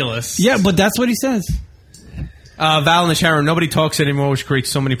 That's ridiculous. Yeah, but that's what he says. Val in the chat room, nobody talks anymore, which creates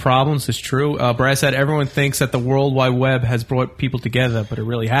so many problems. It's true. Brad said, everyone thinks that the World Wide Web has brought people together, but it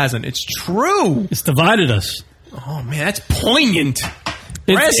really hasn't. It's true. It's divided us. Oh, man, that's poignant.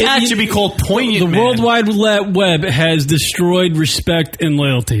 Brass hat should be called poignant. The World Wide Web has destroyed respect and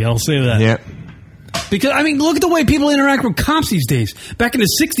loyalty. I'll say that. Yep. Because, I mean, look at the way people interact with cops these days. Back in the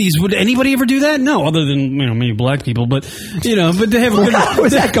 60s, would anybody ever do that? No, other than, maybe black people. But, but they have a good right.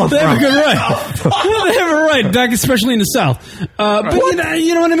 Where's that come from? They have a good right. Well, they have a right, back especially in the South. But,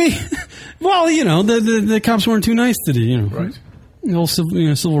 you know what I mean? Well, the cops weren't too nice to the, the whole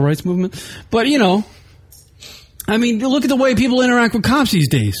civil rights movement. But, I mean, look at the way people interact with cops these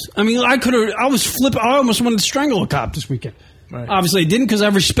days. I mean, I almost wanted to strangle a cop this weekend. Right. Obviously, I didn't because I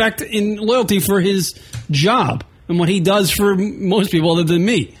have respect and loyalty for his job and what he does for most people other than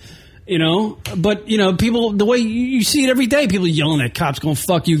me. But people, the way you see it every day, people yelling at cops, going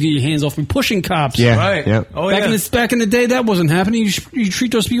 "fuck you, get your hands off me," pushing cops. Yeah, right. Yeah. Oh, back in the day, that wasn't happening. You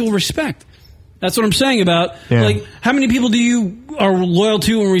treat those people with respect. That's what I'm saying about like how many people do you are loyal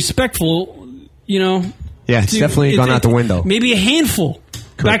to and respectful? Yeah, it's definitely gone out the window. Maybe a handful.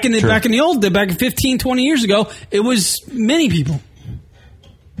 Back in the old day, back 15, 20 years ago, it was many people.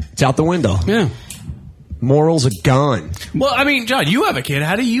 It's out the window. Yeah. Morals are gone. Well, I mean, John, you have a kid.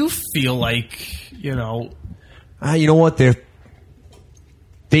 How do you feel like, you know what? They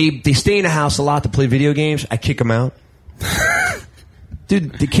stay in the house a lot to play video games. I kick them out.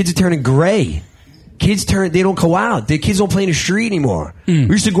 Dude, the kids are turning gray. They don't go out. The kids don't play in the street anymore. We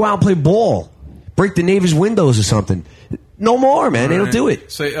used to go out and play ball. Break the neighbor's windows or something. No more, man. They don't do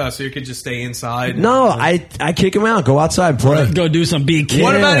it. So you could just stay inside. No, I kick them out. Go outside, play. Go do some big kid.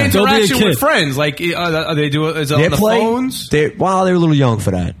 What about Yeah. interaction with friends? Like, are they do it? Is it They on the play. phones? They're a little young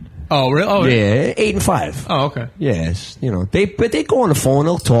for that. Oh, really? Oh, Yeah, 8 and 5. Oh, okay. Yes, they go on the phone.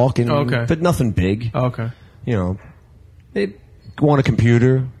 They'll talk, Okay. but nothing big. Okay. They go on a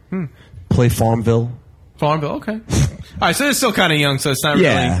computer, play Farmville. Farmville. Okay. All right. So they're still kind of young, so it's not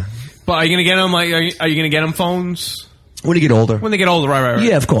Yeah. really. But are you gonna get them? Like, are you gonna get them phones When you get older. when they get older? Right.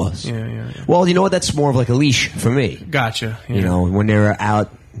 Yeah, of course. Yeah. Well, you know what? That's more of like a leash for me. Gotcha. Yeah. When they're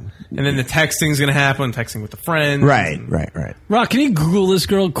out. And then the texting's gonna happen. Texting with the friends. Right. Rock, can you Google this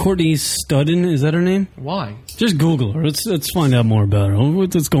girl, Courtney Studden? Is that her name? Why? Just Google her. Let's find out more about her.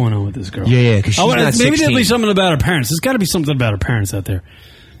 What's going on with this girl? Yeah, because she's not maybe 16. there'll be something about her parents. There's got to be something about her parents out there,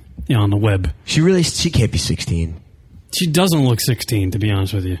 on the web. She can't be 16. She doesn't look 16, to be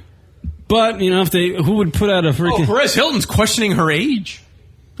honest with you. But who would put out a freaking? Oh, Perez Hilton's questioning her age.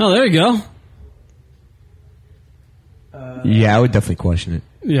 Oh, there you go. Yeah, I would definitely question it.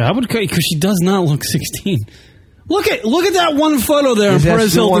 Yeah, I would, because she does not look 16. Look at that one photo there on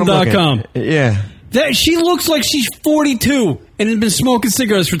That's the one I'm looking PerezHilton.com. at. Yeah. She looks like she's 42 and has been smoking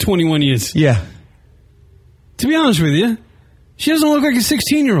cigarettes for 21 years. Yeah. To be honest with you, she doesn't look like a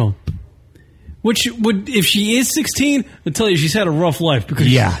 16-year-old. Which would, if she is 16, I'll tell you she's had a rough life. Because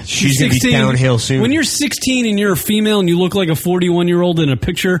she's going to be downhill soon. When you're 16 and you're a female and you look like a 41-year-old in a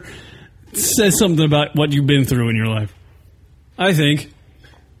picture, it says something about what you've been through in your life. I think.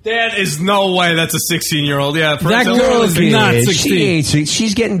 There is no way that's a 16-year-old. Yeah, that girl is not 16.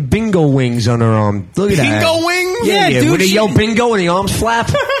 She's getting bingo wings on her arm. Look at that. Bingo wings? Yeah, dude. When they yell bingo and the arms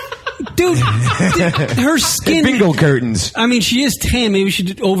flap. Dude, her skin. Bingo curtains. I mean, she is tan. Maybe she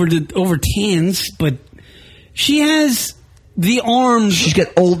did over tans, but she has the arms. She's got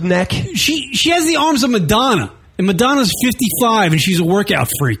old neck. She has the arms of Madonna. And Madonna's 55 and she's a workout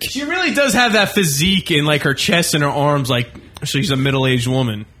freak. She really does have that physique in like her chest and her arms, like she's a middle-aged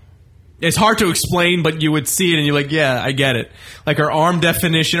woman. It's hard to explain, but you would see it and you're like, yeah, I get it. Like her arm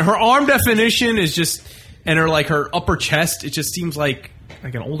definition. Her arm definition is just, and her upper chest, it just seems like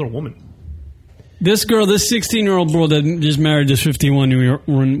an older woman. This girl, this 16-year-old girl that just married this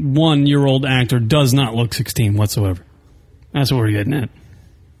 51-year-old actor does not look 16 whatsoever. That's what we're getting at.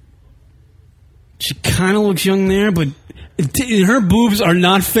 She kind of looks young there, but her boobs are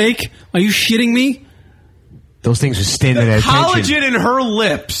not fake. Are you shitting me? Those things are standing at attention. Collagen in her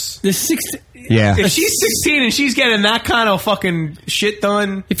lips. The Yeah. If she's 16 and she's getting that kind of fucking shit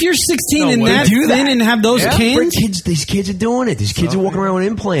done. If you're 16 no and way. that thin and have those cans. These kids are doing it. These kids are walking around with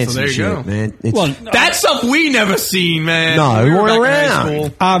implants So there and you shit, go. man. That's stuff we never seen, man. No, we were weren't back in high around.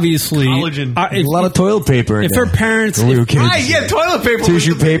 school. Obviously. Collagen. A lot of toilet paper in If there. her parents... The little kids. Right, yeah, toilet paper.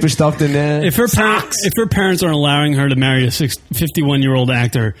 Tissue paper stuffed in there. If her parents aren't allowing her to marry a 51-year-old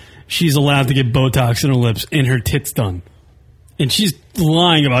actor, she's allowed to get Botox in her lips and her tits done. And she's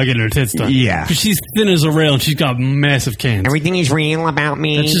lying about getting her tits done. Yeah. Because she's thin as a rail and she's got massive cans. Everything is real about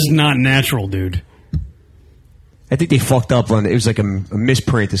me. That's just not natural, dude. I think they fucked up on it. It was like a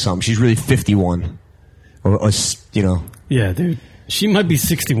misprint or something. She's really 51. Or Yeah, dude. She might be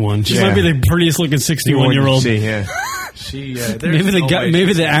 61. She Yeah. might be the prettiest looking 61-year-old. See, yeah.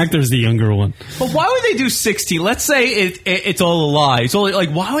 Maybe the actor's the younger one. But why would they do 16? Let's say it's all a lie. It's only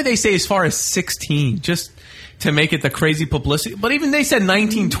like, why would they say as far as 16? Just to make it the crazy publicity. But even they said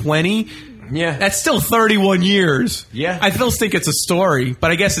 1920. Yeah. That's still 31 years. Yeah. I still think it's a story, but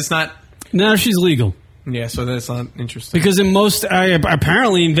I guess it's not. Now she's legal. Yeah, so that's not interesting. Because in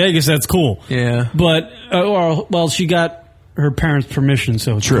apparently in Vegas that's cool. Yeah. But, she got her parents' permission,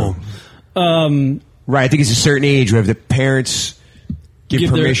 so it's True. cool. Right, I think it's a certain age where if the parents give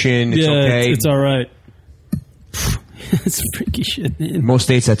permission, it's okay. It's all right. It's freaky shit, man. In most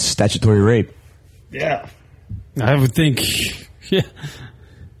states, that's statutory rape. Yeah. I would think, yeah.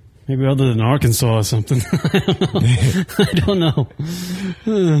 Maybe other than Arkansas or something. I don't know.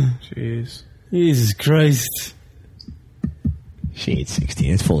 Jeez. Jesus Christ. She ain't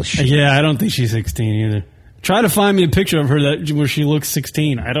 16. It's full of shit. Yeah, I don't think she's 16 either. Try to find me a picture of her where she looks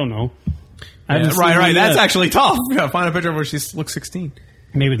 16. I don't know. I haven't seen Right. one That's yet. actually tough. Yeah, find a picture of where she looks 16.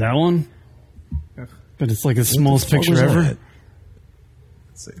 Maybe that one? But it's like the smallest picture ever.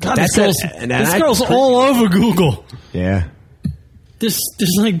 God, this girl's all over Google. Yeah. There's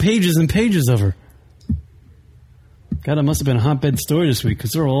like pages and pages of her. God, it must have been a hotbed story this week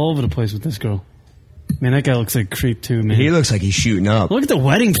because they're all over the place with this girl. Man, that guy looks like a creep too, man. He looks like he's shooting up. Look at the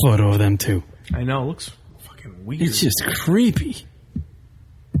wedding photo of them two. I know, it looks fucking weird. It's just creepy.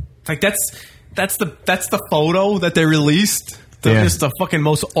 Like that's the photo that they released. Just the fucking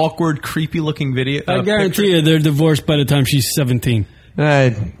most awkward, creepy-looking video. I guarantee you they're divorced by the time she's 17.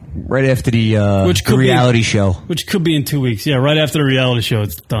 Right after the reality show. Which could be in 2 weeks. Yeah, right after the reality show,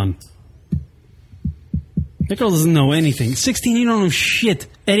 it's done. That girl doesn't know anything. 16, you don't know shit.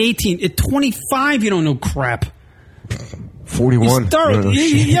 At 18, at 25, you don't know crap. 41.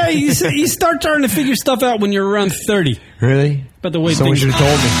 You start starting to figure stuff out when you're around 30. Really? But the way someone things should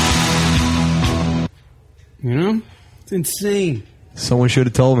have told me. You know? It's insane. Someone should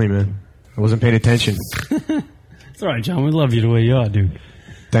have told me, man. I wasn't paying attention. It's all right, John. We love you the way you are, dude.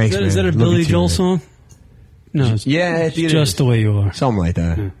 Thanks, man. Is that a Billy Joel song? No. It's just the way you are. Something like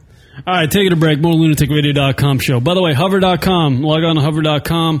that. Yeah. All right, taking a break. More lunaticradio.com show. By the way, hover.com. Log on to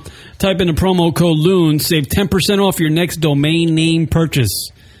hover.com. Type in the promo code LOON. Save 10% off your next domain name purchase.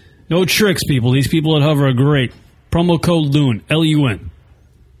 No tricks, people. These people at Hover are great. Promo code LOON. L-U-N.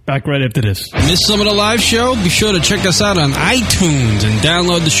 Back right after this. Missed some of the live show? Be sure to check us out on iTunes and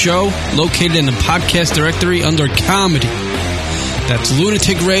download the show located in the podcast directory under comedy. That's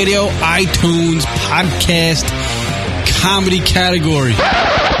Lunatic Radio, iTunes, podcast, comedy category.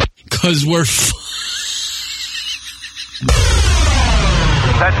 Because we're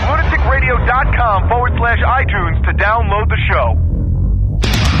That's lunaticradio.com/iTunes to download the show.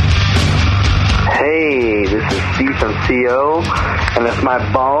 Hey, this is Steve from CO, and if my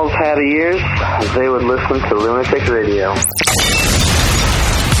balls had ears, they would listen to Lunatic Radio.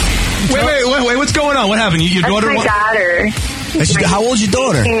 Wait, what's going on? What happened? Your That's daughter? my daughter. How old's your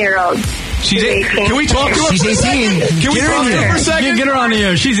daughter? 18-year-old. She's 18. Can we talk to her? She's 18. Can we talk to her for a second? Get her on the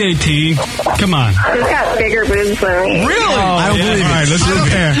air. She's 18. Come on. She's got bigger boobs than me. Really? I don't believe it. All right, let's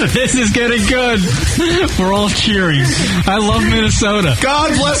compare. This is getting good. We're all cheering. I love Minnesota.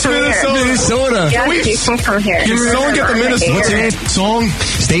 God bless Minnesota. Yes, you can come here. Can someone get the Minnesota? What's her name? Song?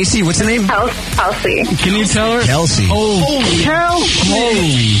 Stacy, what's her name? Kelsey. Can you tell her? Kelsey. Oh, Kelsey.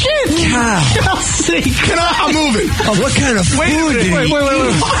 Holy shit. Kelsey. I'm moving. Oh, what kind of food did he Wait.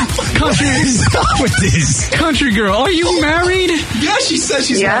 Country. Stop with this. Country girl, are you married? Yeah, she says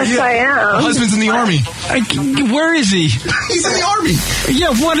she's Yes, married. I am. Her husband's in the army. Where is he? He's in the army.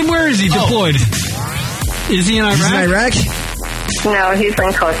 Yeah, where is he deployed? Is he in Iraq? He's in Iraq? No, he's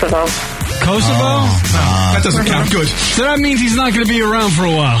in Kosovo. Kosovo? That doesn't count. Good. So that means he's not going to be around for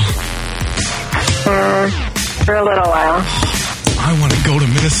a while. For a little while. I want to go to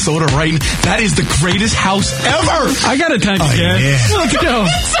Minnesota right now. That is the greatest house ever. I got a time to get. Yeah. Let's go.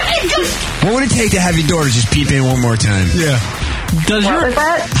 What would it take to have your daughter just peep in one more time? Yeah. What was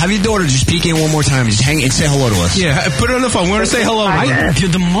that? Have your daughter just peek in one more time and just hang and say hello to us. Yeah, put her on the phone. We want to say hello.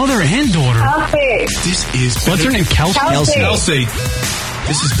 The mother and daughter. Kelsey. This is better. What's her name? Kelsey.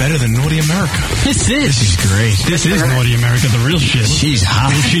 This is better than Naughty America. This is great. This is Naughty America, the real shit. She's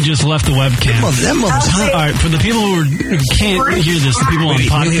hot. She just left the webcam. That mother's hot. All right, for the people who can't hear this, the people on the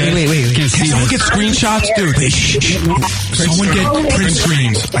podcast wait. can't see Someone this. get screenshots, dude. Someone get print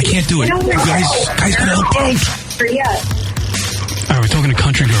screens. I can't do it. Guys, can help out. All right, we're talking to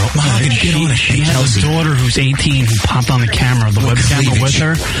Country Girl. She has a daughter who's 18 who popped on the camera, the webcam with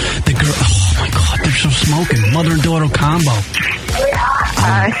her. The girl, oh my God, they're so smoking. Mother and daughter combo.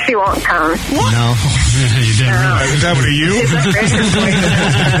 She won't come. What? No. You did really. Is that what you?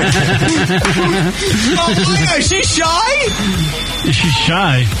 Oh my God, is she shy? Is she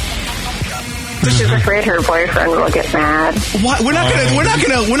shy? She's afraid her boyfriend will get mad. What? We're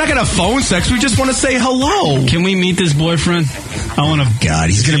not gonna phone sex. We just want to say hello. Can we meet this boyfriend? I want to. God,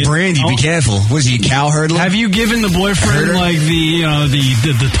 he's gonna brand you. Be careful. Was he a cow hurdler? Have you given the boyfriend like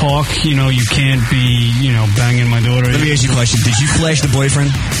the talk? You know, you can't be banging my daughter. Let me ask you a question. Did you flash the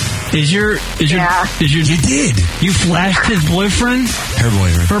boyfriend? You did. You flashed his boyfriend? Her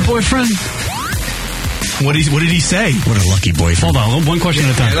boyfriend. Her boyfriend? What did he say? What a lucky boyfriend. Hold on, one question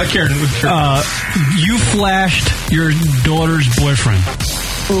at a time. You flashed your daughter's boyfriend.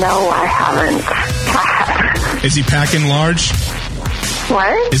 No, I haven't. Is he packing large?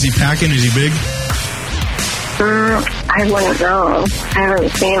 What? Is he packing? Is he big? I wouldn't know. I haven't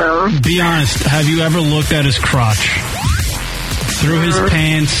seen him. Be honest. Have you ever looked at his crotch? Through his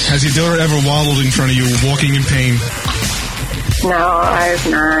pants? Has your daughter ever waddled in front of you, walking in pain? No, I've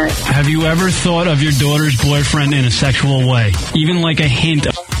not. Have you ever thought of your daughter's boyfriend in a sexual way? Even like a hint?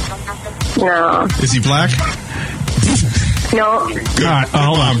 No. Is he black? No. Good. All right,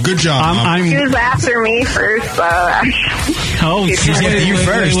 hold on. Good job. He was after me first, though. Oh, you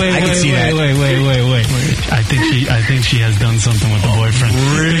first. I can see that. Wait. I think she has done something with the boyfriend.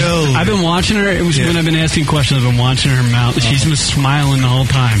 Really? I've been watching her. It was when I've been asking questions. I've been watching her mouth. She's been smiling the whole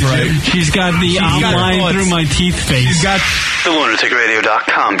time. Right. She's got the I'm lying through my teeth face. She's got The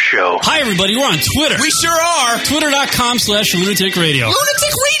LunaticRadio.com show. Hi, everybody. We're on Twitter. We sure are. Twitter.com/Lunatic Radio.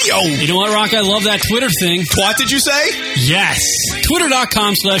 Lunatic Radio. You know what, Rock? I love that Twitter thing. Twat, did you say? Yes.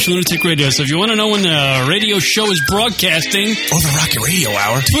 Twitter.com/Lunatic Radio. So if you want to know when the radio show is broadcasting. Oh, the Rocket Radio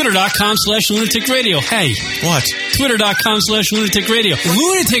Hour. Twitter.com/Lunatic Radio. Hey. What? Twitter.com/Lunatic Radio.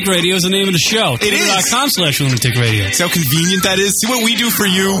 Lunatic Radio is the name of the show. It is. Twitter.com/Lunatic Radio. See how convenient that is? See what we do for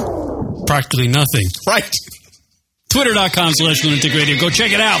you? Practically nothing. Right. Twitter.com/Lunatic Radio. Go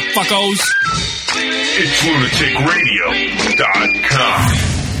check it out, fuckos. It's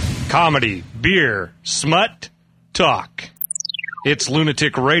lunaticradio.com. Comedy, beer, smut, talk. It's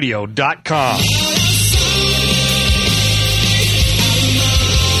lunaticradio.com.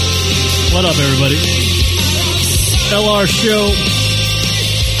 What up, everybody? LR Show.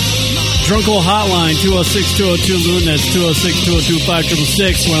 Drunkle Hotline, 206-202-LUN. That's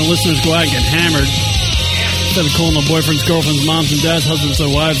 206-202-5666. When listeners go out and get hammered, instead of calling their boyfriends, girlfriends, moms and dads, husbands,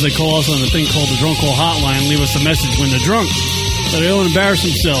 and wives, they call us on a thing called the Drunkle Hotline and leave us a message when they're drunk, so they don't embarrass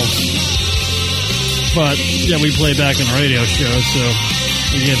themselves. But, yeah, we play back on the radio show, so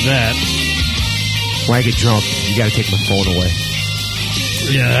you get that. When I get drunk, you got to take my phone away.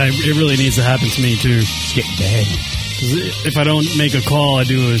 Yeah, it really needs to happen to me, too. It's getting bad. If I don't make a call, I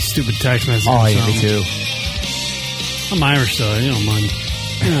do a stupid text message. Oh, yeah, me too. I'm Irish, though. You don't mind.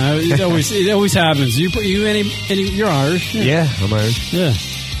 Yeah, it always happens. You're Irish. Yeah, I'm Irish. Yeah.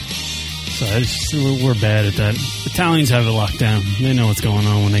 So we're bad at that. Italians have it locked down. They know what's going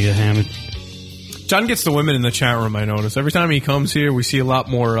on when they get hammered. John gets the women in the chat room, I notice. Every time he comes here, we see a lot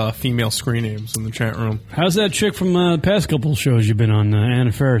more female screen names in the chat room. How's that chick from the past couple shows you've been on,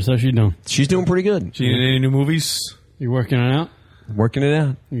 Anna Ferris? How's she doing? She's doing pretty good. She in any new movies? You working it out? Working it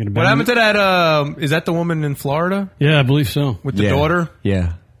out. What happened to that? Is that the woman in Florida? Yeah, I believe so. With the daughter?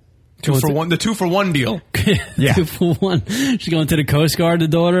 Yeah. 2 for 1. The 2 for 1 deal. Yeah. 2 for 1. She's going to the Coast Guard, the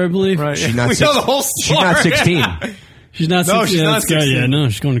daughter, I believe. Right. She's not We know the whole She's not 16. She's not 16. No, she's not 16. Yeah, no,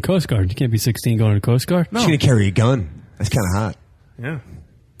 she's going to Coast Guard. You can't be 16 going to the Coast Guard. She's going to carry a gun. That's kind of hot. Yeah.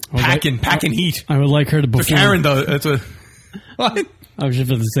 Packing heat. I would like her to perform. For Karen, though. That's what. What? I was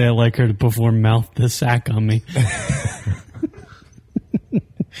just about to say I'd like her to perform Mouth the Sack on me.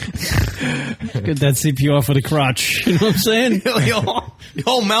 Get that CPR for the crotch. You know what I'm saying? the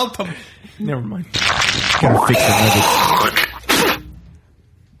whole mouth. Never mind. Gotta fix the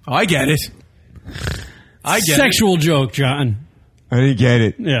Oh, I get it. Sexual joke, John. I didn't get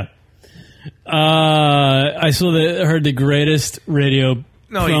it. Yeah. I heard the greatest radio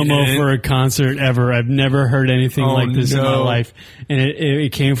promo for a concert ever. I've never heard anything like this in my life. And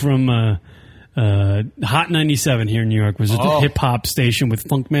it came from Hot 97 here in New York. It was a hip-hop station with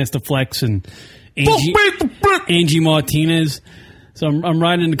Funkmaster Flex and Angie Martinez. So I'm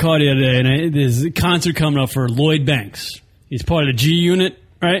riding in the car the other day, and there's a concert coming up for Lloyd Banks. He's part of the G Unit,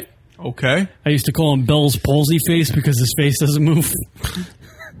 right? Okay. I used to call him Bell's palsy face because his face doesn't move.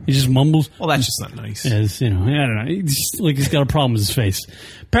 He just mumbles. Well, that's just not nice. I don't know. He's got a problem with his face.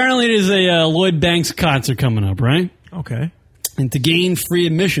 Apparently, there's a Lloyd Banks concert coming up, right? Okay. And to gain free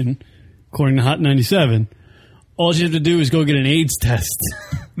admission, according to Hot 97, all you have to do is go get an AIDS test.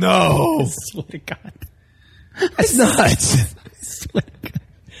 No. I swear to God. That's nuts.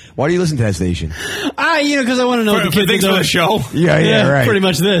 Why do you listen to that station? Because I want to know what the kids things are for doing. the show. Yeah, right. Pretty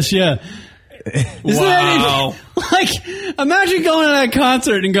much this, yeah. Wow. Imagine going to that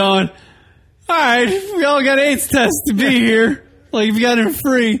concert and going, all right, we all got AIDS tests to be here. Like, if you got it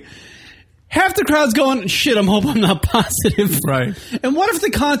free. Half the crowd's going, shit, I'm hoping I'm not positive. Right. And what if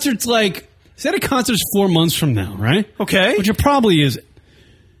the concert's say the concert's 4 months from now, right? Okay. Which it probably is. I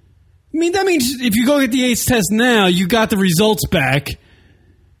mean, that means if you go get the AIDS test now, you got the results back.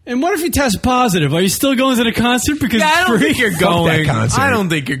 And what if you test positive? Are you still going to the concert because I it's don't free? think you're going. I don't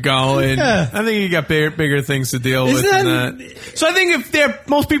think you're going. Yeah. I think you got bigger things to deal with than that. So I think if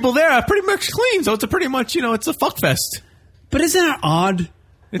most people there are pretty much clean, so it's a pretty much, it's a fuck fest. But isn't it odd?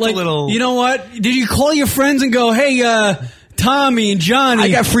 It's a little... You know what? Did you call your friends and go, hey, Tommy and Johnny... I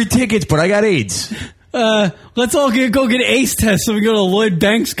got free tickets, but I got AIDS. Let's all go get AIDS tests so we go to Lloyd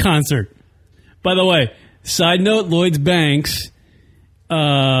Banks concert. By the way, side note, Lloyd Banks...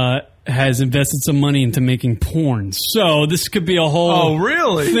 has invested some money into making porn. So this could be a whole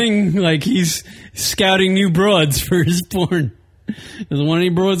thing, like he's scouting new broads for his porn. Doesn't want any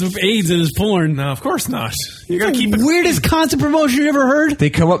broads with AIDS in his porn. No, of course not. You gotta keep it... Weirdest concert promotion you ever heard? They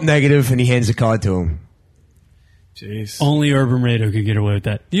come up negative and he hands a card to him. Jeez. Only Urban Radio could get away with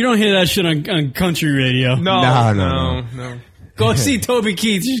that. You don't hear that shit on country radio. No. Go see Toby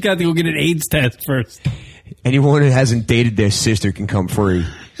Keith. You just got to go get an AIDS test first. Anyone who hasn't dated their sister can come free.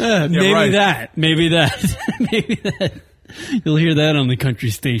 Maybe that. You'll hear that on the country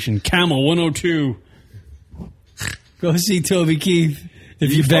station. Camel 102. Go see Toby Keith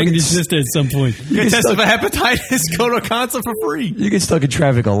if you banged your sister at some point. You get tested for hepatitis, go to a concert for free. You get stuck in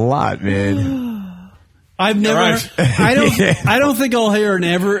traffic a lot, man. I've never. Right. I don't think I'll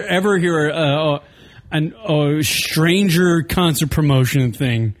ever hear a stranger concert promotion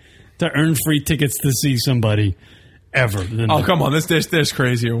thing to earn free tickets to see somebody ever. Oh, come on. There's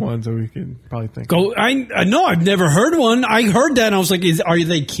crazier ones that we can probably think Go. I know. I've never heard one. I heard that and I was like, are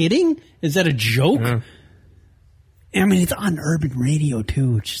they kidding? Is that a joke? Yeah. I mean, it's on urban radio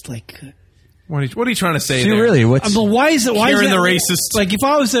too. It's just like, what are you trying to say? See, there? really? What's why is it? Why Hearing is that, the racist? Like, if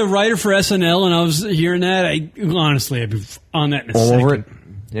I was a writer for SNL and I was hearing that, I'd be on that in a all second. over it?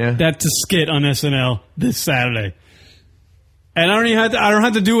 Yeah. That's a skit on SNL this Saturday, and I don't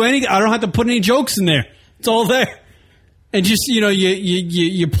have to do any. I don't have to put any jokes in there. It's all there, and just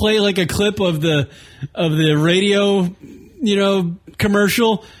you play like a clip of the radio,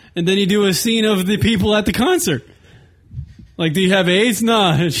 commercial, and then you do a scene of the people at the concert. Like, do you have AIDS?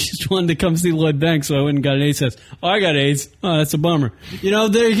 Nah, I just wanted to come see Lloyd Banks, so I went and got an AIDS test. Oh, I got AIDS. Oh, that's a bummer.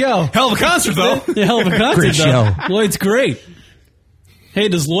 There you go. Hell of a concert, though. Yeah, hell of a concert, Great though. show. Lloyd's great. Hey,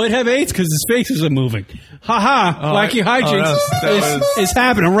 does Lloyd have AIDS? Because his face isn't moving. Ha-ha. Wacky hijinks is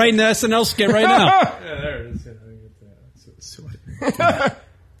happening right in the SNL skit right now. Yeah, there it is.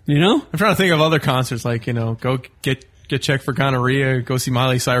 I'm trying to think of other concerts, like, go get checked for gonorrhea, go see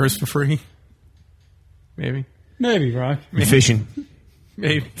Miley Cyrus for free. Maybe, Rock. Fishing.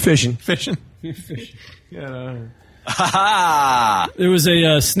 Maybe. Fishing. Yeah. There was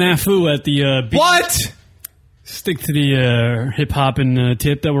a snafu at the... What? Stick to the hip-hop and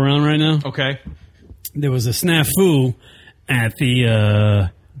tip that we're on right now. Okay. There was a snafu at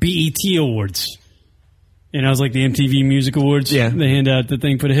the BET Awards. And I was like the MTV Music Awards. Yeah. They hand out the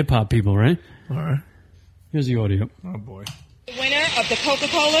thing for the hip-hop people, right? All right. Here's the audio. Oh, boy. The winner of the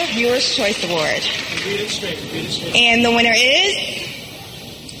Coca-Cola Viewers' Choice Award. And the winner is...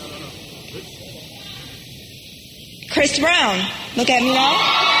 Chris Brown. Look at me now.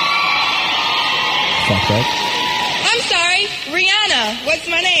 Fuck that. I'm sorry, Rihanna. What's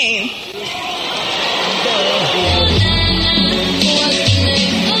my name?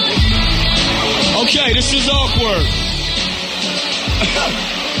 Okay, this is awkward.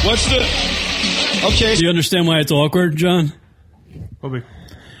 What's the... Okay. Do you understand why it's awkward, John? All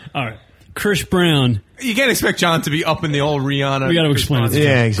right. Chris Brown. You can't expect John to be up in the old Rihanna. We got to explain it.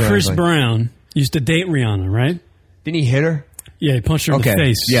 Yeah, exactly. Chris Brown used to date Rihanna, right? Didn't he hit her? Yeah, he punched her in the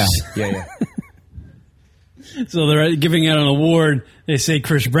face. Yeah. So they're giving out an award. They say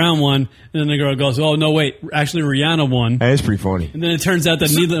Chris Brown won, and then the girl goes, "Oh no, wait! Actually, Rihanna won." That is pretty funny. And then it turns out that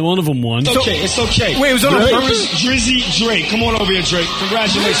neither one of them won. It's okay. Wait, it was on purpose? Drizzy Drake. Come on over here, Drake.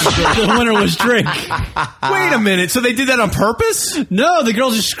 Congratulations, Drake. The winner was Drake. Wait a minute. So they did that on purpose? No, the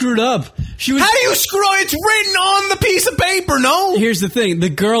girl just screwed up. She was. How do you screw up? It's written on the piece of paper. No. Here's the thing: the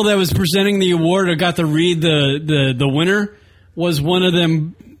girl that was presenting the award or got to read the winner was one of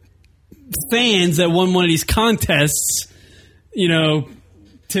them fans that won one of these contests, to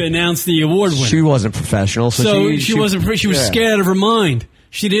announce the award winner. She wasn't professional, so she wasn't. She was scared out of her mind.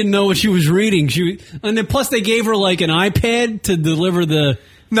 She didn't know what she was reading. And then plus they gave her like an iPad to deliver the.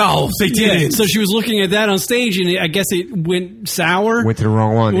 No, they didn't. Yeah, so she was looking at that on stage, and I guess it went sour. Went to the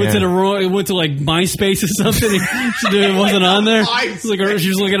wrong one. It went to like MySpace or something. It wasn't on there. She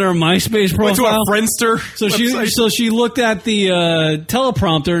was looking at her MySpace profile. Went to a Friendster. So she looked at the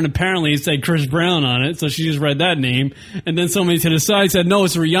teleprompter, and apparently it said Chris Brown on it. So she just read that name, and then somebody to the side said, "No,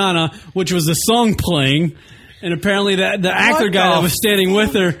 it's Rihanna," which was the song playing. And apparently the actor guy that was standing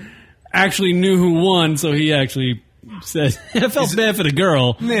with her actually knew who won, so he actually said, I felt bad for the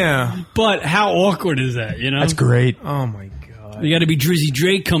girl. Yeah. But how awkward is that, That's great. Oh, my God. You got to be Drizzy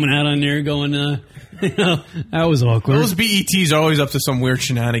Drake coming out on there going, that was awkward. Those BETs are always up to some weird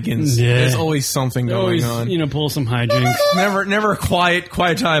shenanigans. Yeah. There's always something going on. Pull some hijinks. Never a quiet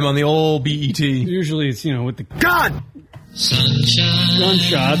time on the old BET. Usually it's, with the... God! Sunshine.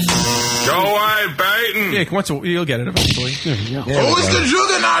 Gunshots. Go away, Baton. Yeah, you'll get it eventually. There we go. Oh, it's the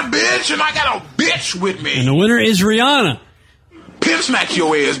Juggernaut, bitch, and I got a bitch with me. And the winner is Rihanna. Pimp smack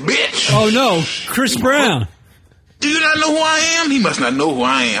your ass, bitch. Oh, no. Chris Brown. Do you not know who I am? He must not know who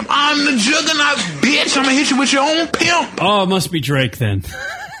I am. I'm the Juggernaut, bitch. I'm going to hit you with your own pimp. Oh, it must be Drake then.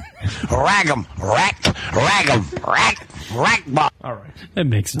 Rag 'em. All right. That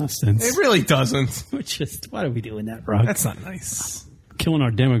makes no sense. It really doesn't. Why are we doing that, Rob? That's not nice. Killing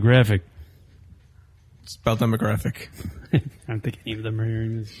our demographic. Spell demographic. I don't think any of them are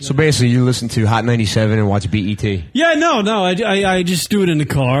hearing this. So basically, you listen to Hot 97 and watch BET. Yeah, no. I just do it in the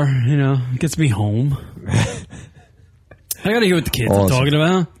car. It gets me home. I got to hear what the kids are talking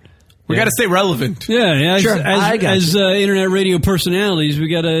about. We got to stay relevant. Yeah. Sure, I got As internet radio personalities, we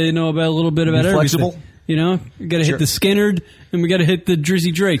got to know about a little bit about Be everything. flexible. You know, we got to hit the Skinnerd, and we got to hit the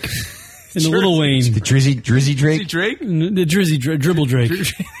Drizzy Drake and the Little Wayne. The Drizzy Drake? Drake? The Drizzy Dribble Drake.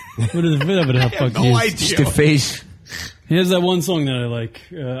 Whatever the fuck he is. Stiff face. He has that one song that I like.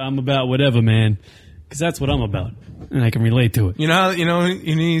 I'm about whatever, man, because that's what I'm about, and I can relate to it. You know,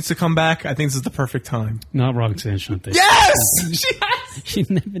 he needs to come back. I think this is the perfect time. Not Roxanne Shante. Yes, she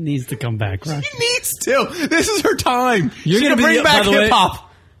never needs to come back. Right? She needs to. This is her time. You're She's gonna bring be, back by the way, hip hop.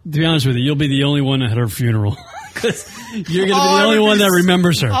 To be honest with you, you'll be the only one at her funeral. Because you're going to be the only one that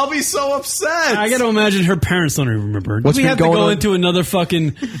remembers her. I'll be so upset. I got to imagine her parents don't even remember her. Do What's we been have to going go on? into another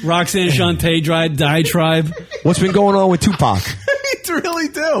fucking Roxanne Shante diatribe? What's been going on with Tupac? We really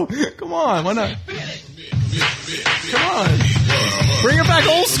do. Come on, why not? Come on. Bring her back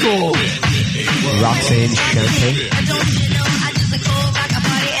old school. Roxanne Shante.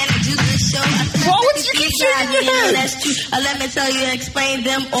 What would you keep shaking your head? Let me tell you and explain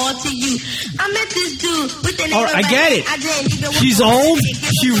them all to you. I met this dude with the name All right, I get it. She's old.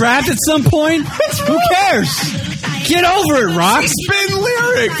 She rapped at some point. Who cares? Get over it, Rox. Spin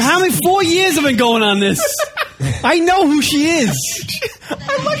lyrics. How many 4 years have been going on this? I know who she is.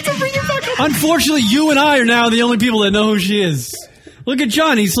 I'd like to bring it back up. Unfortunately, you and I are now the only people that know who she is. Look at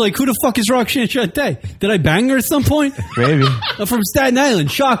John. He's like, who the fuck is Roxanne Shante? Did I bang her at some point? Maybe. I'm from Staten Island.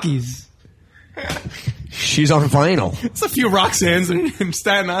 Shockies. She's on vinyl. There's a few Roxannes in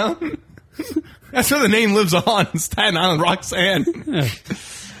Staten Island. That's where the name lives on. Staten Island, Roxanne.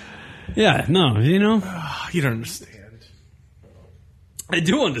 Yeah, no, you know. You don't understand. I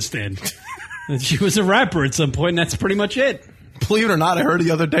do understand. That she was a rapper at some point, and that's pretty much it. Believe it or not, I heard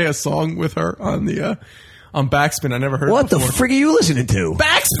the other day a song with her on the on Backspin. I never heard What it the before. frig are you listening to?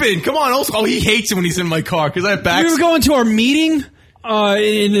 Backspin! Come on. Also, he hates it when he's in my car because I have Backspin. We were going to our meeting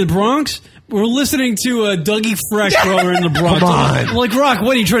in the Bronx. We're listening to Dougie Fresh while we're in the Bronx. Come on. Like, Rock,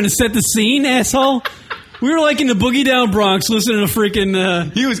 what, are you trying to set the scene, asshole? We were like in the Boogie Down Bronx listening to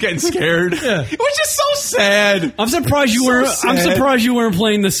freaking... He was getting scared. Yeah. It was just so sad. I'm surprised you weren't. I'm surprised you weren't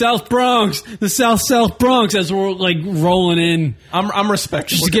playing the South Bronx, the South Bronx, as we're like rolling in. I'm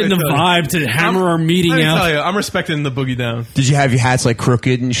respecting. Just getting the vibe to hammer our meeting Let me out. tell you, I'm respecting the Boogie Down. Did you have your hats like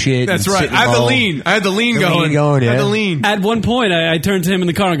crooked and shit? That's and right. sitting I had the low? lean. I had the lean The going. lean going, I had yeah. the lean. At one point, I turned to him in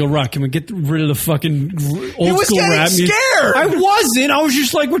the car and I go, "Rock, can we get rid of the fucking old was school getting rap music?" scared. I wasn't. I was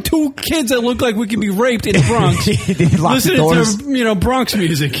just like, we're two kids that look like we could be raped in the Bronx, Did he lock the doors? listening to Bronx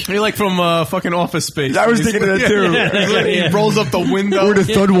music. You're like from fucking Office Space. I was thinking of that too. Yeah. He rolls up the window. Where the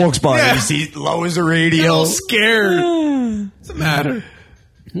thud walks by. Yeah. He lowers the You're radio. all scared. What's the matter?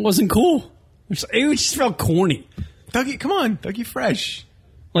 It wasn't cool. It just felt corny. Dougie, come on. Dougie Fresh.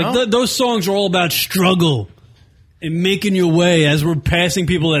 Like No? those songs are all about struggle and making your way as we're passing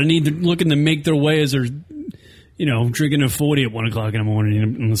people that looking to make their way as they're, drinking a 40 at 1 o'clock in the morning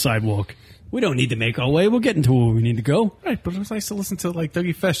on the sidewalk. We don't need to make our way. We're getting to where we need to go. Right, but it was nice to listen to like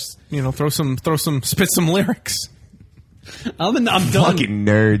Dougie Fresh. Spit some lyrics. I'm done. Fucking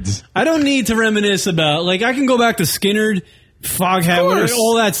nerds. I don't need to reminisce about, like, I can go back to Skinnerd, Foghat, course.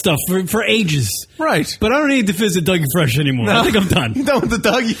 all that stuff for ages. Right. But I don't need to visit Dougie Fresh anymore. No. I think I'm done. You done with the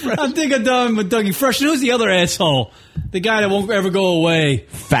Dougie Fresh? I think I'm done with Dougie Fresh. And who's the other asshole? The guy that won't ever go away.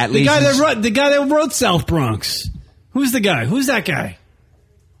 Fat The guy laces. that wrote South Bronx. Who's the guy? Who's that guy?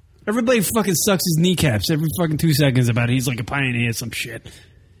 Everybody fucking sucks his kneecaps every fucking 2 seconds about it. He's like a pioneer of some shit.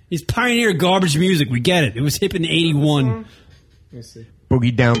 He's pioneer garbage music. We get it. It was hip in 81. Let me see.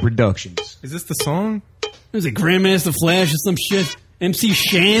 Boogie Down Productions. Is this the song? It was like Grandmaster Flash or some shit. MC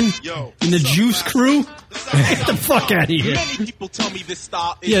Shan and the Juice Crew. Get the fuck out of here.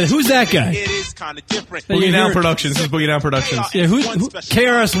 Yeah, who's that guy? Boogie Down Productions. This is Boogie Down Productions. Yeah, who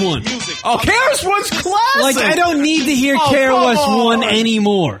KRS-One. Oh, KRS-One's classic. Like, I don't need to hear Oh, KRS-One come on.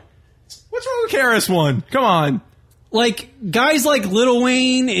 anymore. What's wrong with KRS-One? Come on. Like, guys like Lil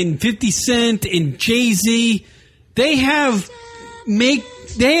Wayne and 50 Cent and Jay-Z, they have made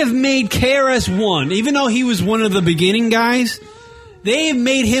KRS-One, even though he was one of the beginning guys, they have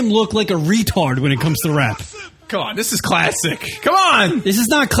made him look like a retard when it comes to rap. Come on, this is classic. Come on. This is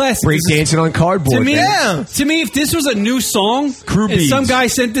not classic. Break dancing on cardboard. To me, man. to me, if this was a new song, Crew and beats. some guy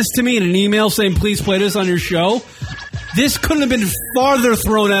sent this to me in an email saying, please play this on your show, this couldn't have been farther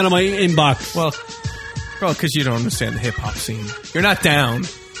thrown out of my inbox. Well, because you don't understand the hip-hop scene. You're not down.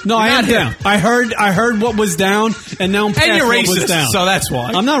 No, I am not down. I heard what was down, and now I'm past And you're what was racist, down. so that's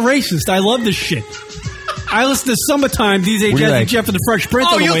why. I'm not racist. I love this shit. I listen to Summertime, DJ What do you Jazzy like? Jeff and the Fresh Prince.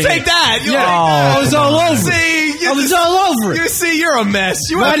 Oh, on the you'll way take here. that. Yeah, I was all over. See, I was all over it. You see, you're a mess.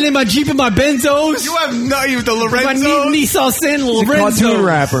 Riding in my Jeep and my Benzos. You have not even the Lorenzo. My Nissan San He's a Lorenzo. cartoon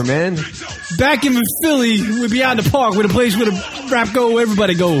rapper, man. Back in Philly, we'd be out in the park with a place where the rap go,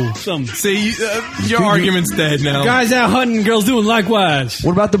 everybody go. Something. See, your argument's dead now. Guys out hunting, girls doing likewise.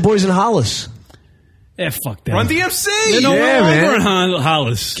 What about the boys in Hollis? Yeah, fuck that. Run DMC. They're no Yeah, longer man. in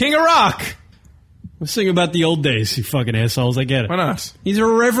Hollis. King of Rock. Let's sing about the old days, you fucking assholes. I get it. Why not? He's a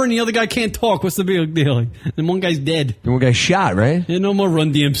reverend, the other guy can't talk. What's the big deal? And one guy's dead. The one guy shot, right? Yeah, no more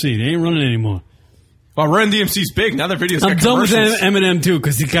Run DMC. They ain't running anymore. Well, Run DMC's big. Now their videos I'm got done with commercials. Eminem, too,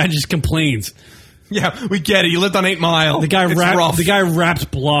 because the guy just complains. Yeah, we get it. You lived on 8 Mile. The guy, It's rough. the guy raps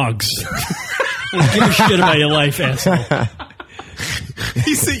blogs. Don't give a shit about your life, asshole.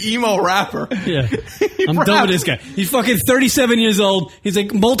 He's the emo rapper. Yeah. I'm done with this guy. He's fucking 37 years old. He's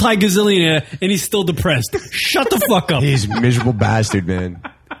like multi-gazillionaire, and he's still depressed. Shut the fuck up. He's a miserable bastard, man.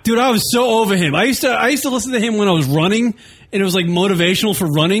 Dude, I was so over him. I used to listen to him when I was running, and it was like motivational for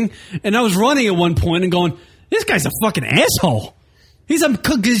running. And I was running at one point and going, this guy's a fucking asshole. He's a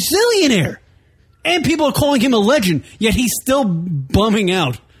gazillionaire. And people are calling him a legend, yet he's still bumming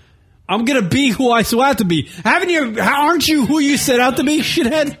out. I'm gonna be who I set out to be. Aren't you who you set out to be,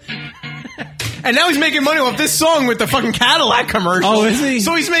 shithead? And now he's making money off this song with the fucking Cadillac commercial. Oh, is he?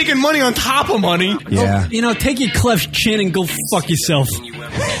 So he's making money on top of money. Yeah. Take your cleft chin and go fuck yourself.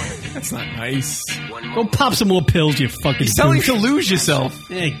 That's not nice. Go pop some more pills, you fucking He's telling you douche. to lose yourself.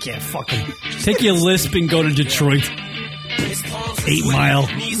 Yeah, get fucking. Take your lisp and go to Detroit. 8 Mile.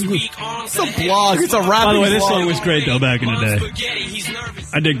 It's a blog. It's a rapping By the way, this blog. song was great though back in the day.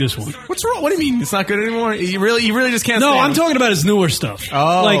 I dig this one. What's wrong? What do you mean? It's not good anymore? You really just can't. No, stand I'm him? talking about his newer stuff.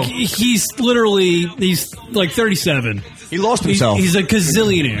 Oh. Like he's like 37. He lost himself. He's a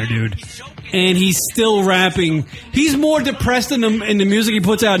gazillionaire, dude. And he's still rapping. He's more depressed in the music he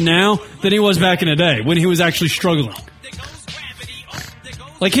puts out now than he was back in the day when he was actually struggling.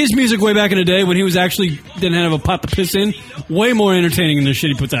 Like his music way back in the day when he was actually didn't have a pot to piss in, way more entertaining than the shit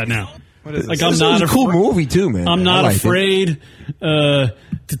he puts out now. What is Like this? I'm This not was a cool movie too, man. I'm not I liked it. afraid to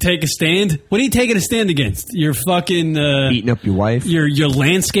take a stand. What are you taking a stand against? Your fucking Beating up your wife. your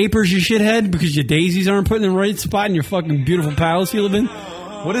landscapers, you shithead, because your daisies aren't put in the right spot in your fucking beautiful palace you live in.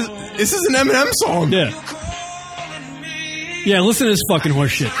 What is? This is an Eminem song. Yeah. Yeah, listen to this fucking horse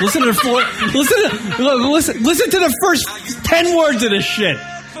shit. Listen to listen to the first 10 words of this shit.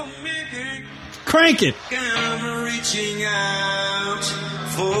 Crank it.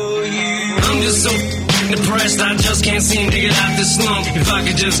 I'm just so depressed, I just can't seem to get out this slump. If I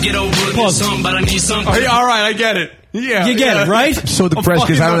could just get over this something, but I need something. Oh, yeah, all right, I get it. Yeah, You get it, right? I'm so depressed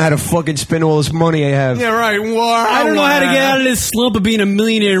because I don't know how to fucking spend all this money I have. Yeah, right. I don't know how to get out of this slump of being a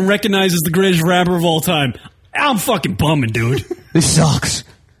millionaire and recognized as the greatest rapper of all time. I'm fucking bumming, dude. This sucks.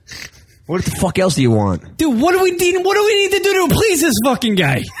 What the fuck else do you want? Dude, what do we need to do to please this fucking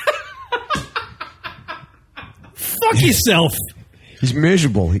guy? Fuck yourself. He's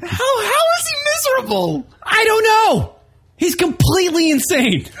miserable. How is he miserable? I don't know. He's completely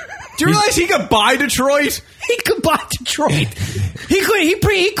insane. Do you realize he could buy Detroit? He could buy Detroit. He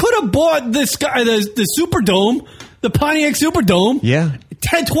could have bought this guy the Superdome, the Pontiac Superdome. Yeah.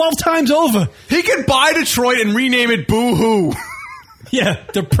 10, 12 times over. He could buy Detroit and rename it Boo Hoo. Yeah,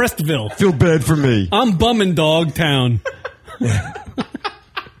 Depressedville. Feel bad for me. I'm bumming Dog Town.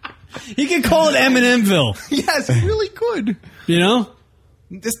 He could call it Eminemville. Yes, he really could. You know?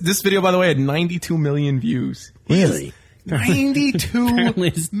 This video, by the way, had 92 million views. Really? 92 Apparently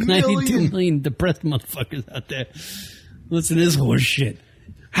there's 92 million. million depressed motherfuckers out there. Listen to this horse shit.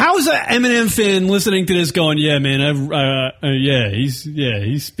 How is an Eminem fan listening to this going, yeah, man,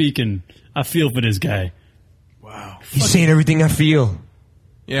 he's speaking. I feel for this guy. Wow. He's saying everything I feel.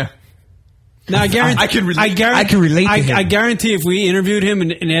 Yeah. Now, I guarantee, I can relate. I can relate to him. I guarantee if we interviewed him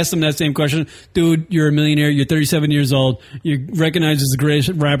and asked him that same question, dude, you're a millionaire, you're 37 years old, you're recognized as the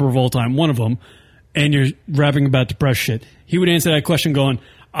greatest rapper of all time, one of them, and you're rapping about depressed shit. He would answer that question going,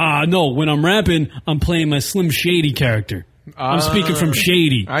 no, when I'm rapping, I'm playing my Slim Shady character. I'm speaking from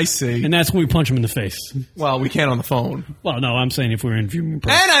Shady. I see. And that's when we punch him in the face. Well, we can't on the phone. Well, no, I'm saying if we were interviewing him.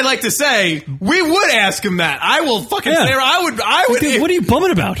 And I'd like to say, we would ask him that. I will fucking say, I would. Dude, what are you bumming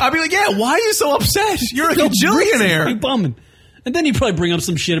about? I'd be like, yeah, why are you so upset? You're a No reason. Why are gajillionaire. you bumming? And then he'd probably bring up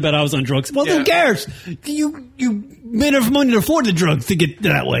some shit about I was on drugs. Well, who cares? You made enough money to afford the drugs to get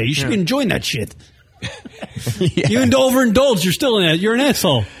that way. You should be enjoying that shit. You overindulged. You're still in that. You're an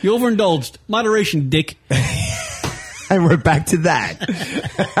asshole. You overindulged. Moderation, dick. And we're back to that.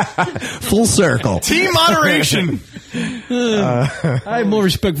 Full circle. Team moderation. I have more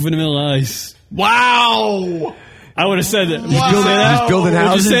respect for Vanilla Ice. Wow. I would have said that. Just building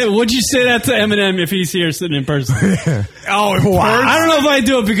houses? Would you say that to Eminem if he's here sitting in person? Oh, I don't know if I'd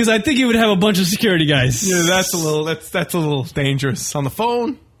do it because I think he would have a bunch of security guys. Yeah, that's a little dangerous. On the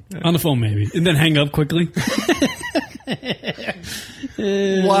phone? On the phone, maybe. And then hang up quickly.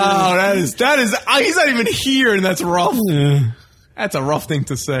 Wow, that is. He's not even here, and that's rough. Yeah. That's a rough thing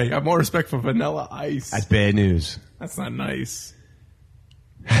to say. I have more respect for Vanilla Ice. That's bad news. That's not nice.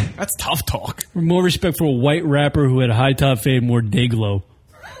 That's tough talk. More respect for a white rapper who had a high top fade, more day glow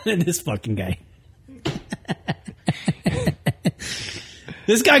than this fucking guy.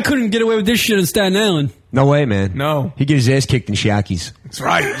 This guy couldn't get away with this shit in Staten Island. No way, man. No. He gets his ass kicked in Shakey's. That's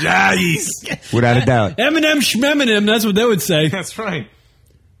right, Shakey's. Without a doubt. Eminem Schmeminem, that's what they would say. That's right.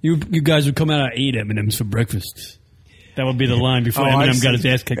 You guys would come out, I ate M&M's for breakfast. That would be the line before Eminem got his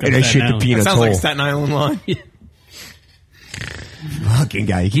ass kicked on Staten Island. That sounds like a Staten Island line. Fucking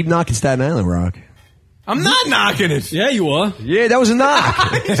guy. You keep knocking Staten Island, Rock. I'm not knocking it. Yeah, you are. Yeah, that was a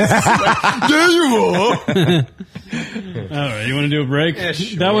knock. There you are. All right, you want to do a break? Yeah,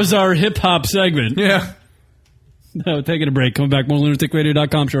 sure. That was our hip-hop segment. Yeah. No, taking a break. Coming back, more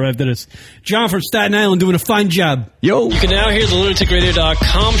lunaticradio.com show after this. John from Staten Island doing a fine job. Yo. You can now hear the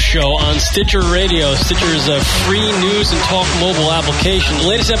lunaticradio.com show on Stitcher Radio. Stitcher is a free news and talk mobile application.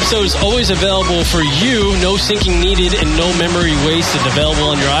 The latest episode is always available for you. No syncing needed and no memory wasted. Available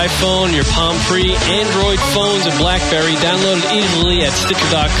on your iPhone, your Palm Pre, Android phones, and BlackBerry. Download it easily at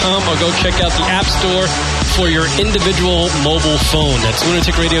Stitcher.com or go check out the App Store for your individual mobile phone. That's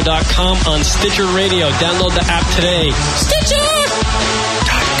lunaticradio.com on Stitcher Radio. Download the app today. I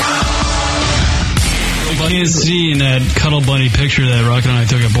can't see in that Cuddle Bunny picture that Rock and I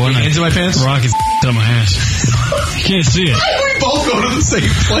took at board night. Into my pants? Rock is on my ass. You can't see it. We both go to the same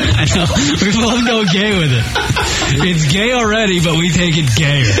place. I know. We both go gay with it. It's gay already, but we take it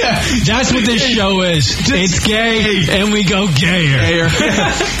gayer. Yeah. That's what this show is. It's gay, and we go gayer.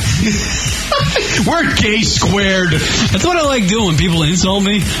 We're gay squared. That's what I like doing when people insult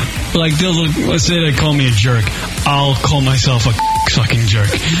me. Like, let's say they call me a jerk. I'll call myself a fucking jerk.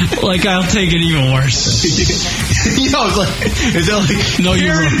 Like, I'll take it even worse. You know, is that like, no,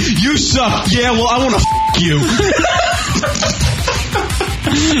 you suck. Yeah, well, I want to you.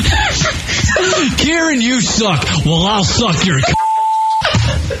 Kieran, you suck. Well, I'll suck your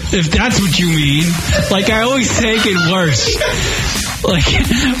if that's what you mean. Like, I always take it worse. Like,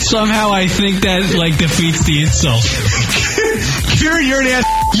 somehow I think that, like, defeats the insult. Kieran, you're an ass.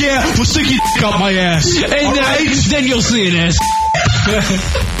 Yeah, well, stick your dick up my ass. And then you'll see an ass.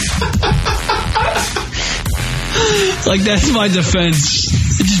 Like, that's my defense.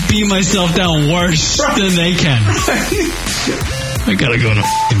 I just beat myself down worse than they can. I gotta go to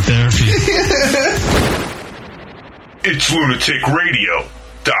f***ing therapy. It's lunaticradio.com.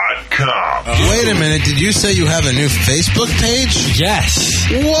 Wait a minute, did you say you have a new Facebook page? Yes.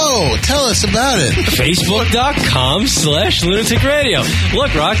 Whoa, tell us about it. Facebook.com/lunaticradio.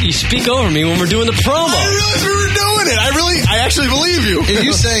 Look, Rock, you speak over me when we're doing the promo. I didn't realize we were doing it. I actually believe you. Are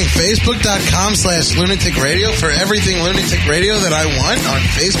you saying Facebook.com/lunaticradio for everything Lunatic Radio that I want on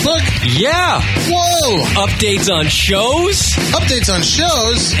Facebook? Yeah. Whoa. Updates on shows.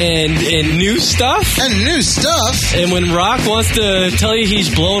 And new stuff. And when Rock wants to tell you he's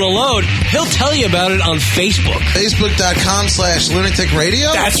blown a load, he'll tell you about it on Facebook. Facebook.com/Lunatic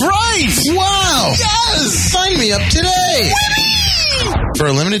Radio? That's right! Wow! Yes! Sign me up today! For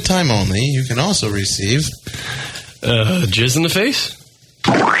a limited time only, you can also receive... jizz in the face?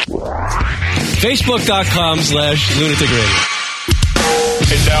 Facebook.com/Lunatic Radio.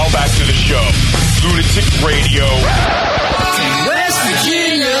 And now back to the show. Lunatic Radio. West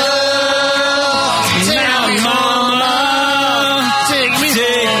Virginia. Now, mama. Take me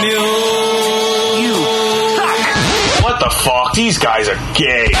home. What the fuck? These guys are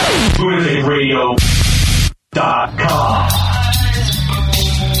gay. LunaticRadio.com.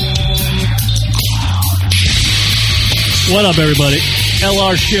 What up, everybody?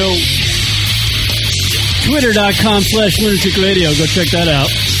 LR Show. Twitter.com/Lunatic Radio. Go check that out.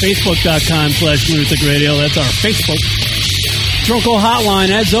 Facebook.com/Lunatic Radio. That's our Facebook. Drunko Hotline,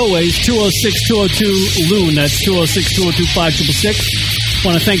 as always, 206-202-LUN. That's 206-202-5666.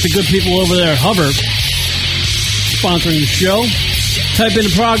 Want to thank the good people over there at Hover sponsoring the show. Type in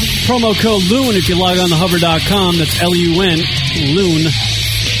the promo code LUN if you log on to Hover.com. That's LUN, LUN.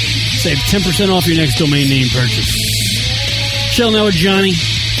 Save 10% off your next domain name purchase. Chilling out with Johnny.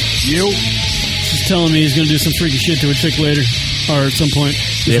 You. He's telling me he's going to do some freaky shit to a chick later. Or at some point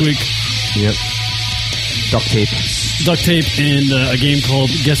this week. Yep. Duct tape. Duct tape and a game called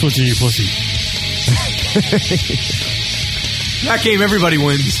Guess What's in Your Pussy. That game, everybody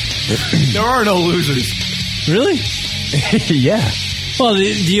wins. There are no losers. Really? Yeah. Well, do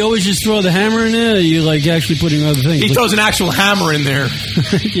you always just throw the hammer in there, or are you like actually putting other things? He throws an actual hammer in there.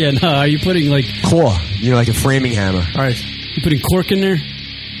 Yeah, no, are you putting like... Claw. Like a framing hammer. All right. You putting cork in there?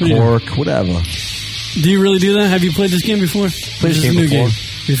 Cork, whatever. Do you really do that? Have you played this game before? Played this game new before. game.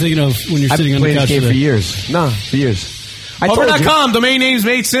 You're thinking of when you're sitting on the couch. I've played this game today. for years. No, for years. Hover.com, domain names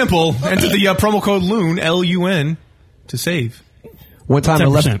made simple. Enter the promo code LUN, L-U-N, to save. One time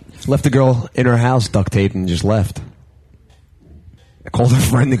 10%. I left a girl in her house duct taped and just left. I called her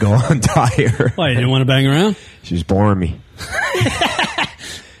friend to go untie her. Why, you didn't want to bang around? She was boring me.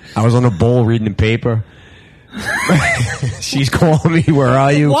 I was on a bowl reading the paper. She's calling me, where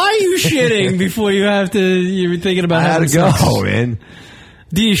are you? Why are you shitting before you have to, you're thinking about I had having to go, sex? man.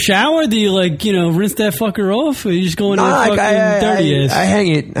 Do you shower? Do you rinse that fucker off? Or you just go in there fucking dirty ass? I hang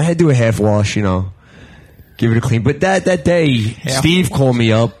it. I had to do a half wash, give it a clean. But that day, Steve called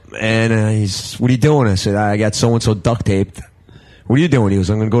me up and he's, what are you doing? I said, I got so-and-so duct taped. What are you doing? He goes,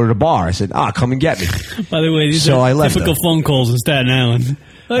 I'm going to go to the bar. I said, come and get me. By the way, these So I are left typical her. phone calls in Staten Island.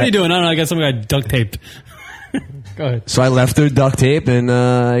 What are you doing? I don't know. I got some guy duct taped. Go ahead. So I left her duct tape and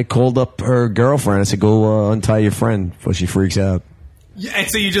I called up her girlfriend. I said, go untie your friend before she freaks out. Yeah, and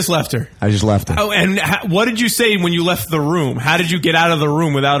so you just left her. I just left her. Oh, and what did you say when you left the room? How did you get out of the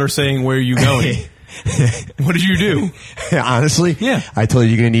room without her saying where are you going? What did you do? Honestly? Yeah. I told her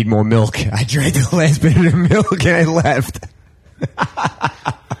you're going to need more milk. I drank the last bit of the milk and I left.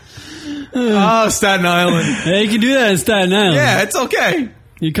 Oh, Staten Island. Yeah, you can do that in Staten Island. Yeah, it's okay.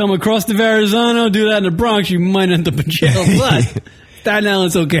 You come across the Verrazano, do that in the Bronx, you might end up in jail. But Staten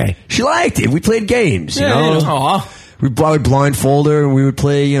Island's okay. She liked it. We played games, you Yeah, know. you know. I would blindfold her and we would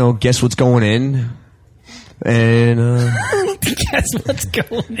play, guess what's going in. And, Guess what's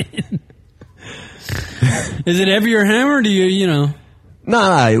going in? Is it heavier hammer or do you,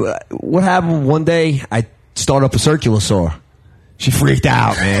 No. What happened one day, I started up a circular saw. She freaked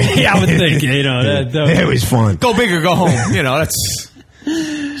out, man. Yeah, I would think, that it was fun. Go big or go home. That's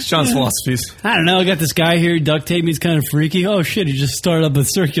Sean's philosophies. I don't know. I got this guy here, duct tape me. He's kind of freaky. Oh, shit, he just started up a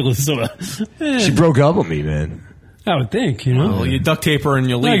circular saw. She broke up with me, man. I would think, Well, you duct tape her and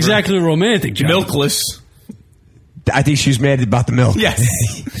you leave Not exactly romantic, John. Milkless. I think she was mad about the milk. Yes.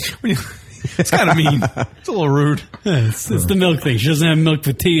 It's kind of mean. It's a little rude. Yeah, it's the milk thing. She doesn't have milk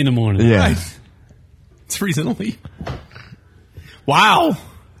for tea in the morning. Yeah. Right. It's reasonably. Wow.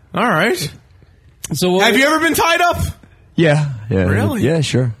 All right. So have you ever been tied up? Yeah. Really? Yeah,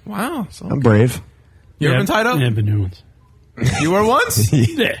 sure. Wow. So I'm brave. You ever been tied up? Yeah, I've been there once. You were once?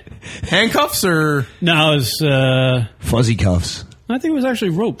 Yeah. Handcuffs or? No, it was... Fuzzy cuffs. I think it was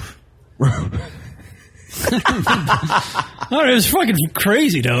actually rope. Oh, it was fucking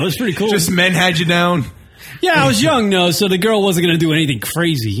crazy, though. It was pretty cool. Just men had you down? Yeah, I was young, though, so the girl wasn't going to do anything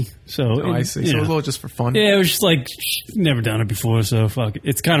crazy. So I see. So it was a little just for fun. Yeah, it was just like, never done it before, so fuck it.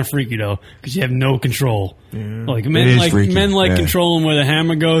 It's kind of freaky, though, because you have no control. Yeah. Like, It is freaky. men like Yeah. controlling where the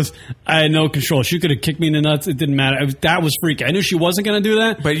hammer goes. I had no control. She could have kicked me in the nuts. It didn't matter. That was freaky. I knew she wasn't going to do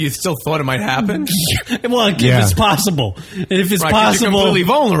that. But you still thought it might happen? Well, if it's possible. If it's Right, 'cause possible. you're completely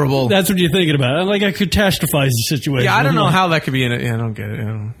vulnerable. That's what you're thinking about. Like, I catastrophize the situation. Yeah, I don't I'm know like, how that could be in it. Yeah, I don't get it.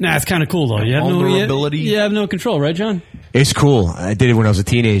 Nah, it's kind of cool, though. You have Vulnerability. You have no control, right, John? It's cool. I did it when I was a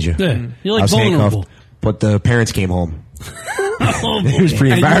teenager. Yeah. You're like I was vulnerable. handcuffed, but the parents came home. Oh, It was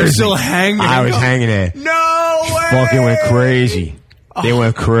pretty And you were embarrassing. still hanging? I was hanging there. No way! Fucking went crazy. They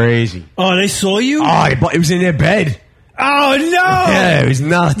went crazy. Oh, they saw you? Oh, it was in their bed. Oh, no! Yeah, it was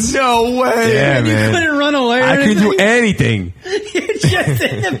nuts. No way! Yeah, You man. couldn't run away or I couldn't do anything? anything. You're just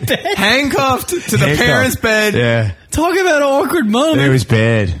in the bed. Handcuffed to the Handcuffed. parents' bed. Yeah, Talk about an awkward moment. it was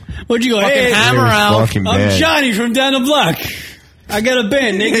bad. What'd you go? Fucking Hey, hammer It was out. fucking I'm bad. Johnny from down the block. I got a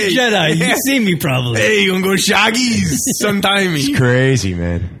band, Naked Jedi. You see me probably. Hey, you gonna go shaggies sometime? It's crazy,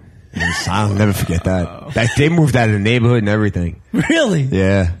 man. I'll never forget that. They moved out of the neighborhood and everything. Really?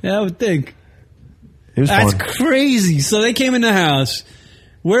 Yeah, Yeah, I would think. it was That's fun. crazy. So they came in the house.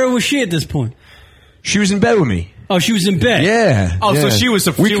 Where was she at this point? She was in bed with me. Oh, she was in bed. Yeah. Oh, so yeah. she was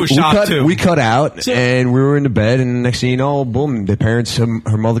shocked cut, too. We cut out, So- and we were in the bed, and next thing you know, boom, the parents, her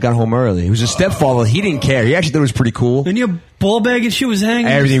mother got home early. He was a stepfather. He didn't care. He actually thought it was pretty cool. And your ball bag and shit was hanging?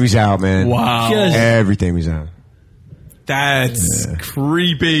 Everything was out, man. Wow. Just- Everything was out. That's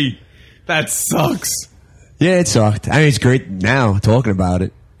creepy. That sucks. Yeah, it sucked. I mean, it's great now talking about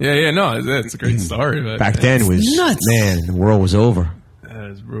it. Yeah, no, it's a great story. But Back then, it was nuts. man, the world was over.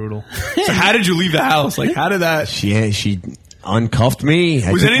 that is brutal. So how did you leave the house? Like, how did that? She uncuffed me.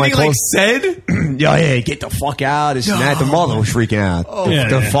 I Was took my anything like clothes. said? Yeah, get the fuck out. This and that. The mother was freaking out. Yeah,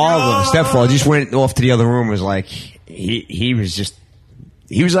 the yeah. father, the stepfather, just went off to the other room. Was like he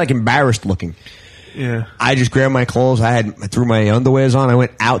was like embarrassed looking. Yeah. I just grabbed my clothes. I threw my underwears on. I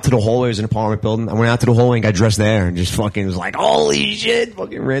went out to the hallway. It was an apartment building. I went out to the hallway and got dressed there and just fucking was like, holy shit.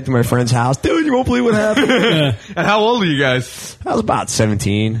 Fucking ran to my friend's house. Dude, you won't believe what happened. And how old are you guys? I was about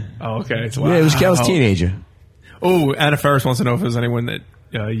 17. Oh, okay. Yeah, I was a teenager. Oh, Anna Ferris wants to know if there's anyone that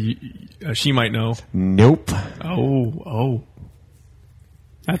she might know. Nope. Oh.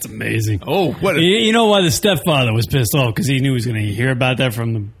 That's amazing. Oh, what? You know why the stepfather was pissed off? Because he knew he was going to hear about that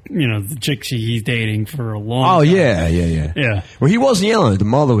from the chick he's dating for a long time. Oh, yeah. Well, he wasn't yelling. The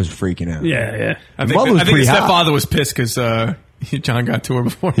mother was freaking out. Yeah. I The think, mother was I think pretty the hot. stepfather was pissed because John got to her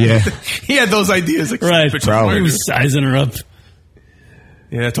before. Yeah. He had those ideas. Like, Right. bitch, Probably. He was sizing her up.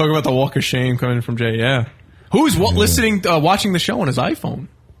 Yeah, talking about the walk of shame coming from Jay. Yeah. Who's watching the show on his iPhone?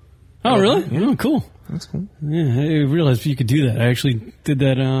 Oh, really? Oh, cool. That's cool. Yeah, I realized you could do that. I actually did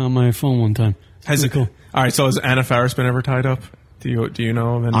that on my phone one time. Has it cool? All right. So has Anna Faris been ever tied up? Do you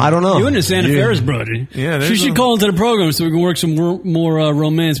know of any? I don't know. You and this Anna Faris brother. Yeah, She should call into the program so we can work some more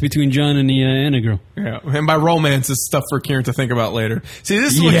romance between John and the Anna girl. Yeah, and by romance, it's stuff for Kieran to think about later. See,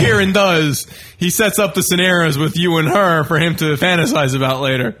 this is what Yeah. Kieran does. He sets up the scenarios with you and her for him to fantasize about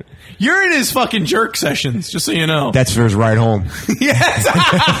later. You're in his fucking jerk sessions, just so you know. That's for his ride home. Yes.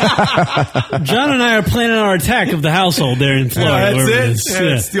 John and I are planning our attack of the household there in Florida. That's wherever it. is.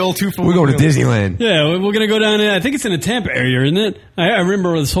 Yeah, it's the old 2 for We're going to Disneyland. Yeah, we're going to go down there. I think it's in the Tampa area, isn't it? I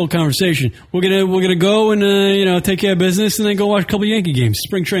remember this whole conversation. We're gonna go and take care of business and then go watch a couple Yankee games.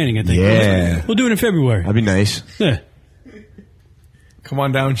 Spring training, I think. Yeah. We'll do it in February. That'd be nice. Yeah. Come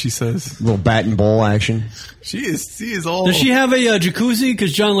on down, she says. A little bat and ball action. She is all. Does she have a jacuzzi?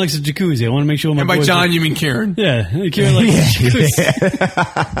 Because John likes a jacuzzi. I want to make sure my And by boys John, are- you mean Kieran? Yeah, Kieran likes a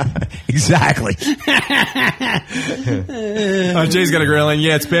jacuzzi. Exactly. Jay's got a girl in.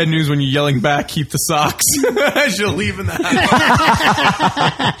 Yeah, it's bad news when you're yelling back, keep the socks. She'll leave in the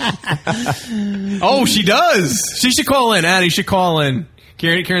house. Oh, she does. She should call in. Addie should call in.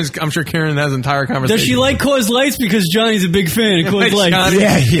 Karen's, I'm sure Karen has an entire conversation. Does she like Coors Lights? Because Johnny's a big fan of Coors Like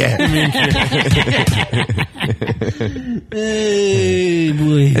Lights. Johnny? Hey,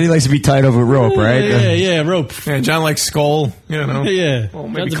 boy. And he likes to be tied over with rope, right? Yeah, rope. Yeah, John likes Skull, you know. Yeah. Oh,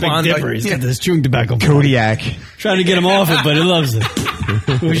 maybe John's a big Klondike. dipper. He's Yeah. got this chewing tobacco. Kodiak. Trying to get him off it, but he loves it.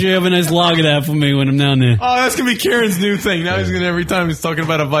 We should have a nice log of that for me when I'm down there. Oh, that's going to be Karen's new thing. Now he's going to, every time he's talking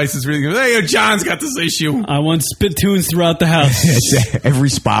about a vice, it's really going to hey, John's got this issue. I want spit tunes throughout the house. Every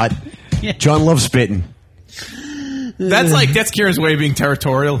spot. John loves spitting. That's Kieran's way of being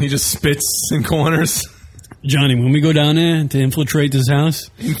territorial. He just spits in corners. Johnny, when we go down there to infiltrate this house,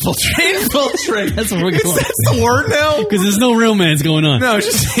 Infiltrate. that's what we're going. That's the word now? Because there's no romance going on. No, it's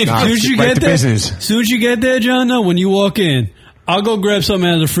just Nah, Soon as you right get to there, business. soon as you get there, John, no, when you walk in, I'll go grab something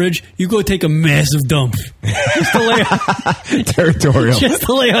out of the fridge. You go take a massive dump. Just to lay out, Territorial. just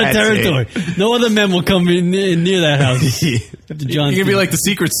to lay out That's territory. No other men will come in near that house. After John's You're going to be like the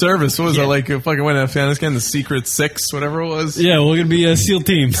Secret Service. What was that? Like fucking went to Afghanistan, the Secret Six, whatever it was. Yeah, we're going to be a SEAL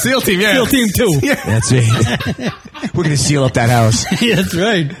team. SEAL Team, yeah. SEAL Team 2. Yeah. That's it. We're going to seal up that house. Yeah, that's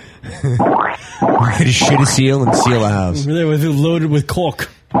right. We're going to shit a seal and seal a house. Over there with loaded with cork.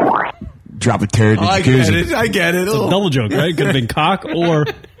 Drop a turd in the I get jacuzzi. it. I get it. It's a double joke, right? Could have been cock or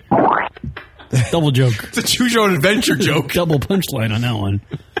double joke. It's a choose your own adventure joke. Double punchline on that one.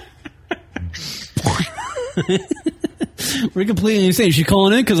 We're completely insane. She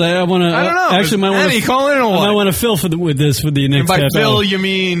calling in because I want to. I don't know. Actually, might want Annie, calling in or I might what? want to fill with this for the next And by half Bill, hour. you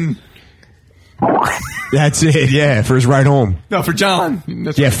mean That's it, yeah, for his ride home. no for John?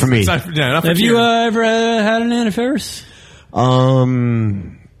 That's Yeah, right. for me. It's not for, yeah, not for Have you Kieran. ever had an Anna Faris? I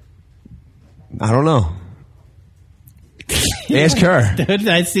don't know. Ask her. Dude,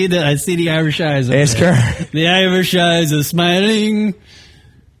 I see the Irish eyes. over Ask there. her. The Irish eyes are smiling.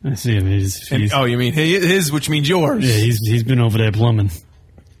 I see him. He's Oh, you mean his, which means yours? yeah, he's been over there plumbing.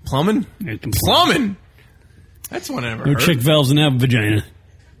 Plumbing? Plumbing? That's one I never No heard. check valves in that vagina.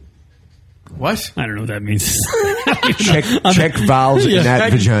 What? I don't know what that means. Check valves in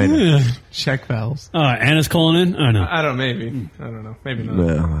that vagina. Yeah. Check valves. Anna's calling in? Oh, no. I don't. Maybe. I don't know. Maybe not.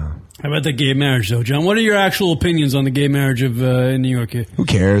 No. How about the gay marriage, though, John? What are your actual opinions on the gay marriage of in New York here? Who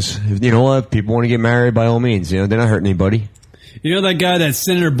cares? You know what? People want to get married by all means. You know, they're not hurting anybody. You know that guy, that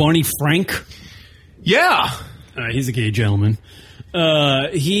Senator Barney Frank? Yeah. He's a gay gentleman.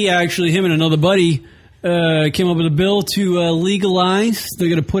 He actually, him and another buddy, came up with a bill to legalize, they're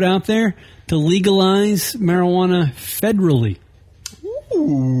going to put out there, to legalize marijuana federally.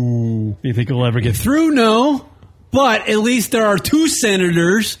 Ooh. You think it'll ever get through? No. But at least there are two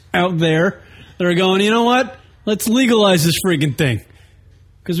senators out there that are going, you know what? Let's legalize this freaking thing.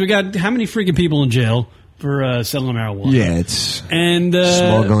 Because we got how many freaking people in jail? for selling marijuana. Yeah, it's and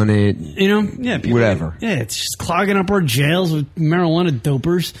smuggling it. You know, yeah, people, whatever. Yeah, it's just clogging up our jails with marijuana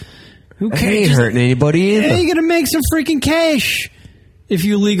dopers. Who It cares? ain't hurting anybody either. Yeah, you're gonna make some freaking cash if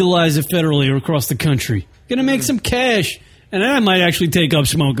you legalize it federally or across the country. You're gonna make some cash, and I might actually take up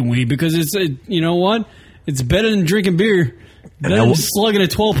smoking weed because it's you know what? It's better than drinking beer. Better than slugging a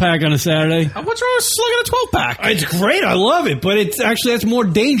 12-pack on a Saturday. What's wrong with slugging a 12-pack? It's great. I love it. But it's actually, that's more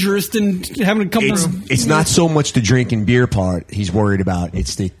dangerous than having a couple It's not so much the drinking beer part he's worried about.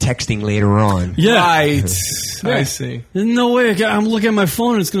 It's the texting later on. Yeah. Right. Yeah. I see. There's no way. I'm looking at my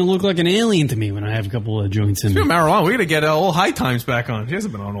phone and it's going to look like an alien to me when I have a couple of joints in me. Speaking of marijuana, we got to get old High Times back on. She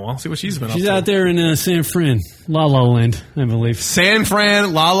hasn't been on in a while. See what she's been She's up to. out there in San Fran. La La Land, I believe. San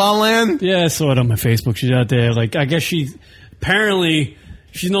Fran, La La Land? Yeah, I saw it on my Facebook. She's out there. Like, I guess apparently,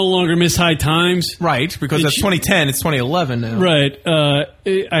 she's no longer Miss High Times. Right, because that's 2010. It's 2011 now. Right.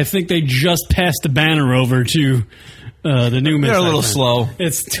 I think they just passed the banner over to the new Miss They're a High little Times. slow.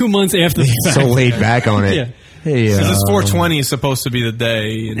 It's 2 months after the fact. So laid back on it. Yeah. Hey, Because this 420 is supposed to be the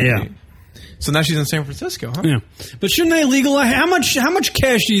day. Yeah. So now she's in San Francisco, huh? Yeah. But shouldn't they legalize? How much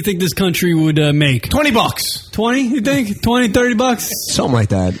cash do you think this country would make? $20. 20, you think? 20, 30 bucks? Something like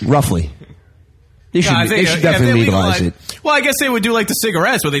that, roughly. They should, I think, they should if definitely they legalize it. Well, I guess they would do like the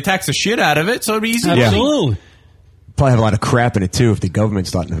cigarettes where they tax the shit out of it, so it'd be easy. Yeah. Absolutely. Probably have a lot of crap in it, too, if the government's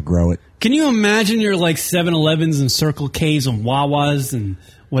starting to grow it. Can you imagine your like 7-Elevens and Circle K's and Wawas and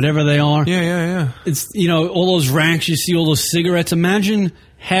whatever they are? Yeah. It's, you know, all those ranks, you see all those cigarettes. Imagine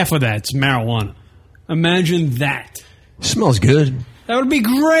half of that's marijuana. Imagine that. Smells good. That would be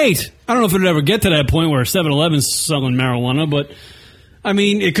great. I don't know if it would ever get to that point where 7-Eleven's selling marijuana, but I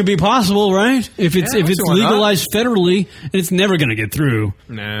mean, it could be possible, right? If it's legalized federally, it's never going to get through.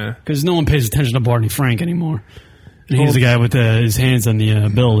 Nah. Because no one pays attention to Barney Frank anymore. And he's the guy with his hands on the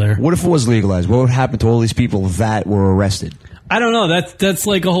bill there. What if it was legalized? What would happen to all these people that were arrested? I don't know. That's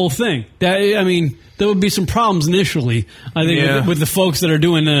like a whole thing. I mean, there would be some problems initially. I think with the folks that are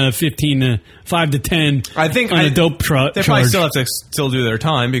doing 5 to 10. I think on a dope truck. They probably still have to do their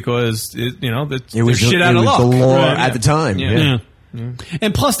time because It was shit out of luck. the law Right. at the time. Yeah.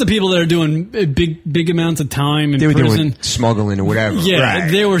 And plus the people that are doing big amounts of time in They were prison. doing smuggling or whatever. Yeah,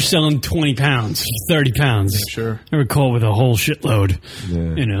 Right. they were selling 20 pounds, 30 pounds. Yeah, sure. They were caught with a whole shitload.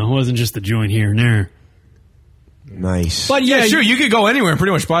 Yeah. You know, it wasn't just the joint here and there. Nice. But Yeah, sure. You could go anywhere and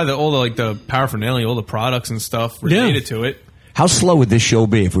pretty much buy all the paraphernalia, all the products and stuff related to it. How slow would this show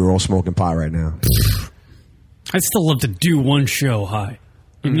be if we were all smoking pot right now? I'd still love to do one show high,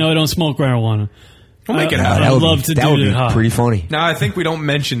 even though I don't smoke marijuana. We'll make it I'd happen. love to that do would it be high. pretty funny. Now, I think we don't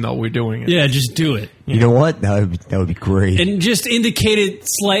mention, though, we're doing it. Yeah, just do it. You know what? That would be great. And just indicate it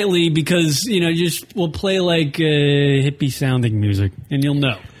slightly because, we'll play like hippie sounding music and you'll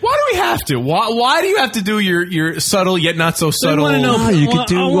know. Why do we have to? Why do you have to do your subtle yet not so subtle? wanna know- you could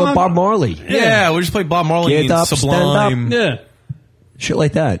do Bob Marley. Yeah, we'll just play Bob Marley Get and up, Sublime. stand Yeah. Shit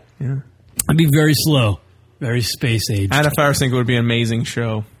like that. Yeah. I'd be very slow, very space age. Anna Faris think it would be an amazing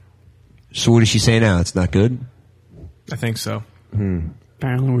show. So what does she say now? It's not good? I think so.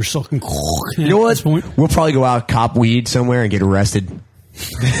 Apparently we're sucking. You know what? We'll probably go out, cop weed somewhere, and get arrested.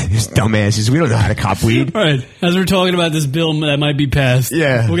 These dumbasses. We don't know how to cop weed. Right. As we're talking about this bill that might be passed,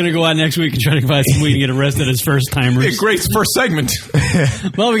 Yeah. we're going to go out next week and try to buy some weed and get arrested as first timers. Yeah, great first segment.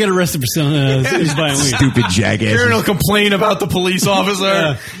 Well, we got arrested for some who's buying weed. Stupid jackass. Karen will complain about the police officer.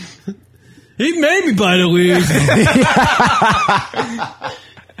 Yeah. He made me buy the weed.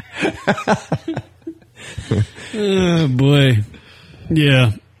 Oh boy,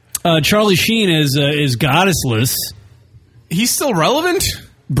 yeah. Charlie Sheen is goddessless. He's still relevant.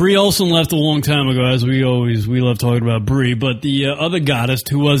 Brie Olson left a long time ago, as we love talking about Brie. But the other goddess,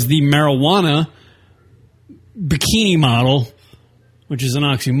 who was the marijuana bikini model, which is an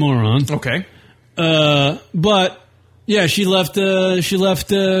oxymoron. Okay. But yeah, she left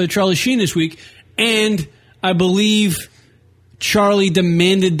Charlie Sheen this week, and I believe Charlie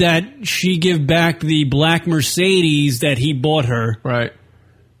demanded that she give back the black Mercedes that he bought her. Right.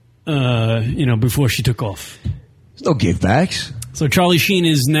 Before she took off. There's no give backs. So Charlie Sheen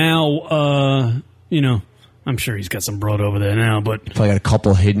is now, I'm sure he's got some broad over there now, but Probably got a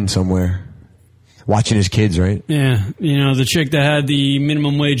couple hidden somewhere. Watching his kids, right? yeah, the chick that had the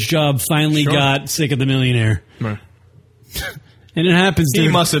minimum wage job finally Sure. got sick of the millionaire. Right. And it happens. He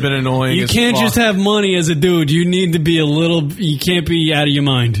dude. must have been annoying. You as can't fuck. just have money as a dude. You need to be you can't be out of your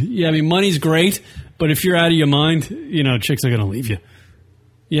mind. Yeah, I mean, money's great, but if you're out of your mind, chicks are going to leave you.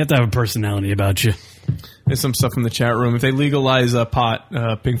 You have to have a personality about you. There's some stuff in the chat room. If they legalize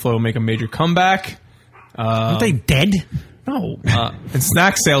pot, Pink Floyd will make a major comeback. Aren't they dead? No. And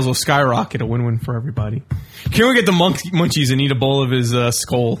snack sales will skyrocket. A win-win for everybody. Can we get the munchies and eat a bowl of his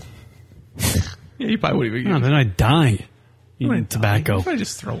skull? Yeah, you probably would even. No, then I'd die. Eating tobacco. You probably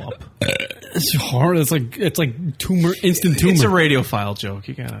just throw up. It's hard. It's like tumor, instant tumor. It's a radiophile joke.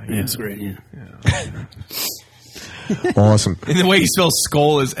 You gotta. Yeah, it's great. Yeah. Awesome. And the way he spells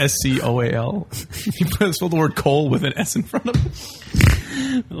skull is SCOAL. He spelled the word coal with an S in front of it.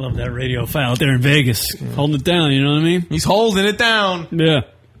 I love that radiophile out there in Vegas, holding it down. You know what I mean? He's holding it down. Yeah.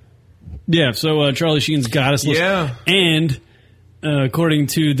 Yeah. So Charlie Sheen's Goddess list. Yeah. And according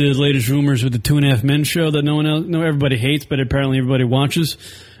to the latest rumors with the 2.5 Men show that everybody hates, but apparently everybody watches,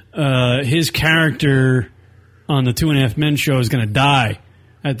 his character on the 2.5 Men show is going to die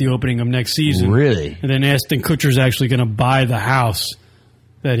at the opening of next season. Really? And then Ashton Kutcher's actually going to buy the house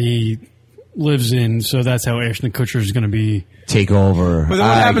that he lives in, so that's how Ashton Kutcher is going to be take over. But then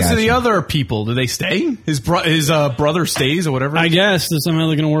what happens to the other people? Do they stay? His brother stays or whatever? I guess somehow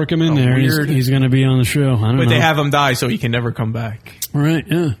they're going to work him in there. Weird. He's going to be on the show. I don't know. But they have him die so he can never come back. Right,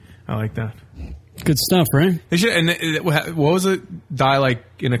 yeah. I like that. Good stuff, right? They should. And what was it? Die like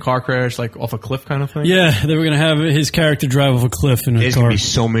in a car crash, like off a cliff kind of thing? Yeah, they were going to have his character drive off a cliff in a There's car. going to be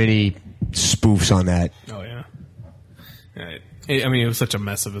so many spoofs on that. Oh, yeah. I mean, it was such a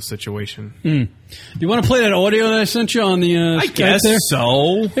mess of a situation. Do you want to play that audio that I sent you on the I Skype guess there?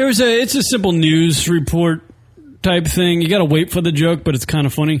 so. It's a simple news report type thing. You got to wait for the joke, but it's kind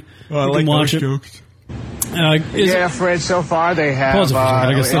of funny. Oh, I you like can watch those it. jokes. Fred, so far they have... Pause it for a second.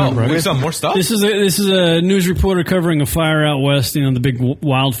 I gotta set up, right? There's some more stuff? This is a news reporter covering a fire out west, the big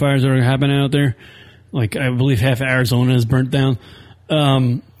wildfires that are happening out there. Like, I believe half Arizona is burnt down.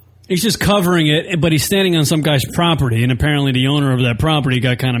 He's just covering it, but he's standing on some guy's property, and apparently the owner of that property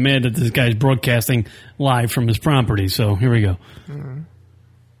got kind of mad that this guy's broadcasting live from his property. So here we go.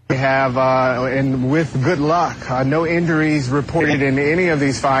 We have, and with good luck, no injuries reported in any of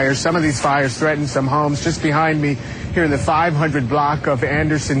these fires. Some of these fires threatened some homes. Just behind me here in the 500 block of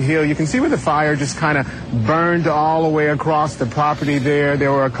Anderson Hill, you can see where the fire just kind of burned all the way across the property there.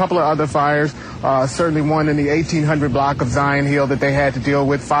 There were a couple of other fires, certainly one in the 1800 block of Zion Hill that they had to deal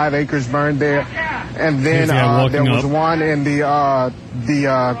with. 5 acres burned there. And then there was one in the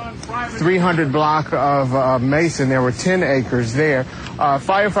 300 block of Mason. There were 10 acres there.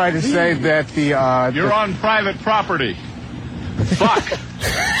 Firefighters say that You're on private property. Fuck.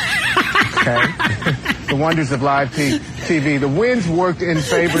 Okay. The wonders of live TV. The winds worked in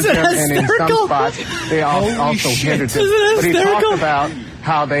favor of them, and in some spots they also hindered them. But he talked about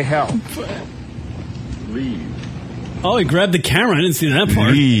how they helped. Oh, he grabbed the camera. I didn't see that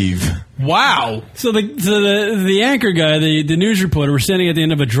part. Wow. So the anchor guy, the news reporter, was standing at the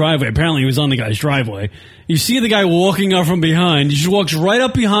end of a driveway. Apparently he was on the guy's driveway. You see the guy walking up from behind. He just walks right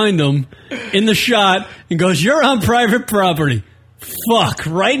up behind him in the shot and goes, "You're on private property." Fuck,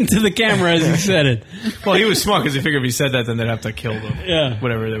 right into the camera as he said it. Well, he was smart because he figured if he said that, then they'd have to kill them. Yeah.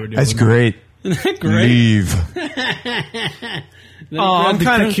 Whatever they were doing. That's great. Isn't that great? Leave. I'm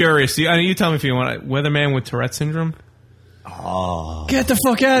kind of curious. You tell me if you want. Weatherman with Tourette syndrome? Oh. Get the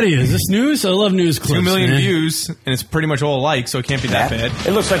fuck out of here. Is this news? I love news clips. 2 million man. views, and it's pretty much all alike, so it can't be that bad.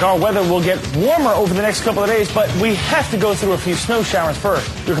 It looks like our weather will get warmer over the next couple of days, but we have to go through a few snow showers first.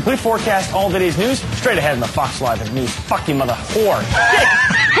 Your complete forecast, all today's news, straight ahead in the Fox Live at News. Fuck you, mother whore.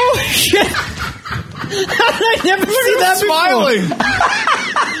 Holy shit! How did I never see that smiling?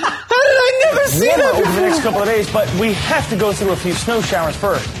 How did I never see that over the next couple of days, but we have to go through a few snow showers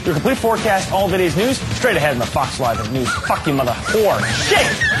first. Your complete forecast, all today's news, straight ahead in the Fox Live at News. Fuck you, mother whore. Shit!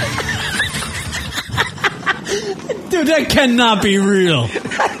 Dude, that cannot be real.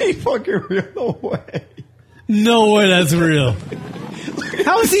 That ain't fucking real. No way. No way that's real.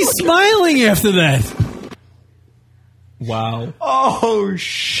 How is he smiling after that? Wow. Oh,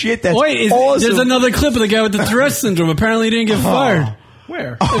 shit. That's Wait, awesome. there's another clip of the guy with the Tourette syndrome. Apparently he didn't get fired.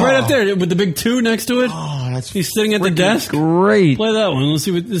 Where? Right up there with the big 2 next to it. Oh, that's He's sitting at the desk. Great. Play that one. Let's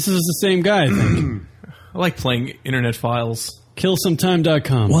see what this is. The same guy, I think. I like playing internet files.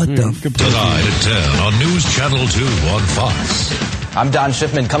 Killsometime.com. What the Tonight at 10 on News Channel 2 on Fox. I'm Don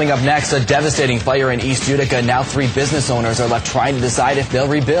Schiffman. Coming up next, a devastating fire in East Utica. Now 3 business owners are left trying to decide if they'll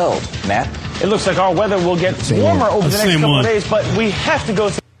rebuild. Matt? It looks like our weather will get warmer over the next couple of days, but we have to go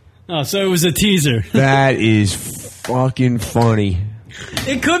through... Oh, so it was a teaser. That is fucking funny.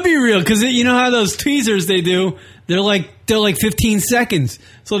 It could be real, because you know how those teasers they do, they're like 15 seconds.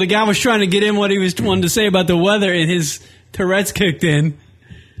 So the guy was trying to get in what he was wanted to say about the weather, and his Tourette's kicked in.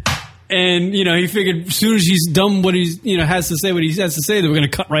 And, he figured as soon as he's done what he's, has to say what he has to say, they were going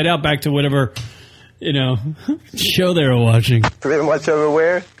to cut right out back to whatever, show they were watching. Pretty much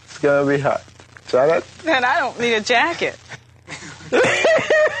everywhere, it's going to be hot. Try that. Then I don't need a jacket.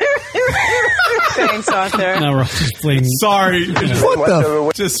 Thanks, Arthur. Now we're all just playing. Sorry. What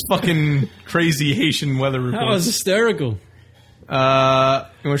the? Just fucking crazy Haitian weather report. That was hysterical. You want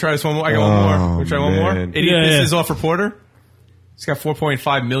to try this one more? I got one more. Want to try one more? man. This is off Reporter. It's got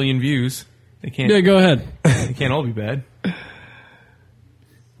 4.5 million views. They can't. Yeah, go ahead. They can't all be bad.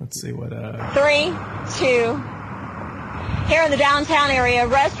 Let's see what. 3, 2. Here in the downtown area,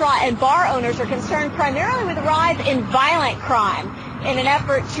 restaurant and bar owners are concerned primarily with the rise in violent crime. In an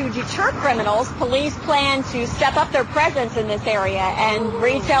effort to deter criminals, police plan to step up their presence in this area, and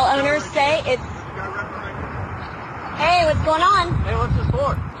retail owners say it's... Hey, what's going on? Hey, what's this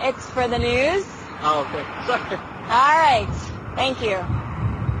for? It's for the news. Oh, okay. Sorry. All right. Thank you.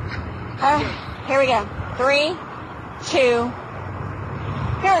 Here we go. 3, 2.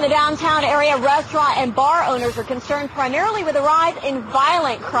 Here in the downtown area, restaurant and bar owners are concerned primarily with the rise in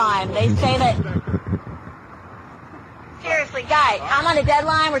violent crime. They say that... Seriously, guys, I'm on a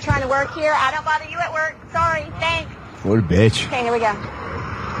deadline. We're trying to work here. I don't bother you at work. Sorry. Thanks. What a bitch. Okay, here we go.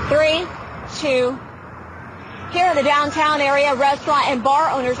 3, 2. Here in the downtown area, restaurant and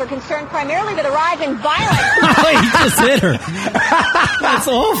bar owners are concerned primarily with the rise in violent crime. He just hit her. That's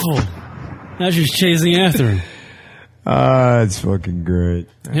awful. Now she's chasing after him. It's fucking great.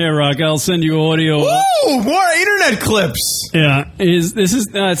 Here, Rock, I'll send you audio. Ooh, more internet clips. Yeah,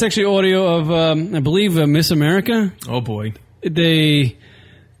 it's actually audio of I believe Miss America. Oh boy, I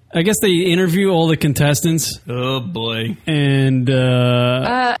guess they interview all the contestants. Oh boy, and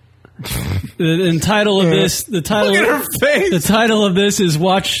the title of this, the title, Look at her face. The title of this is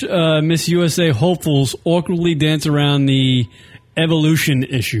 "Watch Miss USA hopefuls awkwardly dance around the evolution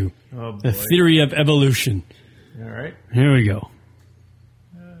issue, Oh, boy. the theory of evolution." All right, here we go.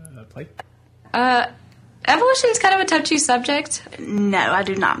 Play. Evolution is kind of a touchy subject. No, I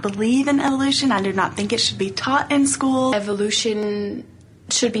do not believe in evolution. I do not think it should be taught in school. Evolution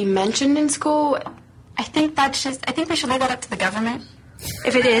should be mentioned in school. I think they should leave that up to the government.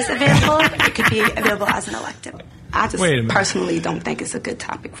 If it is available, it could be available as an elective. I just Wait a minute. personally don't think it's a good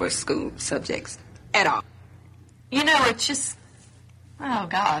topic for school subjects at all. You know, it's just... Oh,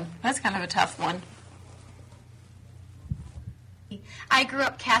 God. That's kind of a tough one. I grew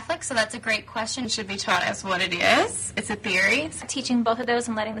up Catholic, so that's a great question. It should be taught as what it is. It's a theory. So teaching both of those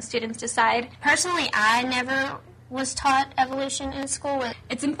and letting the students decide. Personally, I never was taught evolution in school.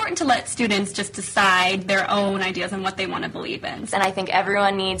 It's important to let students just decide their own ideas and what they want to believe in. And I think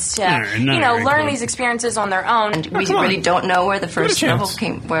everyone needs to, learn learn these experiences on their own. And we really don't know where the first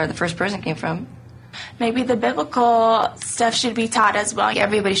where the first person came from. Maybe the biblical stuff should be taught as well.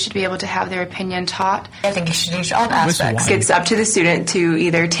 Everybody should be able to have their opinion taught. I think you should teach all aspects. It's up to the student to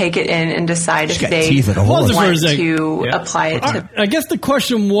either take it in and decide if they Pause it for a want sec. to apply it to... I guess the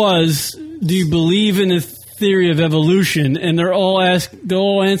question was, do you believe in a theory of evolution? And they're all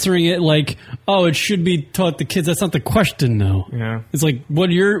answering it like, oh, it should be taught to kids. That's not the question, though. Yeah. It's like, what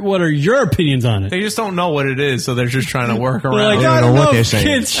are your opinions on it? They just don't know what it is, so they're just trying to work They're around. like, I don't know if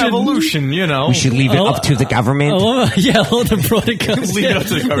kids should... Evolution, you know. We should leave it up to the government. I love the broadcast. Leave it up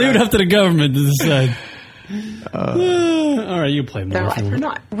to the government. Leave it up to the government to decide. All right, you play more. Or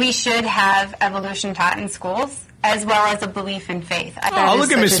not. We should have evolution taught in schools, as well as a belief in faith.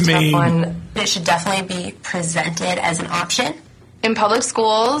 Look at Miss Maine. It should definitely be presented as an option. In public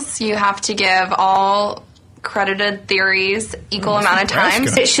schools, you have to give all credited theories equal amount of time.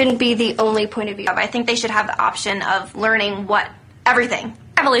 It shouldn't be the only point of view. I think they should have the option of learning everything.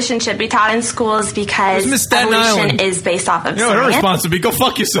 Evolution should be taught in schools because Where's Miss Staten evolution Island? is based off of You know, her science. response would be, go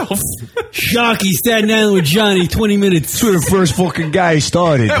fuck yourself. Shocky, Staten Island with Johnny, 20 minutes. That's where the first fucking guy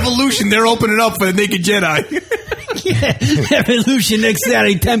started. Evolution, they're opening up for the Naked Jedi. Yeah, Evolution next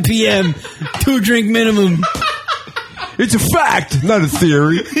Saturday, 10 p.m. 2-drink minimum. It's a fact, not a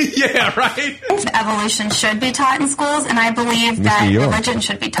theory. Yeah, right. Evolution should be taught in schools, and I believe Miss that New York. religion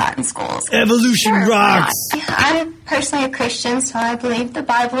should be taught in schools. Evolution rocks. I'm personally a Christian, so I believe the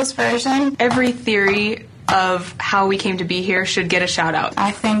Bible's version. Every theory of how we came to be here should get a shout out.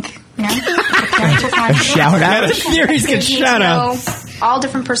 I think, A shout out? Theories get shout outs. All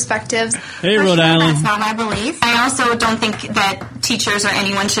different perspectives. Hey, Rhode Island. That's not my belief. I also don't think that teachers or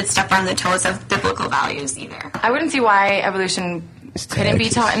anyone should step on the toes of biblical values either. I wouldn't see why evolution couldn't be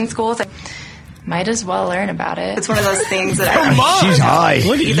taught in schools. Might as well learn about it. It's one of those things that Come on. She's high.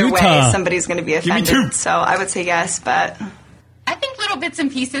 Look at either Utah. way somebody's going to be me two. offended. So I would say yes, but I think little bits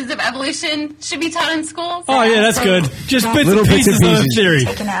and pieces of evolution should be taught in schools. Oh, yeah, that's good. Just bits Little and bits and pieces of pieces. theory.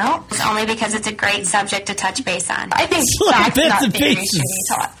 Taken out. It's only because it's a great subject to touch base on. I think Little facts, bits not and theories, pieces. should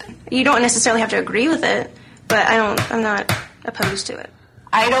be taught. You don't necessarily have to agree with it, but I'm not opposed to it.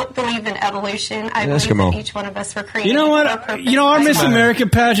 I don't believe in evolution. I believe Eskimo. that each one of us were created. You know for a what? purpose. You know, our Miss America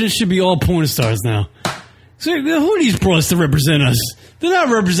pageant should be all porn stars now. So who are these bros to represent us? They're not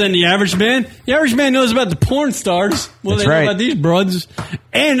representing the average man. The average man knows about the porn stars. Well, That's they right. know about these broads.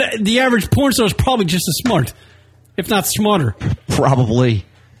 And the average porn star is probably just as smart, if not smarter. Probably.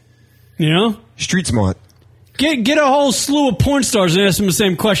 You know? Street smart. Get a whole slew of porn stars and ask them the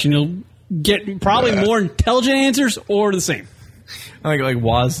same question. You'll get probably more intelligent answers or the same. Like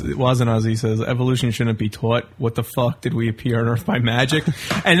Waz and Ozzy says, evolution shouldn't be taught. What the fuck did we appear on Earth by magic?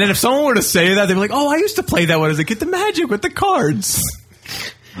 And then if someone were to say that, they'd be like, "Oh, I used to play that when I was a kid. The magic with the cards."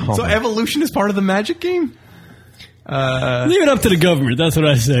 So evolution is part of the magic game. Leave it up to the government. That's what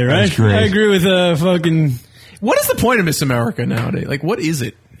I say, right? That's great. I agree with fucking. What is the point of Miss America nowadays? Like, what is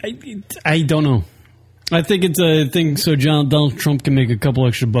it? I don't know. I think it's a thing so Donald Trump can make a couple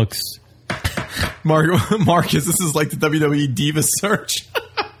extra bucks. Marcus, this is like the WWE Diva search.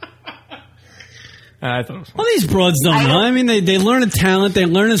 I thought it was Well, these broads don't know. I mean, they learn a talent, they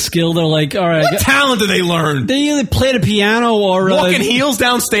learn a skill. They're like, all right. What talent do they learn? They either play the piano or walking heels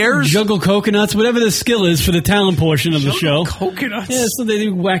downstairs, juggle coconuts, whatever the skill is for the talent portion of the show. Coconuts, yeah. So they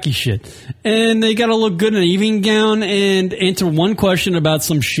do wacky shit, and they got to look good in an evening gown and answer one question about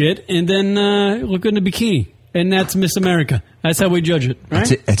some shit, and then look good in a bikini, and that's Miss America. That's how we judge it,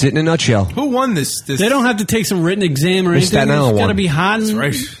 right? That's it in a nutshell. Who won this? They don't have to take some written exam or Miss anything. They Staten Island just got to won. be hot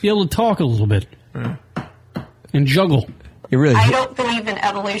and be able to talk a little bit. And juggle. You really? I don't believe in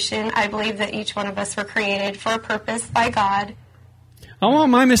evolution. I believe that each one of us were created for a purpose by God. I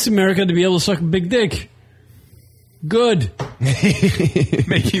want my Miss America to be able to suck a big dick. Good.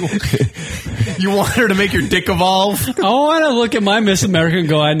 Make you want her to make your dick evolve? I want to look at my Miss America and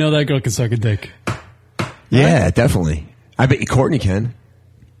go, I know that girl can suck a dick. Yeah, definitely. I bet you Courtney can.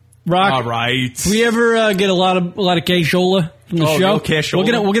 Rock. All right. If we ever get a lot of cashola from the show, no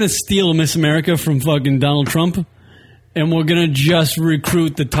cashola. we're gonna steal a Miss America from fucking Donald Trump, and we're gonna just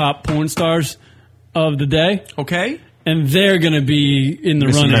recruit the top porn stars of the day. Okay. And they're gonna be in the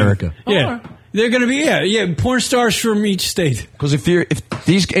Miss running. America. Yeah. They're gonna be porn stars from each state. Because if any of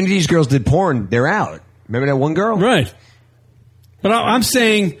these girls did porn, they're out. Remember that one girl? Right. But I'm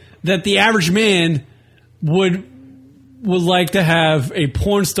saying that the average man would like to have a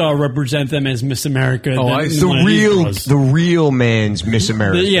porn star represent them as Miss America. The real man's Miss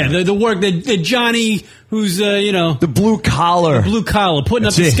America. The work the Johnny who's the blue collar, putting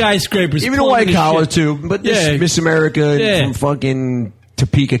up the skyscrapers, even a white collar too. But this Miss America from fucking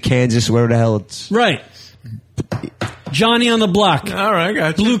Topeka, Kansas, wherever the hell it's right. Johnny on the block. All right, I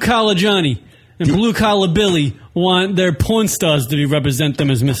got you. Blue collar Johnny and blue collar Billy want their porn stars to represent them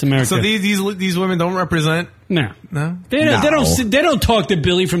as Miss America. So these women don't represent. No. They No. don't talk to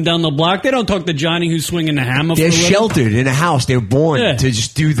Billy from down the block. They don't talk to Johnny who's swinging the hammer. They're for a living. sheltered in a house. They were born to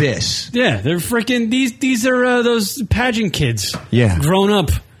just do this. Yeah, they're freaking. These are those pageant kids. Yeah, grown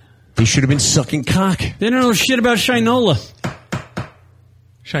up. They should have been sucking cock. They don't know shit about Shinola.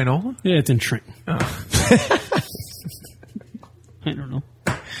 Shinola? Yeah, it's in Trenton. Oh. I don't know.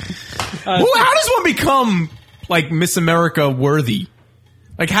 How does one become like Miss America worthy?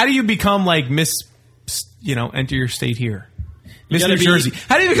 Like, how do you become like Miss? Enter your state here. Miss New Jersey.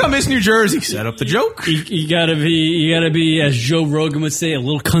 How do you become Miss New Jersey? Set up the joke. You gotta be, as Joe Rogan would say, a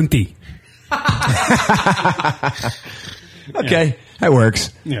little cunty. Okay, that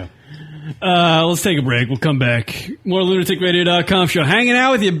works. Yeah. Let's take a break. We'll come back. More lunaticradio.com show. Hanging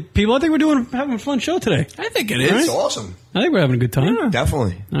out with you, people. I think we're having a fun show today. I think it is. It's awesome. I think we're having a good time. Yeah,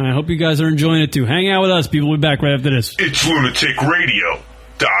 definitely. I hope you guys are enjoying it too. Hang out with us, people. We'll be back right after this. It's lunaticradio.com.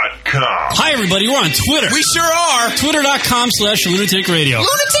 Hi, everybody. We're on Twitter. We sure are. Twitter.com/lunaticradio.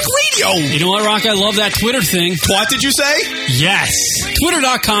 Lunatic Radio. You know what, Rock? I love that Twitter thing. What did you say? Yes.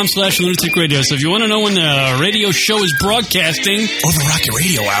 Twitter.com/lunaticradio. So if you want to know when the radio show is broadcasting. Oh, the Rocket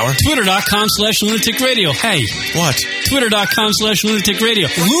Radio Hour. Twitter.com/lunaticradio. Hey. What? Twitter.com/lunaticradio.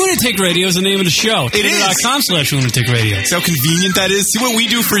 Lunatic Radio is the name of the show. It is. Twitter.com/lunaticradio. See how convenient that is? See what we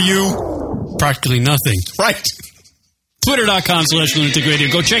do for you? Practically nothing. Right.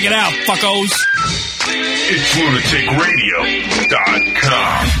 Twitter.com/lunaticradio. Go check it out, fuckos. It's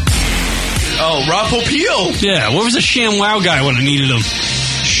lunaticradio.com. Oh, Rob Popeil. Yeah, where was the ShamWow guy when I needed him?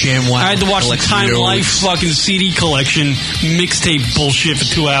 ShamWow. I had to watch the Time Life fucking CD collection mixtape bullshit for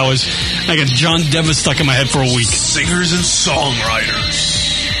 2 hours. I got John Denver stuck in my head for a week. Singers and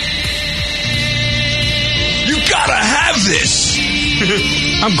songwriters. You gotta have this.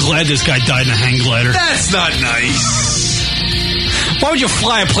 I'm glad this guy died in a hang glider. That's not nice. Why would you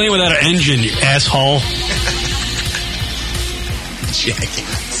fly a plane without an engine, you asshole?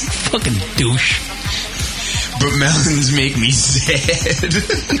 Jackass. Fucking douche. But melons make me sad.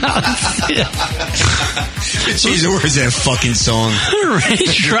 Jeez, where's that fucking song?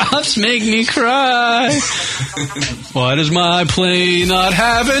 Raindrops make me cry. Why does my plane not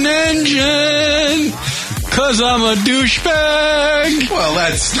have an engine? 'Cause I'm a douchebag. Well,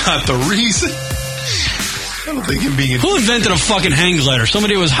 that's not the reason. I don't think him being Who invented a fucking hang glider?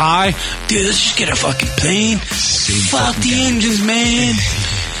 Somebody was high. Dude, let's just get a fucking plane. Fuck the engines, man.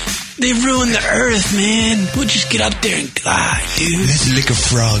 They ruined the earth, man. We'll just get up there and glide, dude. Let's lick a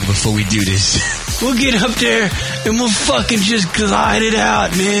frog before we do this. We'll get up there and we'll fucking just glide it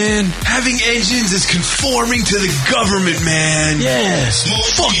out, man. Having engines is conforming to the government, man. Yes.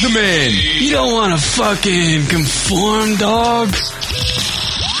 Fuck the man. You don't want to fucking conform, dog.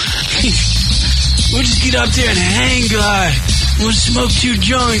 We'll just get up there and hang glide. We'll smoke 2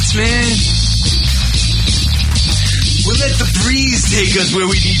 joints, man. We'll let the breeze take us where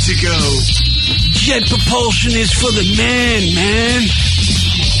we need to go. Jet propulsion is for the man.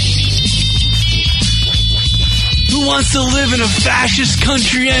 Who wants to live in a fascist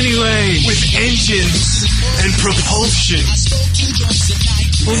country anyway? With engines and propulsion.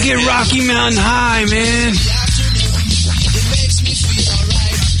 We'll get Rocky Mountain High, man.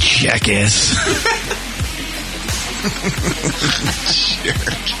 Jackass. Sure.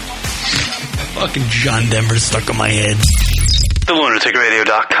 Fucking John Denver stuck in my head. The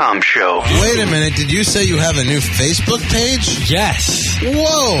LunaticRadio.com show. Wait a minute, did you say you have a new Facebook page? Yes.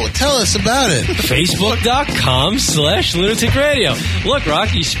 Whoa, tell us about it. Facebook.com/lunaticradio. Look,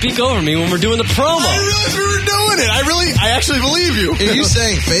 Rock, you speak over me when we're doing the promo. I realized we were doing it. I actually believe you. Are you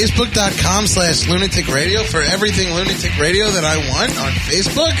saying Facebook.com/lunaticradio for everything Lunatic Radio that I want on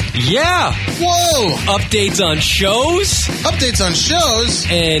Facebook? Yeah. Whoa. Updates on shows. Updates on shows.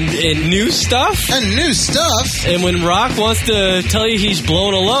 And new stuff. And new stuff. And when Rock wants to tell you he's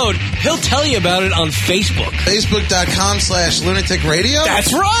blowing a load, he'll tell you about it on Facebook. Facebook.com/Lunatic Radio?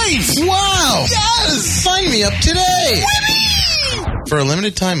 That's right! Wow! Yes! Sign me up today! For a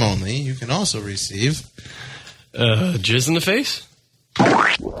limited time only, you can also receive... jizz in the face?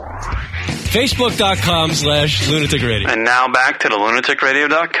 Facebook.com/Lunatic Radio. And now back to the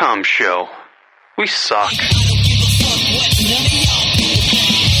LunaticRadio.com show. We suck.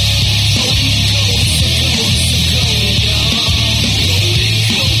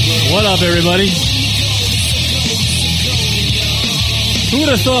 What up, everybody? Who would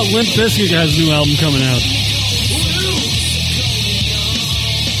have thought Limp Bizkit has a new album coming out?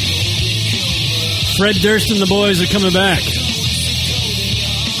 Fred Durst and the boys are coming back.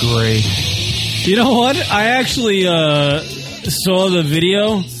 Great. You know what? I actually saw the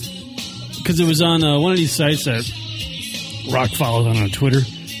video because it was on one of these sites that Rock follows on Twitter.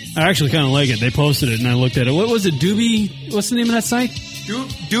 I actually kind of like it. They posted it and I looked at it. What was it? Doobie? What's the name of that site?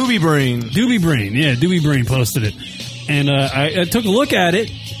 Doobie Brain. Doobie Brain, yeah, Doobie Brain posted it. And I took a look at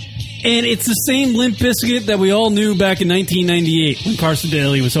it, and it's the same Limp Bizkit that we all knew back in 1998 when Carson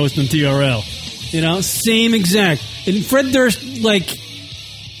Daly was hosting TRL. You know, same exact. And Fred Durst,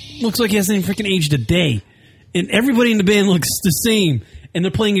 looks like he hasn't even freaking aged a day. And everybody in the band looks the same. And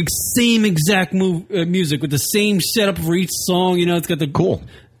they're playing the same exact music with the same setup for each song. You know, it's got the... Cool.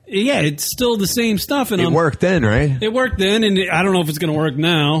 Yeah, it's still the same stuff. And it worked then, right? It worked then, and I don't know if it's going to work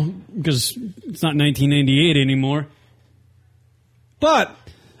now because it's not 1998 anymore. But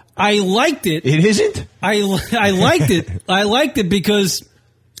I liked it. It isn't? I liked it. I liked it because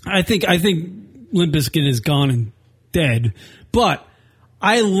I think Limp Bizkit is gone and dead. But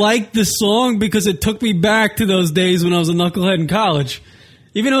I liked the song because it took me back to those days when I was a knucklehead in college.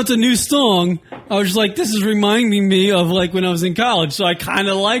 Even though it's a new song, I was just like, this is reminding me of when I was in college, so I kind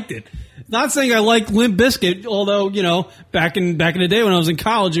of liked it. Not saying I liked Limp Bizkit, although, you know, back in the day when I was in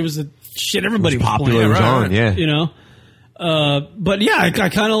college, it was the shit everybody was popular. playing. On, yeah. You know? But yeah, I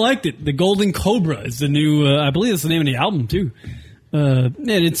kind of liked it. The Golden Cobra is the new, I believe that's the name of the album, too. And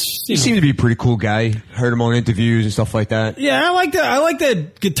it's... He seemed to be a pretty cool guy. Heard him on interviews and stuff like that. Yeah, I like that. I like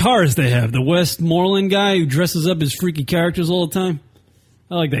that guitarist they have, the Westmoreland guy who dresses up as freaky characters all the time.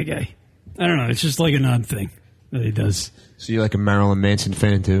 I like that guy. I don't know. It's just like an odd thing that he does. So you're like a Marilyn Manson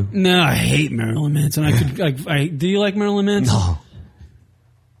fan too? No, I hate Marilyn Manson. Do you like Marilyn Manson? No.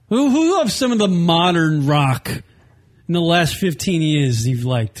 Who of some of the modern rock in the last 15 years you've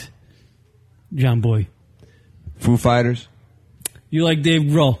liked? John Boy. Foo Fighters. You like Dave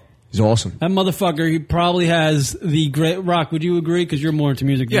Grohl? He's awesome. That motherfucker, he probably has the great rock. Would you agree? Because you're more into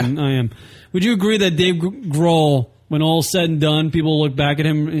music than I am. Would you agree that Dave Grohl, when all's said and done, people look back at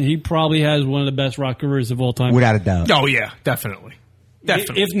him, he probably has one of the best rock careers of all time? Without a doubt. Oh, yeah, definitely.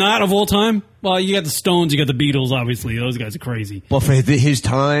 Definitely. If not of all time, well, you got the Stones, you got the Beatles, obviously. Those guys are crazy. But for his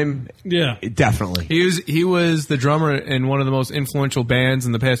time, yeah, definitely. He was the drummer in one of the most influential bands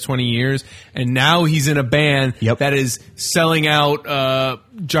in the past 20 years, and now he's in a band that is selling out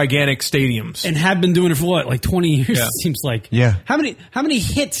gigantic stadiums. And have been doing it for what, like 20 years? Yeah. It seems like. Yeah. How many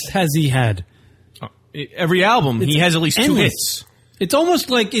hits has he had? Every album, he has at least endless. 2 hits. It's almost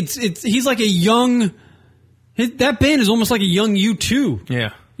like he's like a young. That band is almost like a young U2.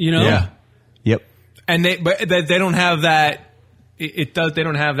 Yeah. You know? Yeah. Yep. And they don't have that. They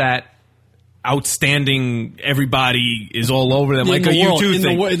don't have that outstanding. Everybody is all over them like a U2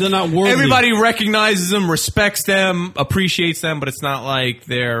 thing. They're not worthy. Everybody recognizes them, respects them, appreciates them, but it's not like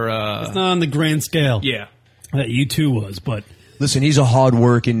they're. It's not on the grand scale. Yeah. That U2 was, but. Listen, he's a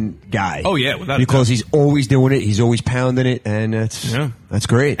hard-working guy. Oh, yeah, without a because doubt. he's always doing it. He's always pounding it, and that's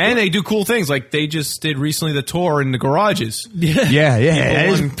great. And they do cool things. Like, they just did recently the tour in the garages. Yeah.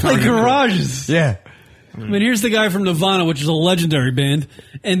 Like garages. Yeah. I mean, here's the guy from Nirvana, which is a legendary band.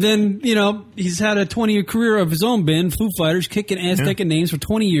 And then, he's had a 20-year career of his own band, Foo Fighters, kicking ass, taking names for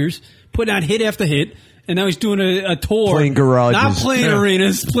 20 years, putting out hit after hit. And now he's doing a tour. Playing garages. Not playing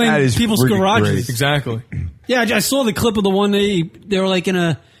arenas, playing people's garages. Great. Exactly. Yeah, I saw the clip of the one they were like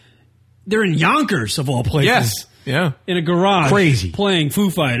they're in Yonkers of all places. Yes. Yeah. In a garage. Crazy. Playing Foo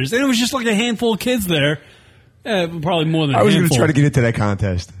Fighters. And it was just like a handful of kids there. Probably more than a handful. I was going to try to get into that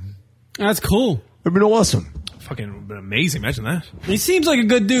contest. That's cool. It would have been awesome. Fucking been amazing. Imagine that. He seems like a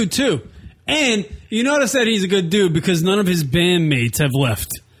good dude, too. And you notice that he's a good dude because none of his bandmates have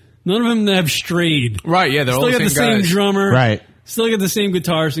left. None of them have strayed. Right, yeah. They're Still all the got same the same guys. drummer. Right. Still got the same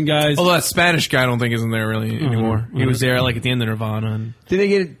guitarists and guys. Although that Spanish guy I don't think isn't there really anymore. He was there like at the end of Nirvana. And Did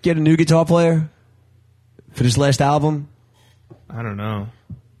they get a new guitar player for this last album? I don't know.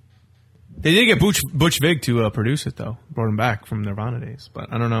 They did get Butch Vig to produce it though. Brought him back from Nirvana days,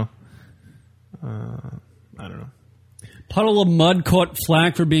 but I don't know. I don't know. Puddle of Mud caught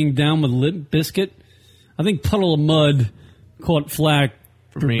flack for being down with Limp Bizkit. I think Puddle of Mud caught flack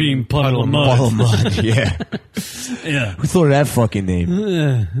for being Puddle of Mud. Puddle of Mud, yeah. Yeah. Who thought of that fucking name?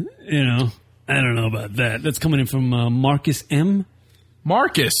 I don't know about that. That's coming in from Marcus M.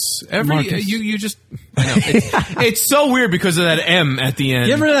 Marcus. Marcus. You just it's so weird because of that M at the end.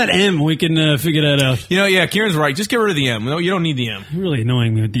 Get rid of that M. We can figure that out. Yeah, Kieran's right. Just get rid of the M. No, you don't need the M. You're really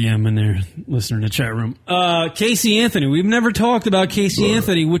annoying me with the M in there, listener in the chat room. Casey Anthony. We've never talked about Casey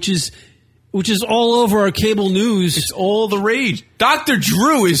Anthony, which is all over our cable news. It's all the rage. Dr.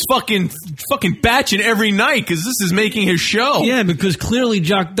 Drew is fucking batching every night because this is making his show. Yeah, because clearly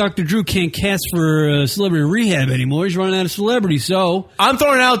Dr. Drew can't cast for Celebrity Rehab anymore. He's running out of celebrity, so... I'm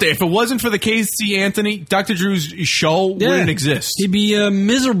throwing it out there. If it wasn't for the Casey Anthony, Dr. Drew's show wouldn't exist. He'd be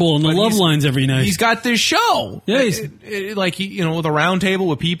miserable in the love lines every night. He's got this show. Yeah, with a round table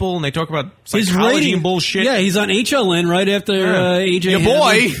with people, and they talk about psychology and bullshit. Yeah, he's on HLN right after AJ Your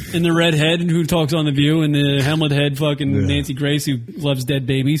boy. and the redhead who talks on The View and the helmet head fucking Nancy Grace who loves dead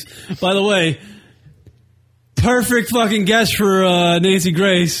babies. By the way, perfect fucking guess for Nancy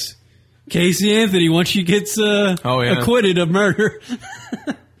Grace. Casey Anthony, once she gets acquitted of murder.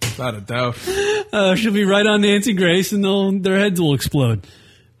 Without a doubt. She'll be right on Nancy Grace and their heads will explode.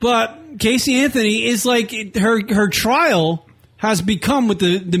 But Casey Anthony is like, her trial has become, with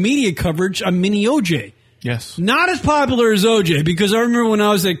the media coverage, a mini OJ. Yes. Not as popular as OJ, because I remember when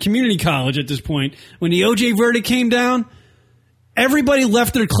I was at community college at this point, when the OJ verdict came down, everybody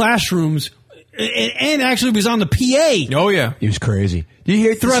left their classrooms and actually was on the PA. Oh, yeah. He was crazy. Did you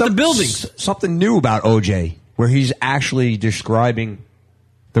hear throughout the buildings? Something new about OJ, where he's actually describing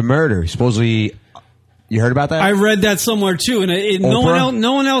the murder. Supposedly, you heard about that? I read that somewhere too, and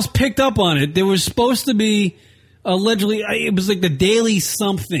no one else picked up on it. There was supposed to be, allegedly, it was like the Daily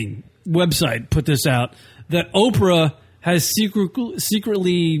Something website put this out, that Oprah has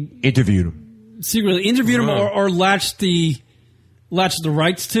secretly interviewed him, or latched the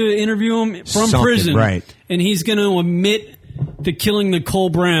rights to interview him from prison, right? And he's going to admit to killing Nicole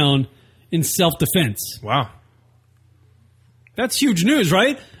Brown in self-defense. Wow, that's huge news,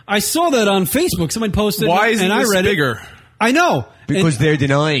 right? I saw that on Facebook. Somebody posted, why isn't and I this read bigger? It. I know, because they're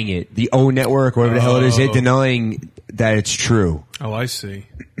denying it. The O Network, whatever the hell it is, they're denying that it's true. Oh, I see.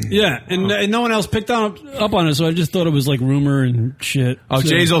 Yeah, and no one else picked up on it, so I just thought it was like rumor and shit. Oh, so,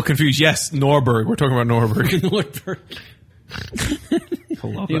 Jay's all confused. Yes, Norberg. We're talking about Norberg. Norberg.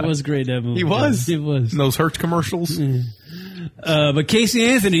 It was great, that movie. He was. It was. In those Hertz commercials. But Casey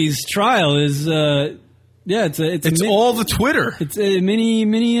Anthony's trial is, it's all the Twitter. It's a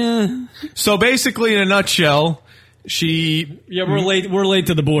mini. So basically, in a nutshell, we're late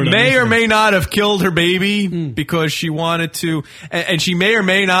to the board. May or may not have killed her baby because she wanted to, and she may or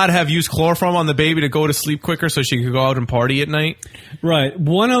may not have used chloroform on the baby to go to sleep quicker so she could go out and party at night. Right.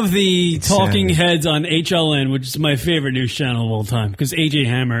 One of the talking heads on HLN, which is my favorite news channel of all time, because AJ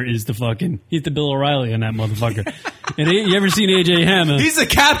Hammer is he's the Bill O'Reilly on that motherfucker. And you ever seen AJ Hammer? He's the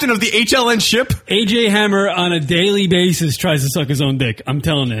captain of the HLN ship. AJ Hammer on a daily basis tries to suck his own dick. I'm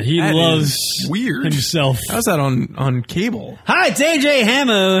telling you, he loves weird himself. How's that on cable? Hi, it's AJ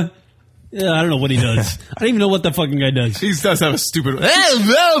Hammer. Yeah, I don't know what he does. I don't even know what the fucking guy does. He does have a stupid. Yeah,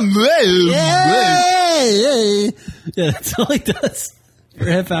 that's all he does for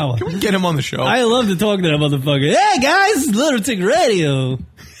a half hour. Can we get him on the show? I love to talk to that motherfucker. Hey guys, it's Lunatic Radio.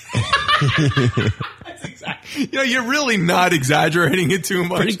 You're really not exaggerating it too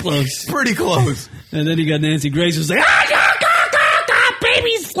much. Pretty close. Pretty close. And then you got Nancy Grace who's like,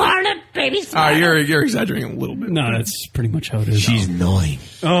 baby's Florida, baby's Florida. You're exaggerating a little bit. No, that's pretty much how it is. She's annoying.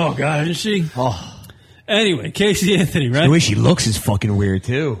 Oh, God, isn't she? Oh. Anyway, Casey Anthony, right? The way she looks is fucking weird,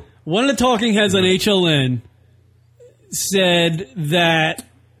 too. One of the talking heads on HLN said that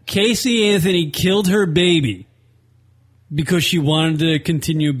Casey Anthony killed her baby because she wanted to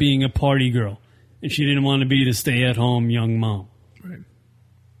continue being a party girl. And she didn't want to be the stay-at-home young mom. Right.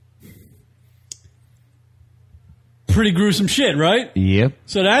 Pretty gruesome shit, right? Yep.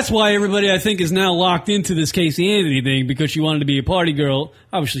 So that's why everybody, I think, is now locked into this Casey Anthony thing, because she wanted to be a party girl.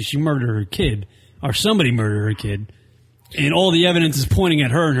 Obviously, she murdered her kid, or somebody murdered her kid. And all the evidence is pointing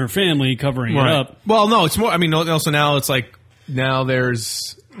at her and her family, covering it up. Well, no, it's more, I mean, also now it's like, now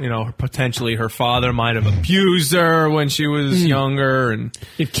there's, potentially her father might have abused her when she was younger. And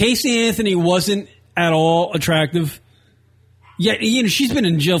if Casey Anthony wasn't at all attractive, she's been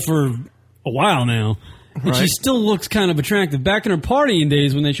in jail for a while now. And she still looks kind of attractive. Back in her partying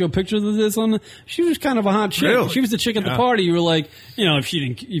days, when they show pictures of this she was kind of a hot chick. Really? She was the chick at the party. You were like, if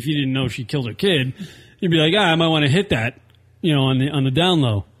you didn't know she killed her kid, you'd be like, I might want to hit that, on the down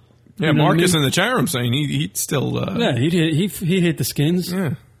low. Yeah, you know Marcus in the chat room saying he'd still. He'd hit the skins.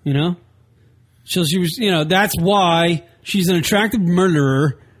 Yeah. So she was, that's why she's an attractive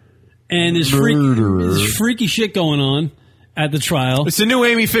murderer, and there's freaky shit going on at the trial. It's a new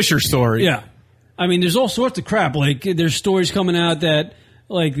Amy Fisher story. Yeah. I mean, there's all sorts of crap. Like, there's stories coming out that,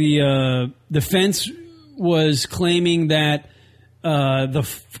 like, the defense was claiming that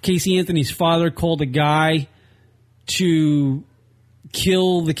Casey Anthony's father called a guy to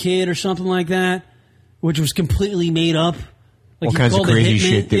kill the kid or something like that, which was completely made up. Like, all kinds of crazy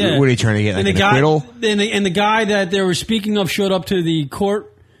shit. What are they trying to get? Like an acquittal? And the guy that they were speaking of showed up to the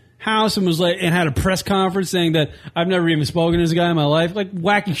courthouse and was like, and had a press conference saying that I've never even spoken to this guy in my life. Like,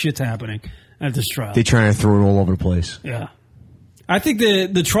 wacky shit's happening at this trial. They're trying to throw it all over the place. Yeah. I think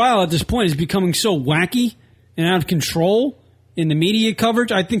the trial at this point is becoming so wacky and out of control in the media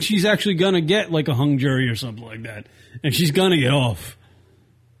coverage. I think she's actually going to get like a hung jury or something like that. And she's going to get off.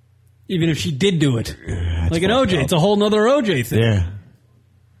 Even if she did do it. Like an OJ. Up. It's a whole nother OJ thing. Yeah.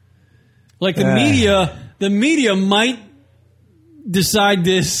 Like the media might decide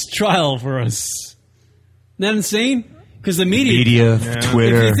this trial for us. Isn't that insane? Because the media,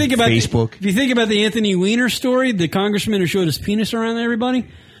 Twitter, Facebook. If you think about the Anthony Weiner story, the congressman who showed his penis around everybody,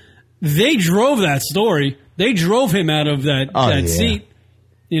 they drove that story. They drove him out of that seat.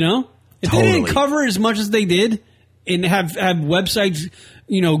 If they didn't cover as much as they did and have websites,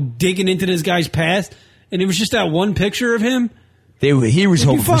 digging into this guy's past, and it was just that one picture of him. He was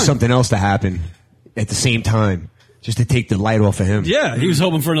hoping for something else to happen at the same time, just to take the light off of him. Yeah, he was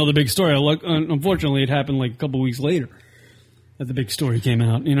hoping for another big story. Unfortunately, it happened like a couple weeks later that the big story came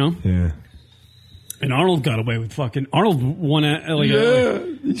out, Yeah. And Arnold got away with fucking... Arnold won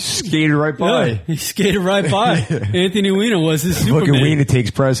he skated right by. Yeah, he skated right by. Anthony Weiner was his Superman. Fucking Weiner takes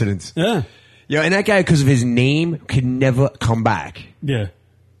precedence. Yeah. Yeah, and that guy, because of his name, could never come back. Yeah.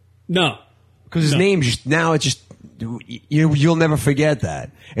 No. Because his name just... Now it's just... You'll never forget that.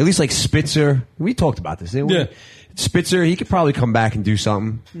 At least like Spitzer. We talked about this, didn't we? Yeah. Spitzer, he could probably come back and do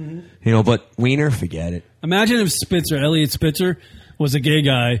something. Mm-hmm. But Weiner, forget it. Imagine if Elliot Spitzer, was a gay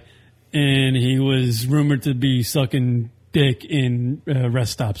guy, and he was rumored to be sucking dick in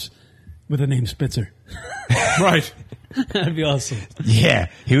rest stops with the name Spitzer. Right. That'd be awesome. Yeah,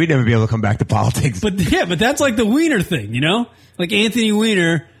 he would never be able to come back to politics. But that's like the Weiner thing, Like Anthony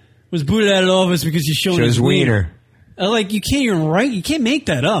Weiner was booted out of office because he's showing his wiener. Like, you can't even write, you can't make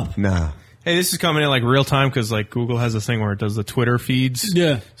that up. Nah. Hey, this is coming in like real time because like Google has this thing where it does the Twitter feeds.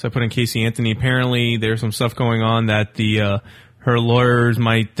 Yeah. So I put in Casey Anthony. Apparently, there's some stuff going on that her lawyers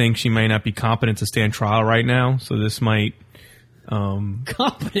might think she may not be competent to stand trial right now. So this might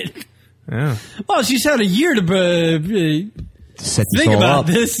competent. Yeah. Well, she's had a year to think about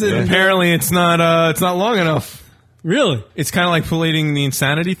this. And apparently, it's not long enough. Really? It's kind of like pleading the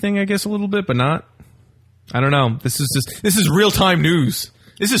insanity thing, I guess, a little bit, but not. I don't know. This is real time news.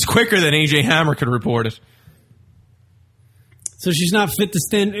 This is quicker than AJ Hammer could report it. So she's not fit to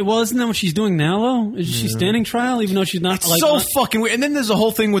stand. Well, isn't that what she's doing now, though? Is she standing trial, even though she's not? It's so fucking weird. And then there's a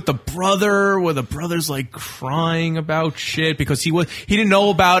whole thing with the brother, where the brother's like crying about shit because he didn't know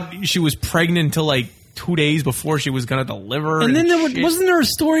about she was pregnant until like 2 days before she was going to deliver. And then wasn't there a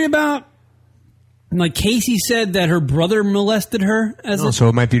story about like Casey said that her brother molested her? So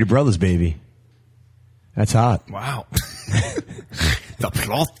it might be the brother's baby. That's hot. Wow. The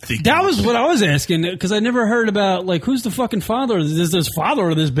plot thickens. That was what I was asking, because I never heard about, like, who's the fucking father? Is this father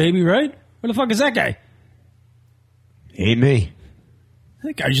of this baby, right? Where the fuck is that guy? Ain't me.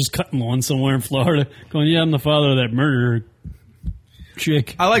 That guy's just cutting lawn somewhere in Florida, going, yeah, I'm the father of that murderer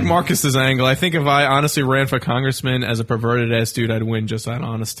chick. I like Marcus's angle. I think if I honestly ran for congressman as a perverted ass dude, I'd win just on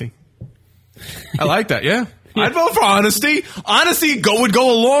honesty. I like that, yeah. I'd vote for honesty. Honesty would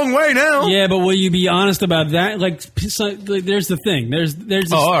go a long way now. Yeah, but will you be honest about that? Like there's the thing. There's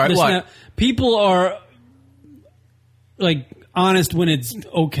this, all right, what? People are like honest when it's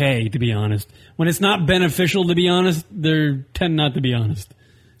okay to be honest. When it's not beneficial to be honest, they tend not to be honest.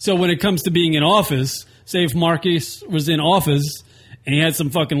 So when it comes to being in office, say if Marcus was in office and he had some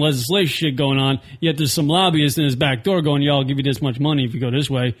fucking legislation shit going on, yet there's some lobbyists in his back door going, "Yo, I'll give you this much money if you go this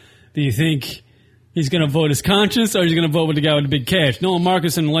way." Do you think he's going to vote his conscience, or he's going to vote with the guy with the big cash? No,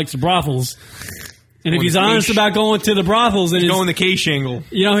 Marcuson likes the brothels. And if he's honest about going to the brothels... and going the cash angle.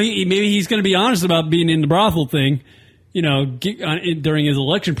 You know, maybe he's going to be honest about being in the brothel thing, you know, during his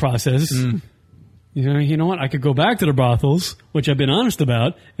election process. Mm. You know what? I could go back to the brothels, which I've been honest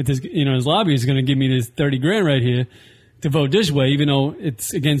about. If this, his lobby is going to give me this $30,000 right here to vote this way, even though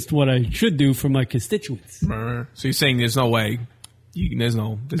it's against what I should do for my constituents. So you're saying there's no way... There's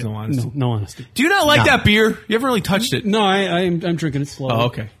no honesty. No honesty. Do you not like that beer? You haven't really touched it. No, I'm drinking it slowly. Oh,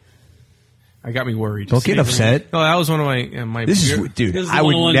 okay. I got me worried. Don't get upset. No, that was one of my This beer. is, dude. This is I the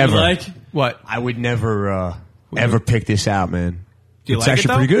would one never. you like? What? I would never ever pick this out, man. Do you it's like actually it,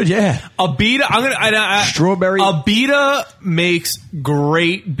 though? pretty good. Yeah. Abita. Strawberry. Abita makes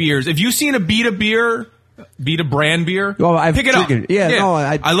great beers. If you've seen Abita beer. Abita brand beer. Well, I've pick it up. Yeah, no,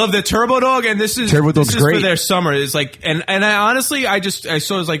 I love the Turbo Dog, and this is Turbo Dog's this is great for their summer. It's like, and I honestly, I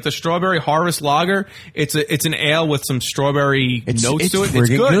saw it's like the Strawberry Harvest Lager. It's an ale with some strawberry notes to it. It's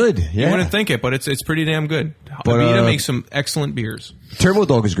good. Yeah. You wouldn't think it, but it's pretty damn good. But, Abita makes some excellent beers. Turbo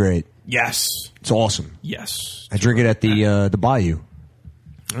Dog is great. Yes, it's awesome. Yes, I drink it at the Bayou.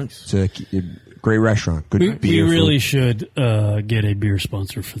 Nice. It's a great restaurant. Good beer. We really should get a beer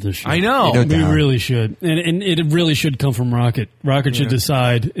sponsor for this show. I know. We really should. And it really should come from Rocket. Rocket should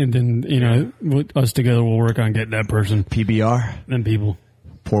decide, and then, us together will work on getting that person. PBR? Them people.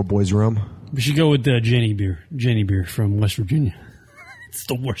 Poor Boys Rum. We should go with Jenny Beer from West Virginia. It's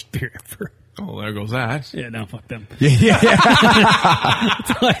the worst beer ever. Oh, there goes that. Yeah, no, fuck them. Yeah.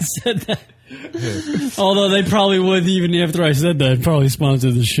 That's why I said that. Although they probably would, even after I said that, probably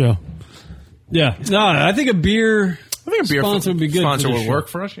sponsor the show. Yeah. No, I think a beer sponsor would be good. Sponsor for would work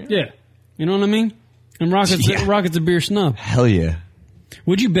for us, Yeah. You know what I mean? And Rocket's a beer snub. Hell yeah.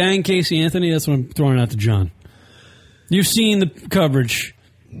 Would you bang Casey Anthony? That's what I'm throwing out to John. You've seen the coverage.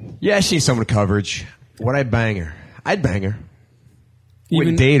 Yeah, I've seen some of the coverage. Would I bang her? I'd bang her. Even-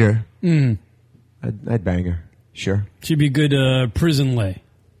 Wouldn't date her. Mm. I'd bang her. Sure. She'd be good prison lay.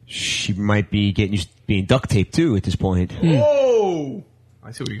 She might be being duct taped too at this point. Whoa!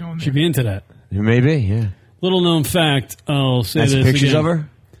 I see where you're going there. She'd be into that. Maybe, yeah. Little known fact. I'll say That's this pictures again. of her.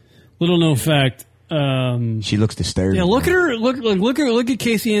 Little known fact. She looks disturbed. Yeah, look at her. Look at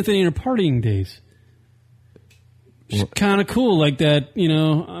Casey Anthony in her partying days. She's kind of cool like that.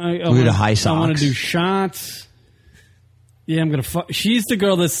 Look at the high socks. I want to do shots. Yeah, I'm gonna fuck. She's the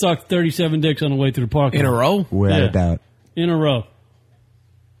girl that sucked 37 dicks on the way to the park in a row. Without a doubt. In a row.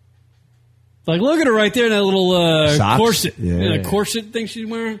 Like, look at her right there in that little corset. Yeah. That corset thing she's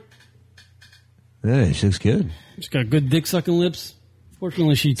wearing. Yeah, she looks good. She's got good dick sucking lips.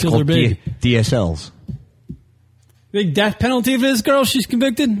 Fortunately, she killed her baby. DSLs. Big death penalty for this girl. She's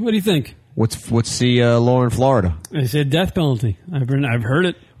convicted. What do you think? What's the law in Florida? I said death penalty. I've heard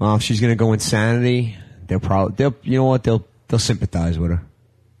it. Well, if she's going to go insanity, they'll sympathize with her.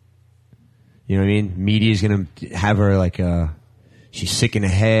 You know what I mean? Media's going to have her like she's sick in the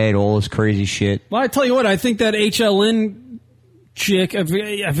head, all this crazy shit. Well, I tell you what, I think that HLN chick,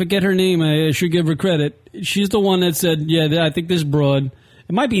 I forget her name, I should give her credit. She's the one that said, yeah, I think this broad,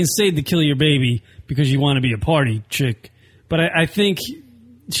 it might be insane to kill your baby because you want to be a party chick, but I think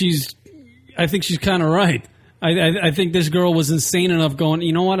she's I think she's kind of right. I think this girl was insane enough going,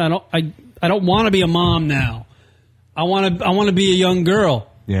 you know what? I don't want to be a mom now. I want to be a young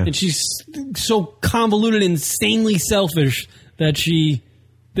girl. Yeah. And she's so convoluted, insanely selfish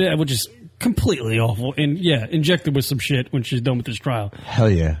which is completely awful. And yeah, injected with some shit when she's done with this trial. Hell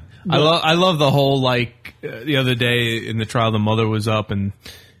yeah. I love the whole, like, the other day in the trial, the mother was up and,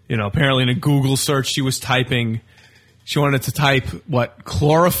 you know, apparently in a Google search she wanted to type,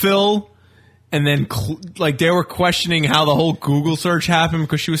 chlorophyll? And then, they were questioning how the whole Google search happened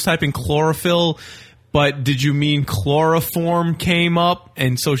because she was typing chlorophyll, but did you mean chloroform came up?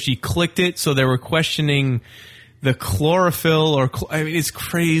 And so she clicked it, so they were questioning the chlorophyll it's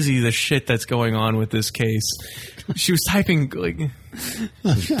crazy the shit that's going on with this case. She was typing,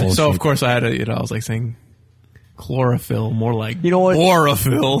 so of course I had to, I was like saying chlorophyll, more like, you know what?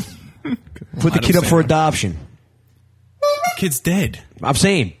 Chlorophyll. Put the kid up for adoption. Kid's dead. I'm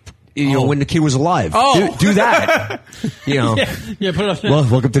saying. When the kid was alive. Oh. Do that. Yeah, put it up. Well,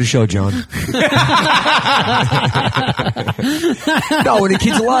 welcome to the show, John. No, when the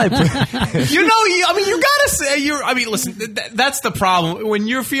kid's alive. You gotta say, listen, that's the problem. When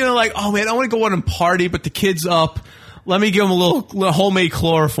you're feeling like, oh man, I want to go out and party, but the kid's up, let me give him a little homemade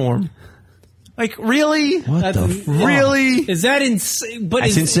chloroform. Like, really? What the fuck? Really? Is that insane?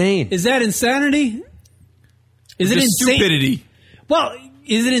 That's insane. Is that insanity? Is it insane? Stupidity. Well,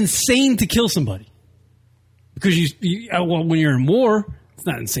 is it insane to kill somebody? Because when you're in war, it's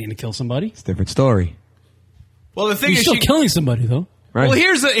not insane to kill somebody. It's a different story. Well, the thing you're is, still killing somebody, though. Right. Well,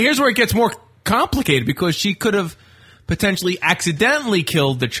 here's where it gets more complicated because she could have potentially accidentally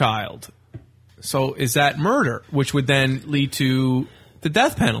killed the child. So is that murder, which would then lead to the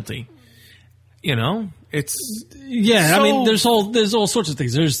death penalty? It's there's all sorts of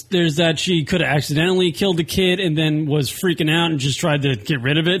things. There's that she could have accidentally killed the kid and then was freaking out and just tried to get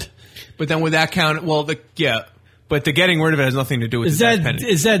rid of it. But then would that count? Well, but the getting rid of it has nothing to do with the death penalty.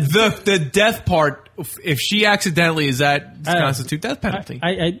 Is that the death part? If she accidentally, is that constitute death penalty?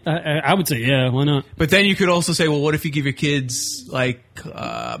 I would say yeah. Why not? But then you could also say, well, what if you give your kids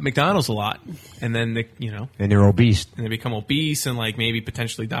McDonald's a lot, and then and they're obese, and they become obese, and maybe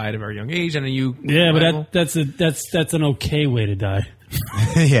potentially die at a very young age, and then you but that's an okay way to die.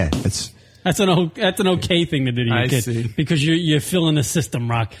 Yeah, that's an okay thing to do to your kid. See. Because you're filling the system,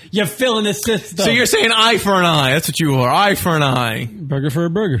 Rock. You're filling the system. So you're saying eye for an eye. That's what you are. Eye for an eye. Burger for a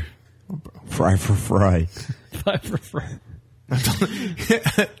burger. Fry for fry. Fry for fry.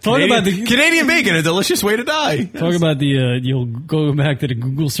 Talk about the Canadian bacon, a delicious way to die. Talk about the you'll go back to the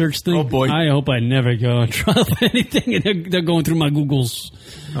Google search thing. Oh boy! I hope I never go and try anything, and they're going through my Googles.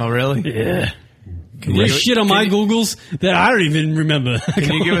 Oh really? Yeah. There's shit on my Googles that I don't even remember.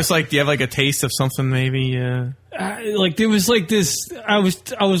 Can you give us do you have a taste of something maybe? There was this. I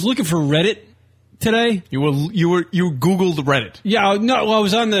was looking for Reddit today. You Googled Reddit. Yeah, no. Well, I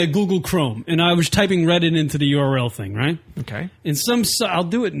was on the Google Chrome and I was typing Reddit into the URL thing, right? Okay. And I'll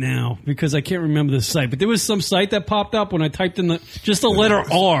do it now because I can't remember the site, but there was some site that popped up when I typed in just the letter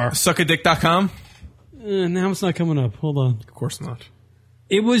R. Suckadick.com? Now it's not coming up. Hold on. Of course not.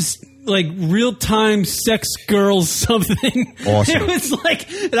 It was real-time sex girls something. Awesome. It was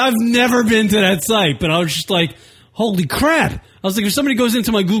and I've never been to that site, but I was just like, holy crap. I was like, if somebody goes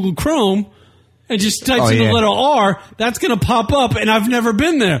into my Google Chrome and just types in the letter R, that's going to pop up, and I've never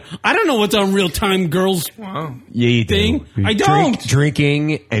been there. I don't know what's on real-time girls wow. Yeah, you thing. Do. I don't.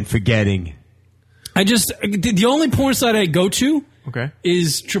 Drinking and forgetting. The only porn site I go to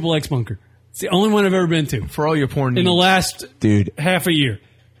is XXX Bunker. It's the only one I've ever been to. For all your porn needs. In the last half a year.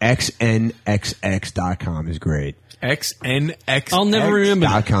 XNXX.com is great. XNXX. I'll never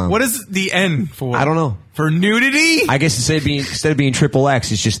remember. What is the N for? I don't know. For nudity? I guess instead of being triple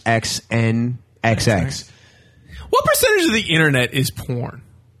X, it's just XNXX. What percentage of the internet is porn?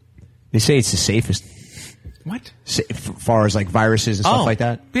 They say it's the safest. What? As far as viruses and stuff like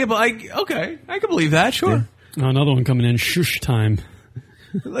that. Yeah, but I can believe that. Sure. Yeah. Another one coming in. Shush time.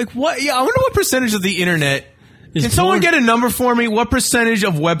 What? Yeah, I wonder what percentage of the internet. Can someone get a number for me? What percentage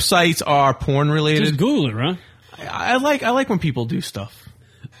of websites are porn related? Just Google it, right? I like when people do stuff.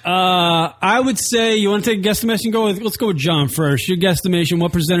 I would say you want to take a guesstimation. Let's go with John first. Your guesstimation: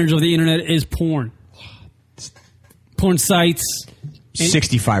 what percentage of the internet is porn? Porn sites.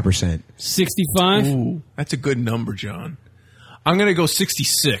 65%. 65. Ooh, that's a good number, John. I'm going to go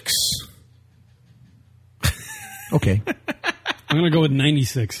 66. Okay. I'm going to go with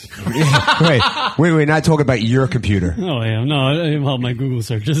 96. Wait, we're not talking about your computer. Oh, yeah. No, I help my Google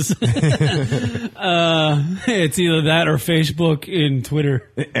searches. It's either that or Facebook and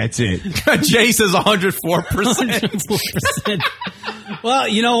Twitter. That's it. Jay says 104%. 104%. Well,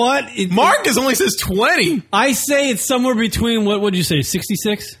 you know what? Marcus only says 20. I say it's somewhere between, what would you say,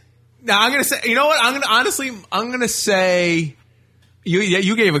 66? No, I'm going to say, you know what? I'm going to say,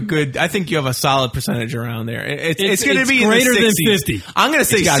 you gave a good, I think you have a solid percentage around there. It's going to be greater in the 60s. than 50. I'm going to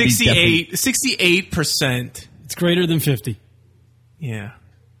say 68%. It's greater than 50. Yeah.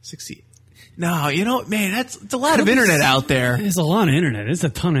 68. No, you know, man, it's a lot of internet out there. There's a lot of internet. It's a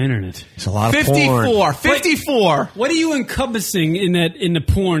ton of internet. It's a lot of 54. 54. What are you encompassing in the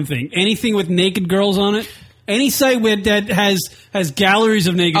porn thing? Anything with naked girls on it? Any site that has galleries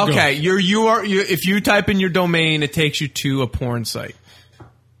of naked girls? Okay, if you type in your domain, it takes you to a porn site.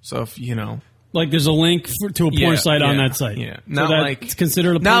 So if you know, like there's a link to a porn site on that site. Yeah, not so like it's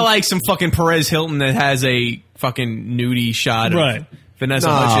considered a porn. Not like some fucking Perez Hilton that has a fucking nudie shot. Right.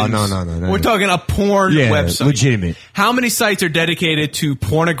 Vanessa Hudgens. No. We're talking a porn website. Legitimate. How many sites are dedicated to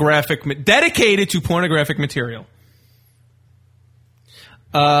pornographic material?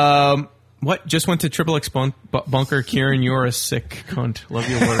 What? Just went to XXX Bunker. Kieran, you're a sick cunt. Love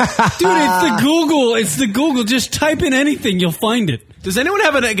your work. Dude, it's the Google. Just type in anything. You'll find it. Does anyone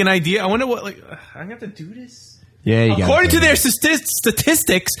have an idea? I wonder what, I'm going to have to do this? Yeah, you According to their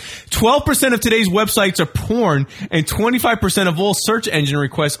statistics, 12% of today's websites are porn, and 25% of all search engine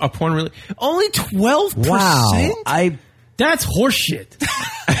requests are porn related. Only 12%? Wow. That's horseshit.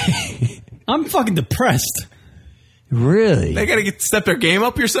 I'm fucking depressed. Really? They got to step their game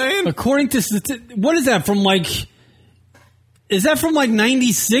up, you're saying? According to what is that from is that from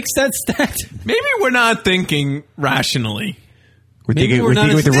 96, that stat? Maybe we're not thinking rationally. We're thinking with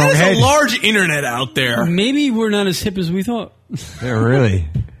the wrong head. There's a large internet out there. Maybe we're not as hip as we thought. Yeah, really.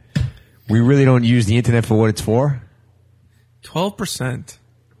 We really don't use the internet for what it's for? 12%.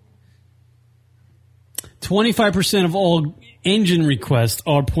 25% of all engine requests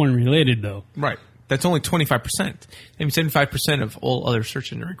are porn related, though. Right. That's only 25%. Maybe 75% of all other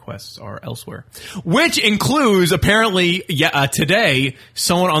search engine requests are elsewhere. Which includes, apparently, today,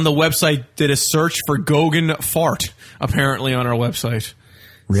 someone on the website did a search for Goguen fart, apparently, on our website.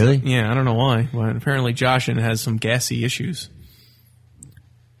 Really? So, yeah, I don't know why, but apparently Joshin has some gassy issues.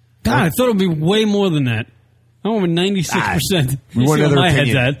 God, I thought it would be way more than that. I went with 96%. We want another my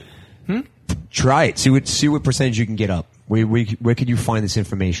opinion. head's at. Try it. See what percentage you can get up. Where could you find this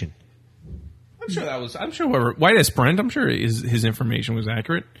information? I'm sure whoever White S. Brent, I'm sure his information was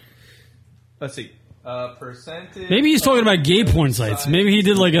accurate. Let's see. Percentage. Maybe he's talking about gay porn sites. Maybe he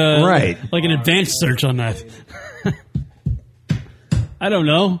did like an advanced search on that. I don't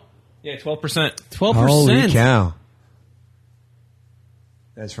know. Yeah, 12%. 12%. Holy cow.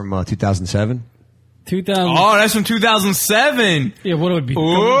 That's from 2007? 2000. Oh, that's from 2007. Yeah, what would it be?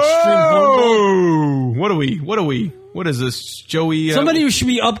 Oh, what are we? What is this, Joey? Somebody should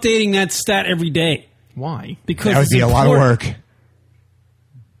be updating that stat every day. Why? Because that would be a lot of work.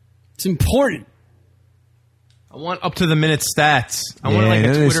 It's important. I want up to the minute stats. I want like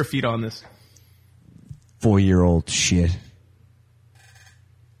a Twitter feed on this. 4-year-old shit.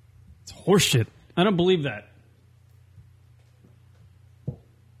 It's horseshit. I don't believe that.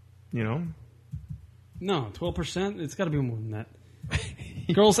 You know? No, 12%? It's got to be more than that.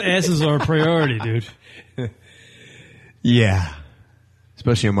 Girls' asses are a priority, dude. Yeah.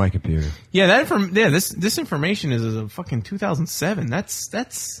 Especially on my computer. Yeah, this information is a fucking 2007. That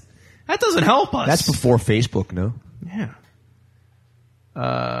doesn't help us. That's before Facebook, no? Yeah.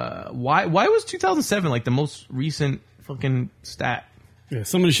 Why was 2007 like the most recent fucking stat? Yeah,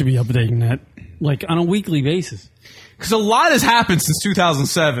 somebody should be updating that like on a weekly basis. Because a lot has happened since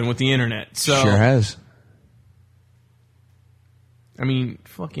 2007 with the internet. So sure has. I mean,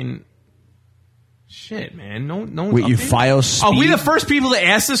 fucking shit, man. No one's Wait, you updated? file speed? Are we the first people to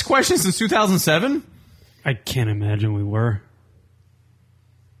ask this question since 2007? I can't imagine we were.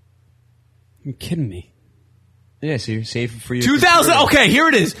 You're kidding me. Yeah, so you're safe for you. 2000. Okay, here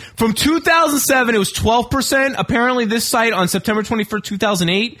it is. From 2007, it was 12%. Apparently, this site on September 21st,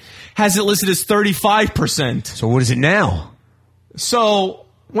 2008, has it listed as 35%. So what is it now? So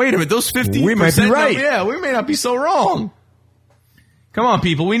wait a minute, those 15%. We might be right. Yeah, we may not be so wrong. Come on,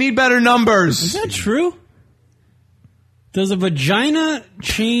 people. We need better numbers. Is that true? Does a vagina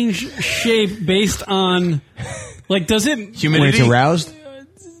change shape based on, like, does it... Humidity? When it's aroused?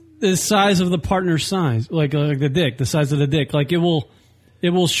 The size of the partner's size. Like the dick, the size of the dick. Like, it will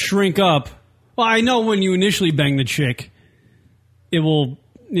shrink up. Well, I know when you initially bang the chick, it will,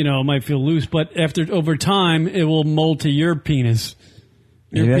 it might feel loose, but over time, it will mold to your penis.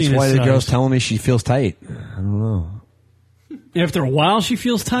 Maybe that's why the girl's telling me she feels tight. I don't know. After a while, she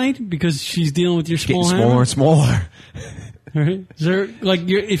feels tight because she's dealing with your small getting smaller and smaller. Right? Is there, like,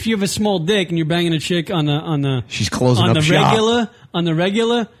 if you have a small dick and you're banging a chick on the she's closing on up the shop.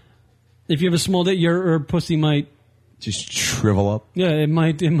 regular, if you have a small dick, your pussy might just shrivel up. Yeah, it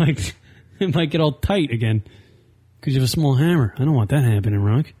might get all tight again because you have a small hammer. I don't want that happening,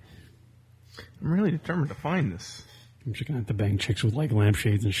 Rock. I'm really determined to find this. I'm just gonna have to bang chicks with like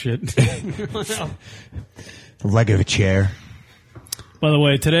lampshades and shit. The leg of a chair. By the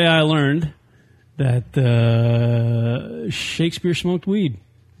way, today I learned that Shakespeare smoked weed.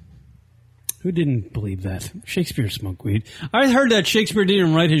 Who didn't believe that? Shakespeare smoked weed. I heard that Shakespeare didn't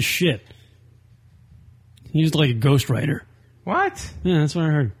even write his shit. He was like a ghostwriter. What? Yeah, that's what I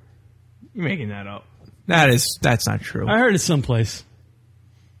heard. You're making that up. That's not true. I heard it someplace.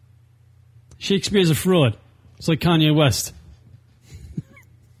 Shakespeare's a fraud. It's like Kanye West.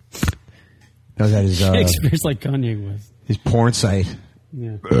 No, that is Shakespeare's like Kanye West. His porn site.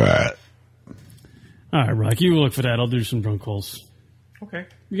 Yeah. All right, Rock, you look for that. I'll do some drunk calls. Okay.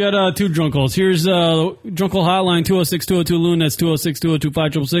 We got 2 drunk calls. Here's drunk call hotline 206-202-LOON. That's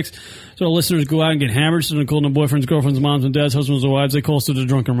 206-202-5666. So our listeners go out and get hammered. So they're calling their boyfriends, girlfriends, moms, and dads, husbands, and wives. They call us to the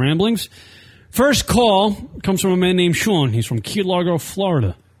drunken ramblings. First call comes from a man named Sean. He's from Key Largo,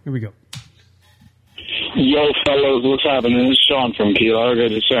 Florida. Here we go. Yo, fellas, what's happening? This is Sean from Key Largo.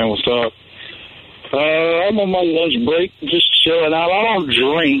 Just saying what's up. I'm on my lunch break, just chilling out. I don't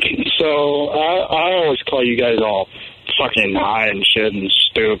drink, so I always call you guys all fucking high and shit and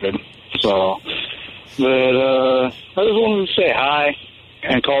stupid. So, but I just wanted to say hi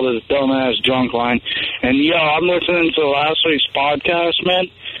and call this dumbass drunk line. And yo, I'm listening to last week's podcast, man.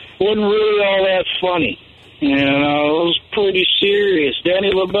 It wasn't really all that funny. You know, it was pretty serious.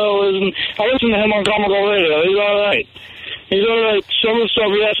 Danny LaBelle isn't. I listen to him on Comical Radio. He's all right. He's all right. Some of the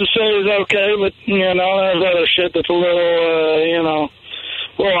stuff he has to say is okay, but, you know, there's other shit that's a little, you know,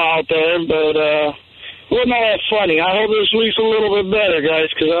 a little out there. But it wasn't all that funny. I hope this week's a little bit better,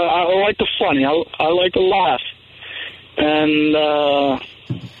 guys, because I like the funny. I like to laugh. And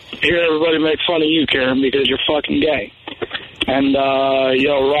hear everybody make fun of you, Karen, because you're fucking gay. And,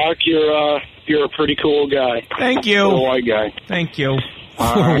 yo, Rock, you're a pretty cool guy. Thank you. For a white guy. Thank you.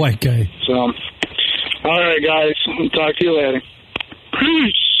 For a white guy. So, all right, guys. I'll talk to you later.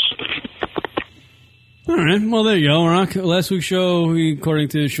 Peace. All right. Well, there you go, Rock. Last week's show, according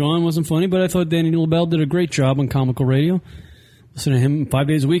to Sean, wasn't funny, but I thought Danny LaBelle did a great job on Comical Radio. Listen to him 5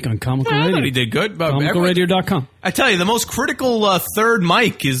 days a week on Comical Radio. I thought he did good. ComicalRadio.com. I tell you, the most critical third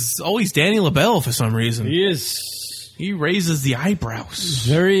mic is always Danny LaBelle for some reason. He is. He raises the eyebrows.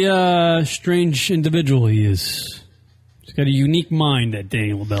 Very strange individual he is. He's got a unique mind, that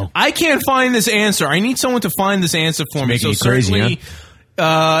Danny LaBelle. I can't find this answer. I need someone to find this answer for me. So certainly,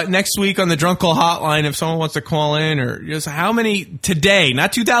 next week on the Drunk Call Hotline, if someone wants to call in, or just how many today,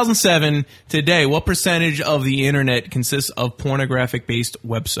 not 2007, today, what percentage of the internet consists of pornographic-based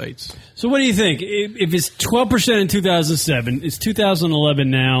websites? So what do you think? If it's 12% in 2007, it's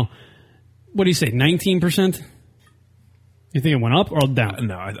 2011 now. What do you say, 19%? You think it went up or down?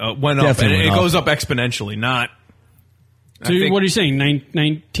 No, it went up. And it goes up exponentially, not... So what are you saying,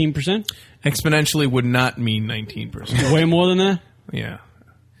 19%? Exponentially would not mean 19%. Way more than that? Yeah.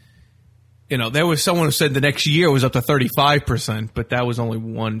 You know, there was someone who said the next year was up to 35%, but that was only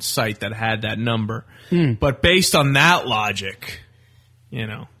one site that had that number. But based on that logic, you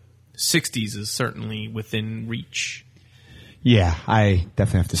know, 60s is certainly within reach. Yeah, I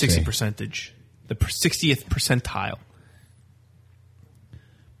definitely have to 60 say. percentage. The 60th percentile.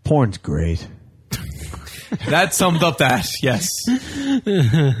 Porn's great. That summed up that, yes.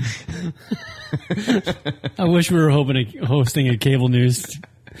 I wish we were hosting a cable news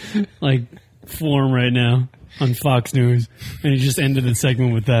like forum right now on Fox News, and he just ended the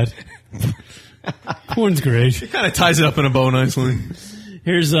segment with that. Porn's great. It kind of ties it up in a bow nicely.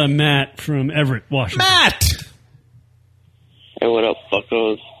 Here's Matt from Everett, Washington. Matt! Hey, what up,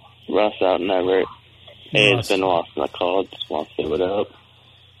 fuckos? Russ out in Everett. Hey, Russ. it's been lost in the call. Just want to say what up.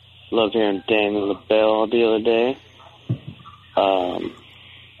 Loved hearing Danny LaBelle the other day.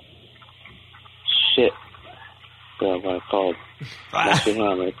 Shit. What I called. Mostly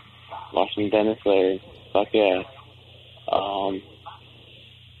hammered. Watching Dennis Larry. Fuck yeah.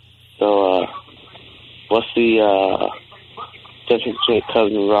 So, what's the difference between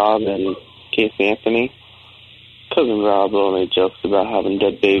Cousin Rob and Casey Anthony? Cousin Rob only jokes about having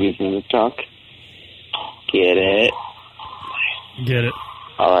dead babies in the trunk. Get it? Get it.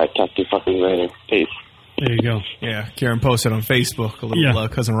 All right, talk to you fucking later. Peace. There you go. Yeah, Karen posted on Facebook a little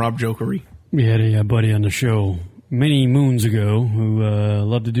Cousin Rob jokery. We had a buddy on the show many moons ago who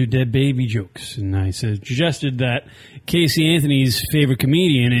loved to do dead baby jokes, and I suggested that Casey Anthony's favorite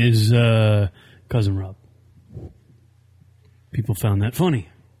comedian is Cousin Rob. People found that funny,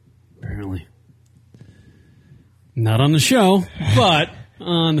 apparently. Not on the show, but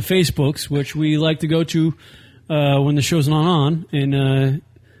on the Facebooks, which we like to go to when the show's not on, and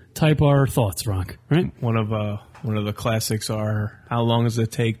type our thoughts, Rock, right? One of the classics are, how long does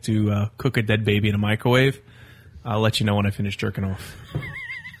it take to cook a dead baby in a microwave? I'll let you know when I finish jerking off.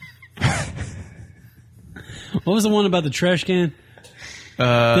 What was the one about the trash can?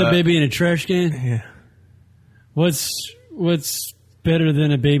 Dead baby in a trash can? Yeah. What's better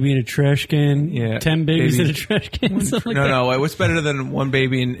than a baby in a trash can? Yeah. 10 babies in a trash can? No. What's better than one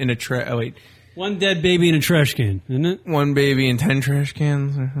baby in a trash? Oh, wait. One dead baby in a trash can, isn't it? One baby in 10 trash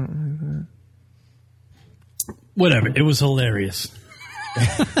cans or something like that. Whatever. It was hilarious.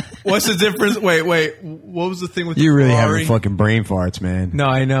 What's the difference? Wait. What was the thing with You the really Ferrari? having fucking brain farts, man. No,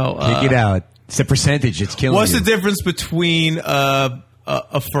 I know. Kick it out. It's the percentage. It's killing What's you. the difference between a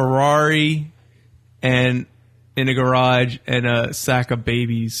Ferrari and in a garage and a sack of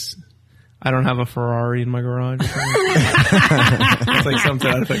babies? I don't have a Ferrari in my garage. It's like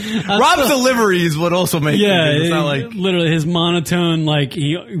something I think. Rob's delivery is what also makes it. It's not like literally his monotone, like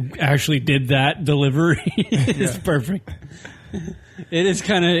he actually did that delivery. It's perfect. It is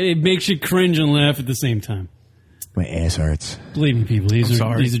it makes you cringe and laugh at the same time. My ass hurts. Believe me, people. These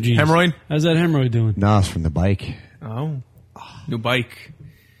are genius. Hemorrhoid? How's that hemorrhoid doing? No, it's from the bike. Oh. New bike.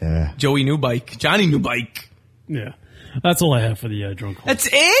 Yeah. Joey new bike. Johnny new bike. Yeah. That's all I have for the drunk call. That's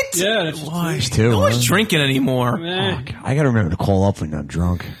it? Yeah, that's Why? There's two, No one's huh? drinking anymore. I gotta remember to call up when I'm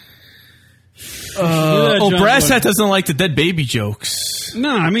drunk. Brasshat doesn't like the dead baby jokes.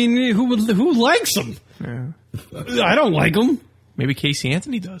 No, I mean, who likes them? Yeah. I don't like them. Maybe Casey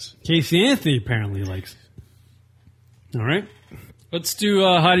Anthony does. Casey Anthony apparently likes it. All right. Let's do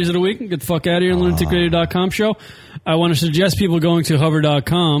Hotties of the Week and get the fuck out of here on lunaticradio.com show. I want to suggest people going to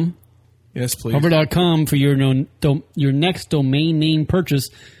hover.com. Yes, please. Hover.com for your next domain name purchase.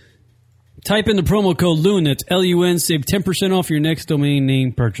 Type in the promo code LUN, that's LUN, save 10% off your next domain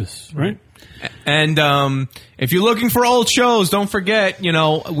name purchase, right? And if you're looking for old shows, don't forget,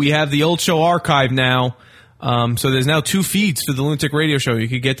 we have the old show archive now. So there's now 2 feeds for the Lunatic Radio Show. You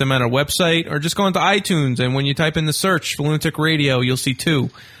could get them at our website or just go into iTunes, and when you type in the search for Lunatic Radio, you'll see 2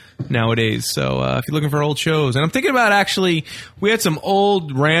 nowadays. So if you're looking for old shows, and I'm thinking about we had some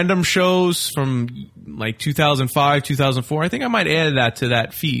old random shows from like 2005, 2004. I think I might add that to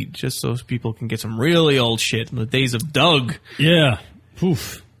that feed just so people can get some really old shit from the days of Doug. Yeah.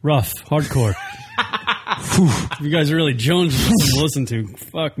 Oof. Rough. Hardcore. You guys are really Jones to listen to.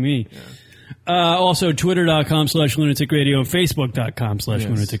 Fuck me. Yeah. Also, twitter.com/lunatic radio and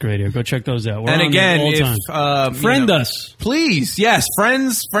facebook.com/lunatic radio. Go check those out. We're and on again, all time. Friend us. Please. Yes,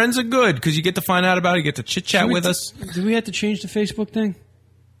 friends are good because you get to find out about it. You get to chit-chat with us. Do we have to change the Facebook thing?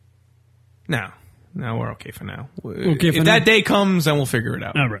 No, we're okay for now. Okay for if now? that day comes, then we'll figure it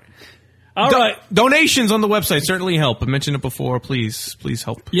out. All right. All right. Donations on the website certainly help. I mentioned it before. Please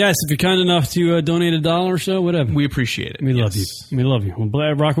help. Yes, if you're kind enough to donate $1 or so, whatever. We appreciate it. We love you. We love you.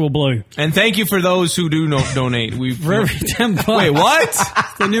 Rocker will blow you. And thank you for those who do donate. For every $10. Wait, what?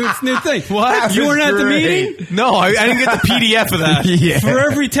 It's a new thing. What? You weren't at the meeting? No, I didn't get the PDF of that. Yeah. For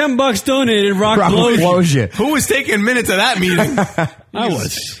every $10 donated, Rock blows you. Who was taking minutes of that meeting? I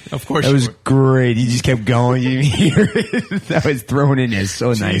was. Of course. That was great. You just kept going. You hear it. That was thrown in there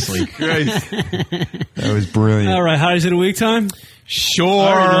so nicely. That was brilliant. All right, Hotties of the Week time? Sure.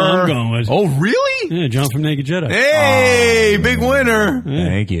 I'm going with. Oh, really? Yeah, John from Naked Jedi. Hey, big winner. Yeah.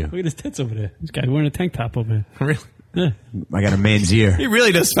 Thank you. Look at his tits over there. This guy wearing a tank top over there. Really? Yeah. I got a man's ear. He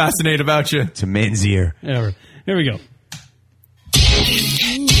really does fascinate about you. It's a man's ear. Yeah, here we go. Do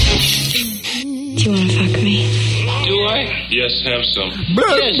you want to fuck me? Do I? Yes, have some.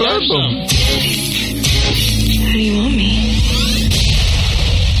 Yes, have some. How do you want me?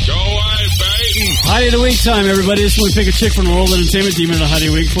 Go on, Peyton. Hottie of the Week time, everybody. This is when we pick a chick from the World Entertainment Demon of the Hottie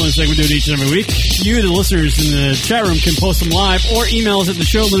of the Week. Fun segment we do it each and every week. You, the listeners in the chat room, can post them live or email us at the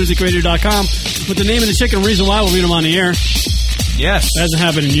show, lunaticradio.com, with the name of the chick and reason why. We'll read them on the air. Yes. That hasn't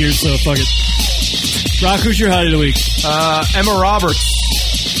happened in years, so fuck it. Rock, who's your Hottie of the Week? Emma Roberts.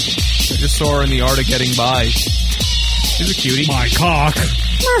 I just saw her in the Art of Getting By. She's a cutie. My cock.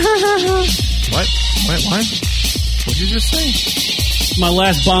 What? Wait, what? What did you just say? My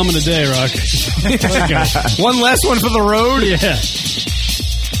last bomb of the day, Rock. Okay. One last one for the road? Yeah.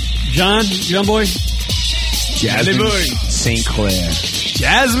 John boy? Jasmine St. Clair.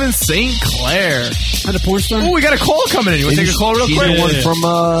 Jasmine St. Clair. Had a porn star? Oh, we got a call coming in. You want to take a call real quick? She's one from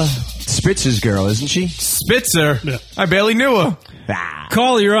Spitzer's girl, isn't she? Spitzer? Yeah. I barely knew her.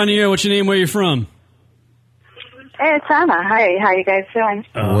 Call, you're on the air. What's your name? Where you from? Hey, it's Anna. Hi, how you guys doing?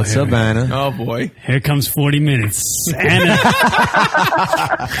 What's up, Anna? Oh, boy. Here comes 40 minutes. Anna.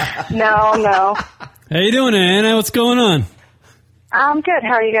 No. How you doing, Anna? What's going on? I'm good.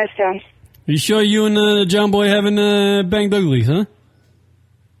 How are you guys doing? You sure you and John Boy haven't banged uglies, huh?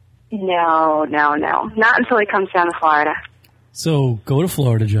 No. Not until he comes down to Florida. So, go to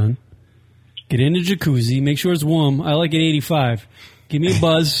Florida, John. Get in the jacuzzi. Make sure it's warm. I like it 85. Give me a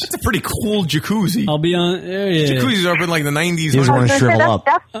buzz. It's a pretty cool jacuzzi. I'll be on... Jacuzzis are up in like the 90s. You just want to shrivel up.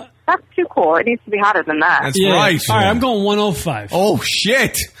 That's too cool. It needs to be hotter than that. That's right. All right, I'm going 105. Oh,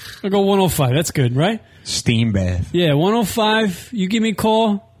 shit. I'll go 105. That's good, right? Steam bath. Yeah, 105. You give me a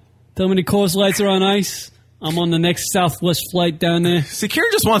call. Tell me the course lights are on ice. I'm on the next Southwest flight down there. See, Karen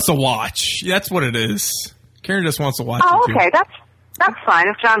just wants to watch. That's what it is. Karen just wants to watch. Oh, it, okay. That's fine.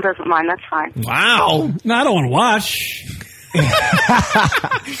 If John doesn't mind, that's fine. Wow. No, I don't want to watch.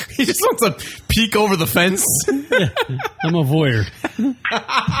 He just wants to peek over the fence. Yeah, I'm a voyeur.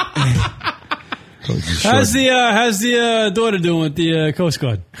 How's the daughter doing with the Coast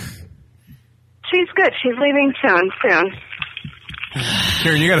Guard? She's good. She's leaving soon.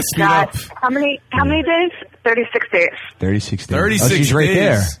 Karen, you got to speed up. How many days? 36 days. 36 days. 36 she's right days.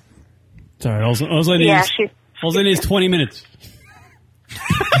 there. Sorry, all I need is 20 minutes.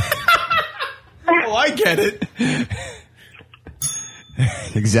 Oh, I get it.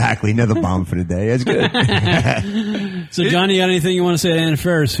 Exactly. Another bomb for the day. That's good. So, Johnny, you got anything you want to say to Anna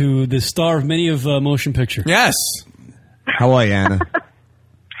Faris, who the star of many of motion picture? Yes. How are you, Anna?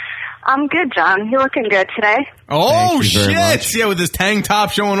 I'm good, John. You're looking good today. Oh, very much. shit. Yeah, with his tank top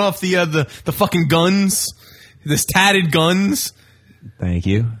showing off the fucking guns. This tatted guns. Thank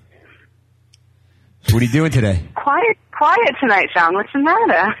you. So what are you doing today? Quiet tonight, John. What's the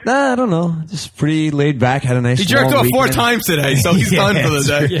matter? Nah, I don't know. Just pretty laid back. Had a nice. He jerked off 4 weekend. times today, so he's done for the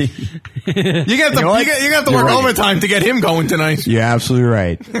day. You're going to have to work overtime to get him going tonight. You're absolutely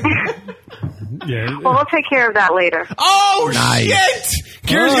right. Yeah. Well, we'll take care of that later. Oh, Nice. shit!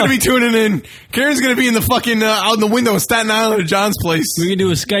 Karen's going to be tuning in. Karen's going to be in the fucking, out in the window in Staten Island at John's place. We can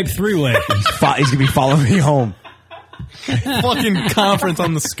do a Skype 3-way. He's going to be following me home. Fucking conference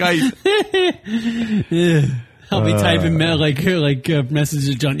on the Skype. Yeah. I'll be typing messages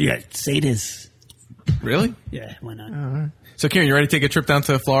to John. Yeah, say this. Really? Yeah, why not? Right. So, Karen, you ready to take a trip down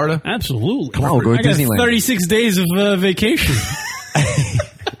to Florida? Absolutely. Come on, we'll go to I got Disneyland. 36 days of vacation.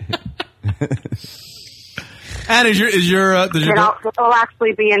 And does your We'll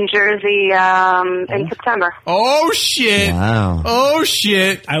actually be in Jersey in September. Oh, shit. Wow. Oh,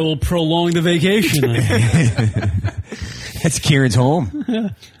 shit. I will prolong the vacation. That's Kieran's home.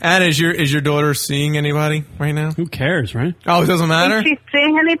 And is your daughter seeing anybody right now? Who cares, right? Oh, it doesn't matter? Is she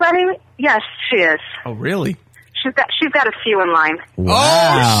seeing anybody? Yes, she is. Oh, really? She's got a few in line.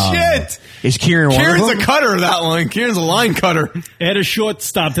 Wow. Oh, shit. Is Kieran one Kieran's of a them? cutter of that line. Kieran's a line cutter. Add a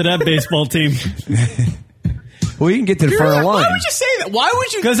shortstop to that baseball team. Well, you can get to the front of the line. Why would you say that? Why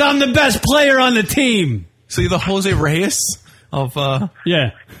would you? Because I'm the best player on the team. So you're the Jose Reyes of...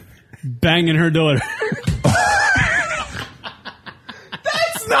 Yeah. Banging her daughter.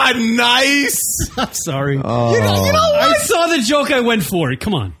 That's not nice. I'm sorry. Oh. You know what? I saw the joke. I went for it.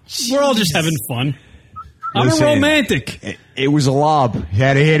 Come on. We're all just having fun. Listen, I'm a romantic. It was a lob. You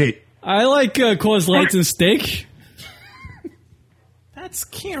had to hit it. I like Coors Lights and steak. That's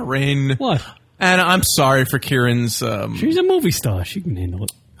Kieran. What? And I'm sorry for Kieran's... She's a movie star. She can handle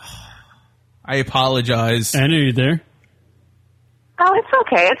it. I apologize. Anna, you there? Oh, it's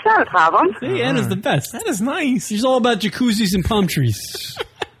okay. It's not a problem. See, Anna's the best. That is nice. She's all about jacuzzis and palm trees.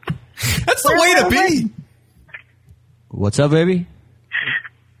 That's the way to be. What's up, baby?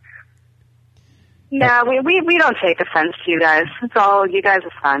 No, we don't take offense to you guys. It's all, you guys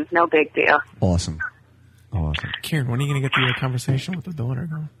are fun. No big deal. Awesome. Kieran, when are you going to get the conversation with the daughter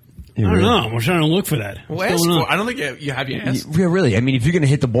going? I don't know. We're trying to look for that. Well, ask for, I don't think you have your ass. Yeah, really. I mean, if you're going to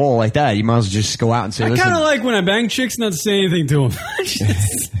hit the ball like that, you might as well just go out and say, I listen. kind of like when I bang chicks not to say anything to them.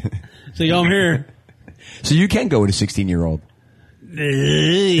 So, yo, I'm here. So you can go with a 16-year-old. No.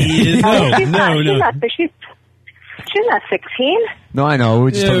 She's not 16. No, I know. We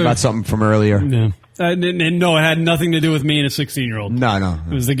were just talking about something from earlier. Yeah. No, it had nothing to do with me and a 16-year-old. No.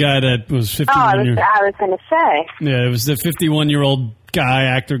 It was the guy that was 51 I was going to say. Yeah, it was the 51-year-old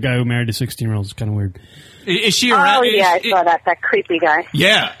actor guy who married a 16-year-old. It's kind of weird. Is she around? Oh, yeah, I saw that creepy guy.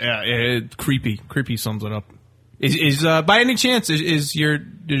 Yeah, creepy sums it up. Is by any chance does your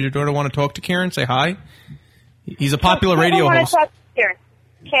daughter want to talk to Kieran? Say hi. He's a popular radio host. Kieran.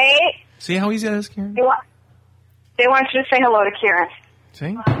 Kate? See how easy that is, Kieran? They want you to say hello to Kieran.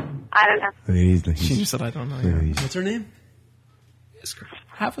 See? I don't know. She just said I don't know. What's her name?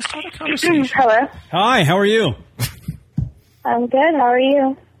 have a start a conversation. Hello. Hi, how are you? I'm good. How are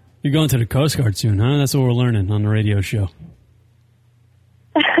you? You're going to the Coast Guard soon, huh? That's what we're learning on the radio show.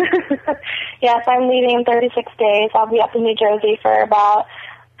 Yes, I'm leaving in 36 days. I'll be up in New Jersey for about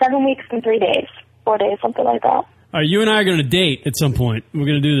 7 weeks and 3 days. 4 days, something like that. All right, you and I are going to date at some point. We're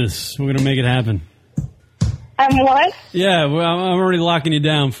going to do this. We're going to make it happen. What? Yeah, well, I'm already locking you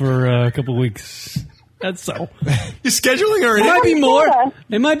down for a couple weeks. That's so. You're scheduling already? It might be more.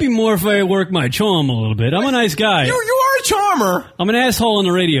 It might be more if I work my charm a little bit. I'm a nice guy. You are a charmer. I'm an asshole on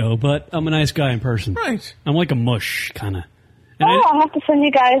the radio, but I'm a nice guy in person. Right. I'm like a mush, kind of. I'll have to send you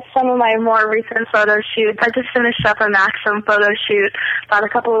guys some of my more recent photo shoots. I just finished up a Maxim photo shoot about a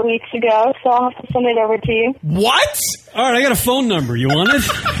couple of weeks ago, so I'll have to send it over to you. What? All right, I got a phone number. You want it?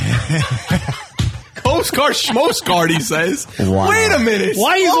 Coast Guard, Schmost Guard, he says. Wow. Wait a minute.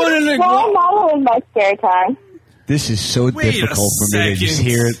 Why are you going to... Well, I'm not in my spare time. This is so difficult for me to just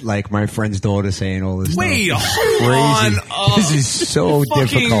hear it, like my friend's daughter saying all this Wait, stuff. hold on. This is so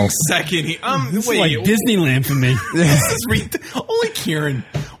difficult. Second. It's wait. like Disneyland for me. This is only Karen.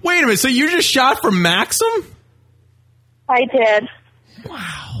 Wait a minute. So you just shot for Maxim? I did.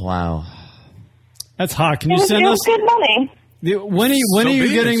 Wow. That's hot. Can you It send was us... good money. When are you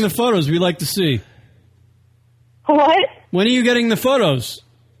getting the photos we'd like to see? What? When are you getting the photos?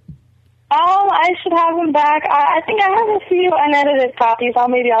 I should have them back. I think I have a few unedited copies. I'll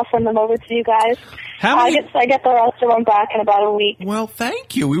send them over to you guys. I get the rest of them back in about a week. Well,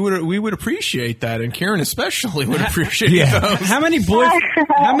 thank you. We would appreciate that, and Karen especially would appreciate those. How many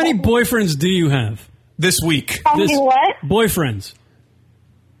boyfriends do you have this week? How many what? Boyfriends.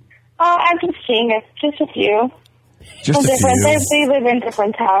 I'm just seeing it. Just a few. Just a few. They live in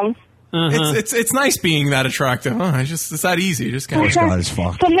different towns. It's nice being that attractive. Huh? It's that easy. Just kind of God is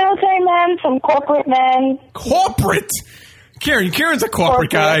fucked. Some military men, some corporate men. Corporate? Karen's a corporate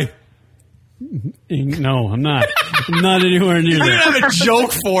guy. No, I'm not. I'm not anywhere near You that. didn't have a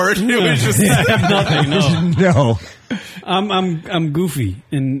joke for it. It was just I have nothing. No. No. I'm goofy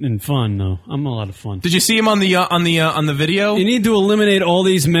and fun though. I'm a lot of fun. Did you see him on the video? You need to eliminate all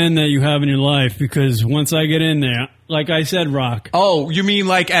these men that you have in your life because once I get in there, like I said, Rock. Oh, you mean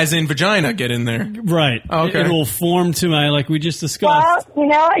like as in vagina? Get in there, right? Okay. It will form to my like we just discussed.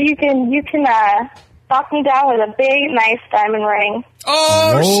 Well, you can knock me down with a big, nice diamond ring.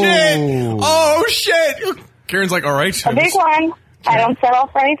 Oh shit! Karen's like, all right. A big one. I don't settle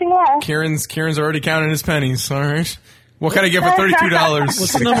for anything less. Karen's already counting his pennies. All right. What can I get for $32?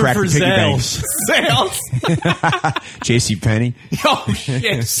 What's the number for sales? Sales. J.C. Penney. Oh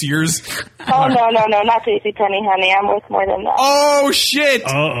shit, Sears. Oh no, not J.C. Penney, honey. I'm worth more than that. Oh shit.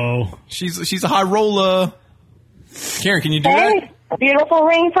 Uh-oh. She's a high roller. Karen, can you do that? A beautiful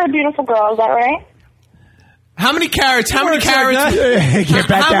ring for a beautiful girl. Is that right? How many carats? How many Get carats?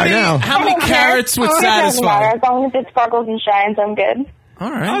 back down now. How many carats would satisfy? As long as it sparkles and shines, I'm good. All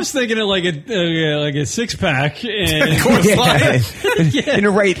right. I was thinking of like a 6-pack and In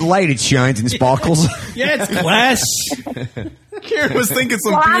the right light, it shines and sparkles. yeah, it's glass. Karen was thinking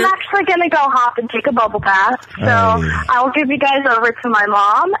some Well, beer. I'm actually going to go hop and take a bubble bath. So I will give you guys over to my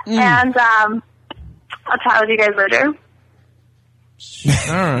mom, and I'll chat with you guys later.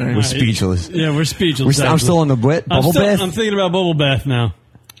 All right. We're speechless. Yeah, we're speechless. I'm still on the bubble bath. I'm thinking about bubble bath now.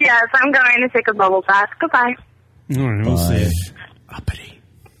 Yes, I'm going to take a bubble bath. Goodbye. All right, we'll see.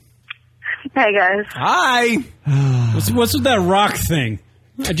 Hey, guys. Hi. What's with that Rock thing?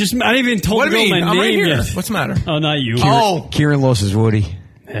 I didn't even told What do you you mean? my I'm right name here. yet. What's the matter? Oh, not you. Kieran lost his Woody.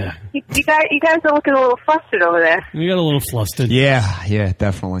 Yeah. You guys are looking a little flustered over there. You got a little flustered. Yeah,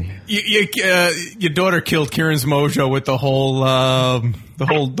 definitely. Your daughter killed Kieran's mojo with the whole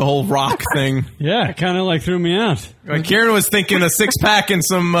rock thing. Yeah, it kind of like threw me out. Like Kieran was thinking a 6-pack and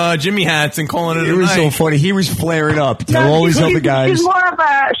some Jimmy hats and calling it It a was night. so funny. He was flaring up. Tell all these other guys.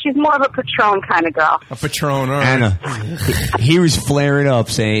 She's more of a Patron kind of girl. A Patron, all right. Anna. He was flaring up,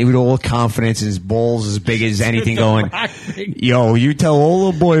 saying with all confidence, his balls as big as anything, going, "Yo, you tell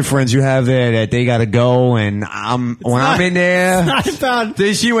all the boyfriends you have there that they got to go." And I'm in there.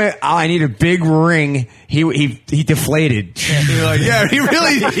 Then she went, "Oh, I need a big ring." He deflated. Yeah, he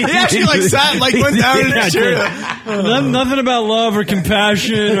actually like sat, like went down in his chair. Nothing about love or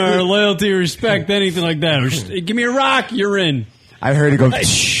compassion or loyalty or respect, anything like that. Just, hey, give me a rock, you're in. I heard it go.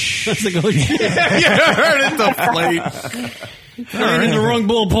 That's like, oh, shit. I heard it deflate. I'm in the wrong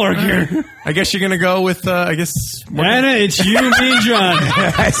ballpark here. I guess you're gonna go with. I guess Anna, it's you, me, John. All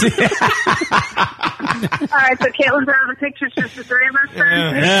right, so Caitlin's out of the picture, just the three of us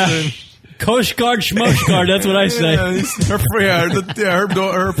then? Yeah. Coast Guard, Schmosh Guard, that's what I say. Her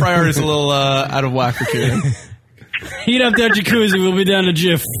priority is a little out of whack for Kieran. Heat up that jacuzzi. We'll be down to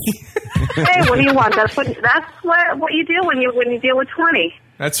Jiff. Hey, what do you want? That's what you do when you deal with 20.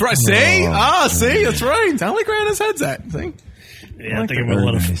 That's right. See? See? That's right. Sound like Grandma's head's at. See? Yeah, I think I'm a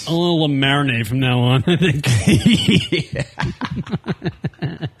little marinade from now on. I think.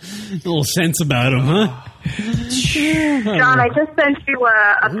 A little sense about him, huh? John, I just sent you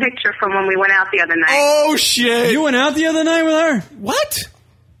a picture from when we went out the other night. Oh, shit. You went out the other night with her? What?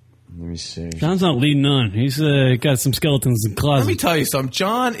 Let me see. John's not leading on. He's got some skeletons in the closet. Let me tell you something.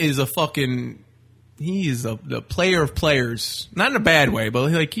 John is a fucking... He is the player of players. Not in a bad way,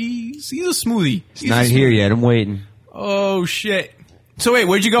 but like he's a smoothie. He's not here yet. I'm waiting. Oh, shit. So wait,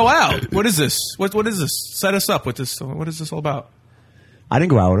 where'd you go out? What is this? What is this? Set us up with this. What is this all about? I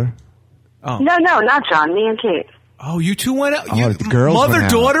didn't go out with her. Oh. No, not John. Me and Kate. Oh, you two went out? The girls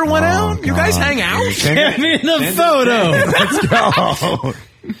Mother-daughter went out? God. You guys hang out? Get me the photo. Let's go.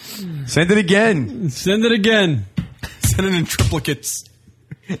 Send it again. Send it again. Send it in triplicates.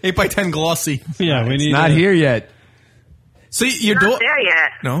 8x10 glossy. Yeah, we need. It's not here yet. See, your Not there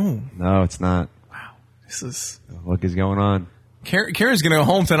yet. No, it's not. Wow, this is what is going on. Karen's gonna go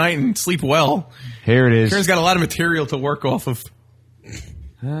home tonight and sleep well. Here it is. Karen's got a lot of material to work off of.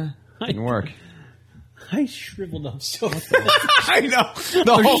 Didn't work. I shriveled up so fast. I know.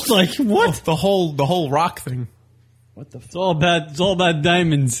 Just like what? The whole rock thing. What the? It's all about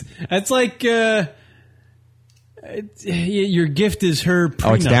diamonds. That's like your gift is her. Prenup.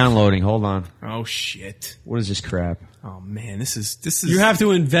 Oh, it's downloading. Hold on. Oh shit! What is this crap? Oh man, this is. You have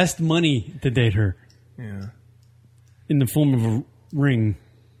to invest money to date her. Yeah. In the form of a ring,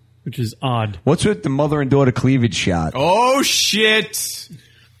 which is odd. What's with the mother and daughter cleavage shot? Oh shit!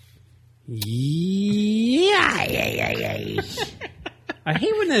 Yeah. I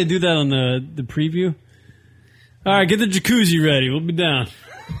hate when they do that on the preview. All right, get the jacuzzi ready. We'll be down.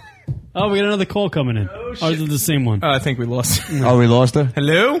 Oh, we got another call coming in. Oh, shit. Or is it the same one? I think we lost. Oh, we lost her?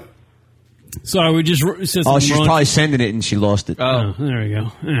 Hello? Sorry, we just said Oh, she's wrong. probably sending it and she lost it. Oh, there we go.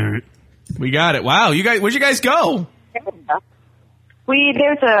 All right. We got it. Wow, you guys, where'd you guys go?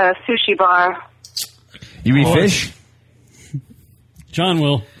 There's a sushi bar. You eat fish? John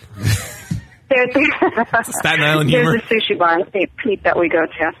will. There's Staten Island humor. a sushi bar in St. Pete that we go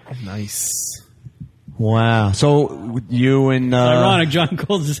to. Nice. Wow. So you and... Ironic, John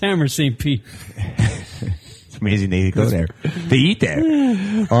calls his hammer St. Pete. It's amazing they go there. They eat there.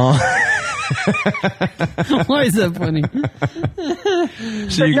 Why is that funny?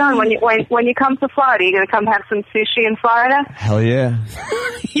 So John, when you come to Florida, you going to come have some sushi in Florida? Hell yeah.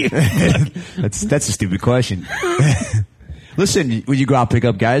 That's a stupid question. Listen, would you go out pick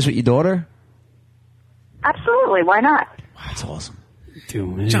up guys with your daughter? Absolutely. Why not? That's awesome.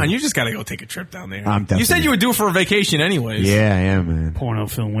 Dude, John, you just got to go take a trip down there. I'm definitely... You said you would do it for a vacation anyways. Yeah, I am, man. Porno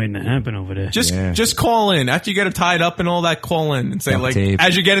film waiting to happen over there. Just call in. After you get it tied up and all that, call in and say, Duct like, tape.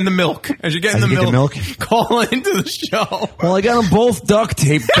 as you're getting the milk. As you're getting the milk, call into the show. Well, I got them both duct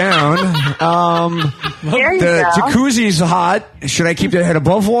taped down. There you The go. jacuzzi's hot. Should I keep the head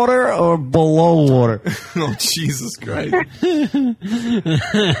above water or below water? Oh, Jesus Christ.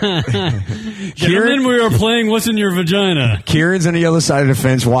 Kieran, we were playing What's in Your Vagina. Kieran's on the other side of the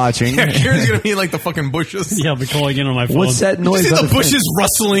fence watching. Yeah, Kieran's going to be like the fucking bushes. Yeah, I'll be calling in on my phone. What's that noise? You see on the bushes fence?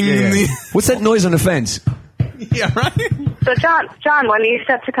 rustling Yeah, in yeah. the... What's that noise on the fence? Yeah, right? So John, when are you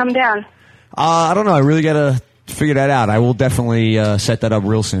set to come down? I don't know. I really got to figure that out. I will definitely set that up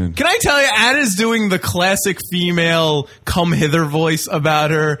real soon. Can I tell you, Anna's doing the classic female come hither voice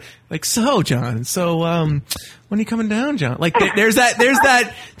about her. Like, so, John, when are you coming down, John? Like, there's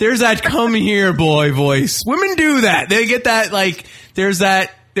that come here boy voice. Women do that. They get that, like, there's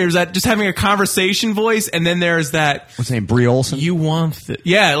that just having a conversation voice, and then there's that. What's her name? Brie Olson? You want it.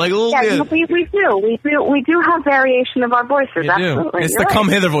 Yeah, like a little Yeah, bit. we do have variation of our voices. You do. Absolutely. It's You're the come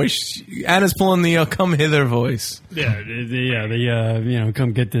right. hither voice. Anna's pulling the come hither voice. Yeah,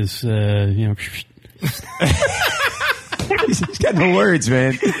 come get this, He's got no words,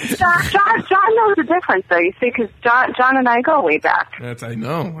 man. John knows the difference, though. You see, because John and I go way back. I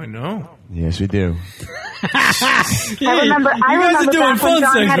know. Yes, we do. I remember doing back when phone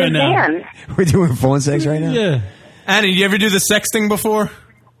John sex had right his now. band. We're doing phone sex right now? Yeah. Anna, you ever do the sexting before?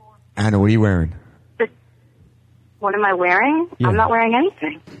 Anna, what are you wearing? What am I wearing? Yeah. I'm not wearing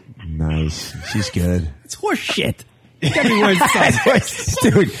anything. Nice. She's good. It's horse shit.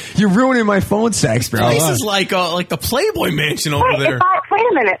 Dude, you're ruining my phone sex, bro. This is like the Playboy Mansion over there. Wait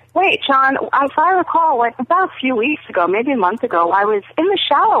a minute. Wait, John, if I recall, like about a few weeks ago, maybe a month ago, I was in the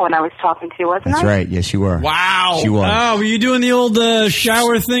shower when I was talking to you, wasn't That's I? right. Yes, you were. Wow. She was. Oh, were you doing the old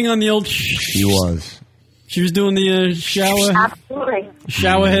shower thing on the old... She was. She was doing the shower... Absolutely.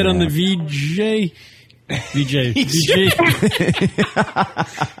 Shower head on the VJ. VJ. Kieran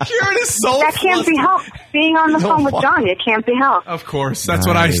is so That can't be helped. Being on the phone with John, it can't be helped. Of course, that's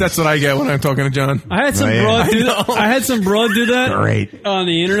what I get when I'm talking to John. I had some broad do that. I had some broad do that. Great. On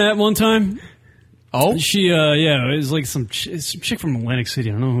the internet one time. Oh, she it was like some chick from Atlantic City.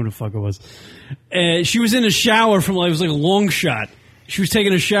 I don't know who the fuck it was. She was in a shower it was like a long shot. She was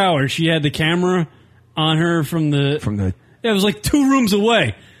taking a shower. She had the camera on her from the. Yeah, it was like 2 rooms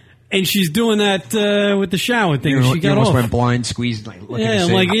away. And she's doing that with the shower thing. She got almost off. went blind, squeezed, like looking to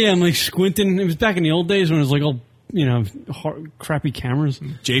see. I'm like squinting. It was back in the old days when it was like all, crappy cameras.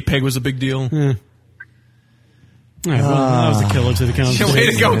 JPEG was a big deal. Yeah. All right, well, that was the killer to the conversation.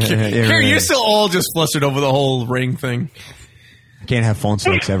 Way to go, Kieran. You're still all just flustered over the whole ring thing. Can't have phone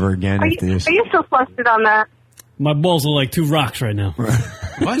sex ever again. Are you still flustered on that? My balls are like 2 rocks right now.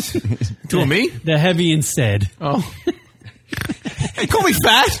 What? 2 of me? They're heavy and sad. Oh. Hey, call me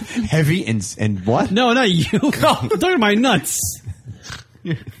fat? Heavy and what? No, not you. I'm talking about my nuts.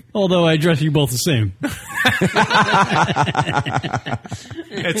 Although I address you both the same.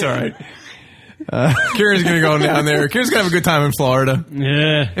 It's all right. Kieran's going to go down there. Kieran's going to have a good time in Florida.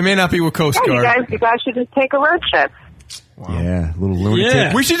 Yeah. It may not be with Coast Guard. You guys should just take a road trip. Wow. Yeah, a little lunatic.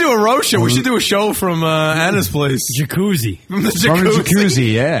 Yeah. We should do a road show. We should do a show from Anna's place. Jacuzzi. From the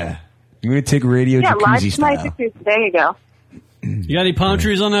jacuzzi, yeah. Lunatic Radio jacuzzi style. Jacuzzi. There you go. You got any palm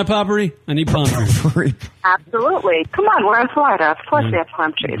trees on that property? I need palm trees. Absolutely. Come on, we're in Florida. Of course we have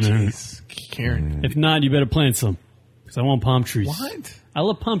palm trees. Jeez, Karen. If not, you better plant some. Because I want palm trees. What? I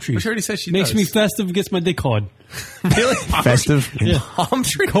love palm trees. She already said she Makes does. me festive, gets my dick hard. Really? Festive? Yeah. Palm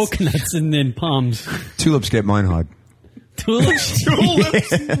trees? Coconuts and then palms. Tulips get mine hard. Tulips? Tulips?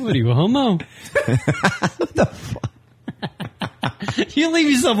 What are you, a homo? What the fuck? You leave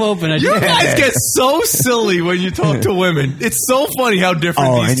yourself open. You guys get so silly when you talk to women. It's so funny how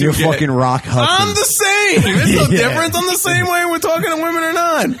different these and two you're get. fucking rock Hudson. I'm the same. There's no difference. I'm the same way we're talking to women or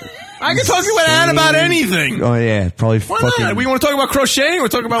not. I can talk to an Ann about anything. Oh, yeah. Probably Why fucking... not? We want to talk about crocheting? We're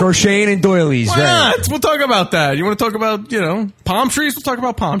talking about... Crocheting and doilies, Why right. not? We'll talk about that. You want to talk about, palm trees? We'll talk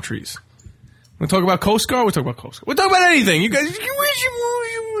about palm trees. We'll talk about Coast Guard? We'll talk about Coast Guard. We'll talk about anything. You guys...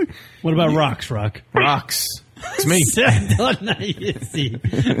 What about rocks, Rock? Rocks. It's me. See,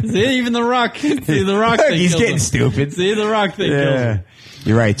 even the rock. See, the rock thing. He's getting stupid. See, the rock thing kills him.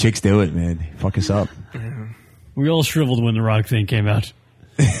 You're right. Chicks do it, man. Fuck us up. We all shriveled when the rock thing came out.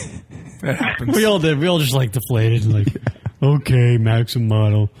 That happens. We all did. We all just deflated. Okay, Maxim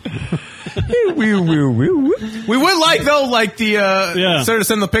model. We would like the started to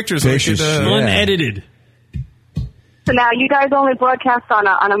send the pictures. Unedited. So now you guys only broadcast on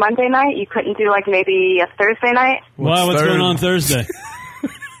a Monday night? You couldn't do maybe a Thursday night? What's going on Thursday?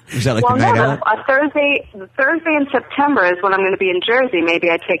 Is that the night out? A Thursday in September is when I'm going to be in Jersey. Maybe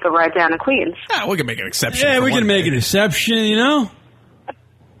I take a ride down to Queens. Yeah, we can make an exception. Yeah, we can make an exception,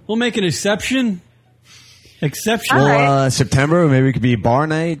 We'll make an exception. Well, September, maybe it could be bar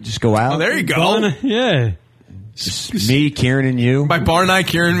night. Just go out. Oh, there you go. Yeah. Just me, Kieran, and you. By bar night,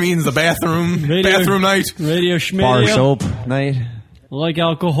 Kieran means the bathroom. Bathroom night. Radio schmadio. Bar soap night. I like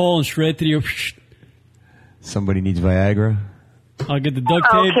alcohol and straight to your... Somebody needs Viagra. I'll get the duct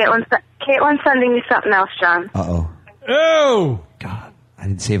tape. Caitlin's sending me something else, John. Uh-oh. Oh! God. I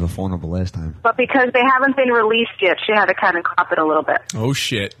didn't save a phone number last time. But because they haven't been released yet, she had to kind of crop it a little bit. Oh,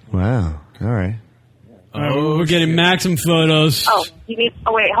 shit. Wow. All right. We're getting Maxim photos. Oh, wait,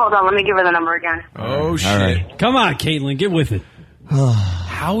 hold on. Let me give her the number again. Oh, shit. Right. Come on, Caitlin, get with it.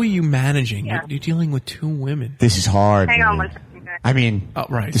 How are you managing? Yeah. You're dealing with 2 women. This is hard. Hang on man. one second. I mean,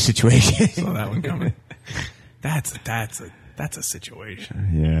 right. the situation. Saw that one coming. That's a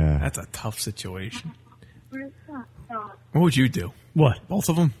situation. Yeah. That's a tough situation. What would you do? What? Both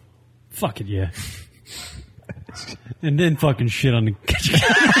of them? Fuck it, yeah. And then fucking shit on the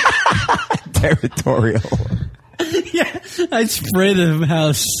territorial. Yeah, I'd spray the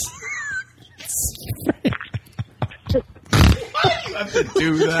house. You have to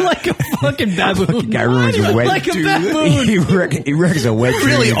do that. Like a fucking baboon. Guy ruins a wet. Like a baboon. He wrecks a wet. You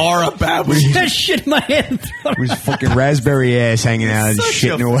really are a baboon. That shit in my hand. With his fucking raspberry ass hanging out and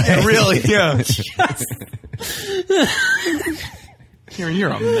shitting away. Yeah, really? Yeah. Kieran, you're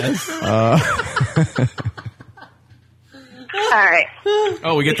a mess. All right.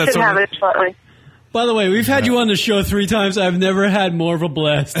 Oh, we get that should sort have of... it shortly. By the way, we've had you on the show 3 times. I've never had more of a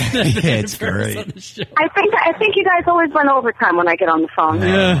blast. It's great. I think you guys always run overtime when I get on the phone.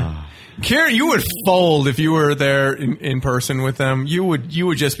 Yeah. Karen, you would fold if you were there in person with them. You would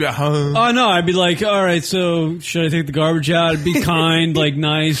just be, Oh no, I'd be like, all right, so should I take the garbage out? I'd be kind, like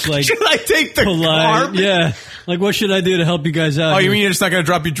nice, like should I take the polite? garbage? Yeah, like what should I do to help you guys out? Oh, you mean you're just not going to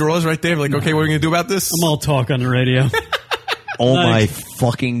drop your drawers right there? Like, okay, what are we going to do about this? I'm all talk on the radio. Oh my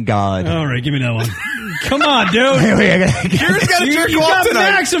fucking God! All right, give me that one. Come on, dude. Kieran's got to jerk you off got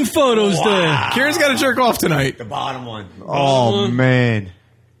tonight. Maxim photos there. Kieran's got to jerk off tonight. The bottom one. Oh man!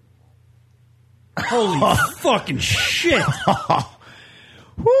 Holy fucking shit!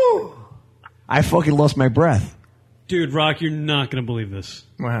 Woo! I fucking lost my breath. Dude, Rock, you're not gonna believe this.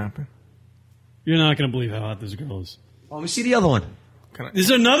 What happened? You're not gonna believe how hot this girl is. Oh, let me see the other one. Is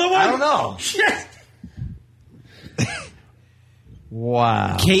there another one? I don't know. Shit.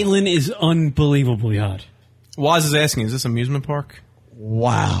 Wow. Caitlin is unbelievably hot. Waz is asking, is this amusement park?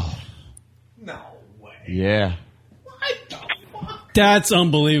 Wow. No way. Yeah. That's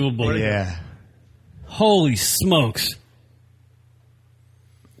unbelievable. Yeah. Holy smokes.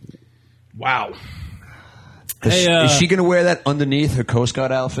 Wow. Is she going to wear that underneath her Coast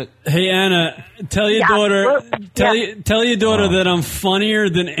Guard outfit? Hey Anna, tell your daughter that I'm funnier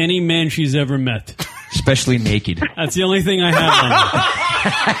than any man she's ever met. Especially naked. That's the only thing I have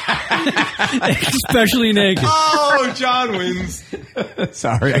on. Especially naked. Oh, John wins.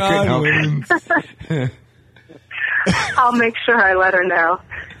 Sorry, John I couldn't wins. I'll make sure I let her know.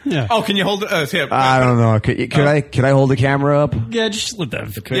 Yeah. Oh, can you hold it? Here. I don't know. Could I hold the camera up? Yeah, just let that.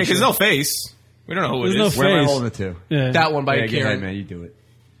 Yeah, because no face. We don't know who it There's is. no Where am I face. holding it to? Yeah. That one by Yeah, go Kieran. ahead, man. You do it.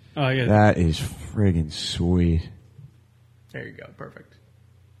 Oh, yeah. That is friggin' sweet. There you go. Perfect.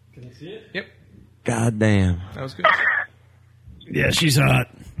 Can you see it? Yep. God damn. That was good. Yeah, she's hot.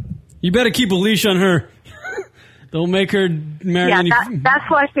 You better keep a leash on her. Don't make her marry any... that's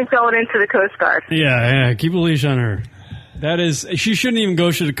why she's going into the Coast Guard. Yeah, keep a leash on her. That is... She shouldn't even go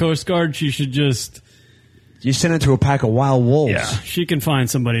to the Coast Guard. She should just... You send it to a pack of wild wolves. Yeah, she can find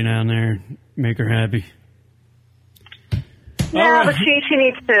somebody down there, make her happy. Yeah, but she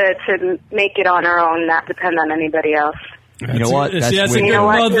needs to make it on her own, not depend on anybody else. You know what? That's a weird. good You know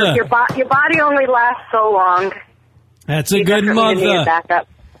what? mother. Your body only lasts so long. That's a You good definitely need mother. a backup.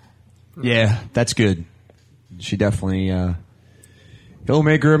 Yeah, that's good. She definitely, it'll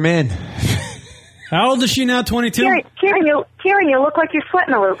make her a man. How old is she now, 22? Kieran, you look like you're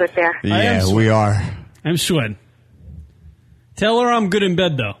sweating a little bit there. Yeah, we are. I'm sweating. Tell her I'm good in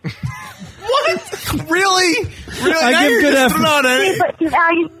bed, though. What? Really? I Now give you're good just effort. not See, but now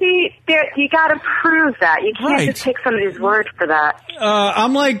you see, you got to prove that. You can't Right. just take somebody's word for that.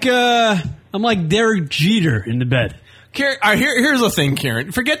 I'm like Derek Jeter in the bed. Karen, here's the thing,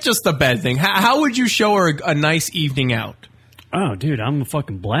 Karen. Forget just the bed thing. How would you show her a nice evening out? Oh, dude, I'm a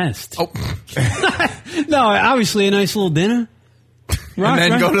fucking blast. Oh, No, obviously a nice little dinner. Rock,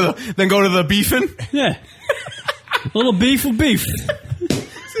 and then right? go to the beefing. Yeah. A little beef with beef.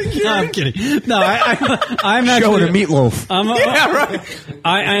 No, I'm kidding. No, I'm actually... Showing a meatloaf. Yeah, right.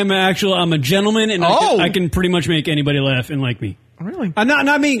 I'm a gentleman, and I can pretty much make anybody laugh and like me. Really? I'm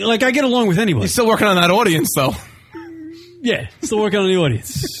not being... Like, I get along with anybody. You're still working on that audience, though. Yeah, still working on the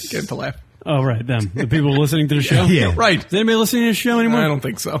audience. Get to laugh. Oh, right, them. The people listening to the show? Yeah. Right. Is anybody listening to the show anymore? I don't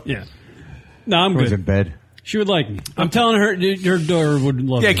think so. Yeah. No, I'm Who's good. in bed? She would like me. I'm telling her her daughter would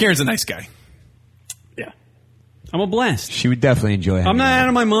love Yeah, me. Karen's a nice guy. Yeah. I'm a blast. She would definitely enjoy it. I'm not out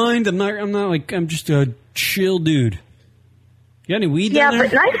of my mind. I'm I'm just a chill dude. You got any weed Yeah, down there?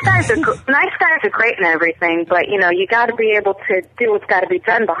 but nice guys are great and everything, but you got to be able to do what's got to be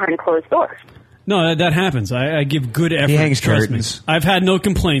done behind closed doors. No, that happens. I give good effort. He hangs trust curtains. me. I've had no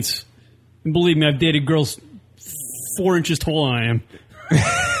complaints. And believe me, I've dated girls 4 inches taller than I am.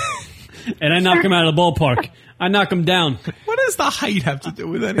 And I knock them out of the ballpark. I knock them down. What does the height have to do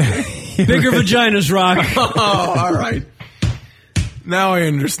with anything? Bigger vaginas, Rock. Oh, all right. Now I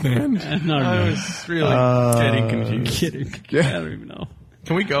understand. Not I really. was really getting confused. I don't even know.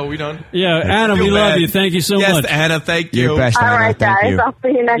 Can we go? We done? Yeah, Anna, Feel we love bad. you. Thank you so yes, much. Anna, thank you. You're best, All Anna. right, Thank guys. you. I'll see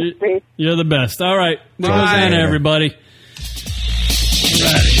you next week. You're the best. All right. There goes Bye. Anna, everybody.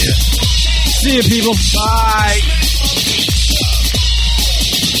 See you, people. Bye.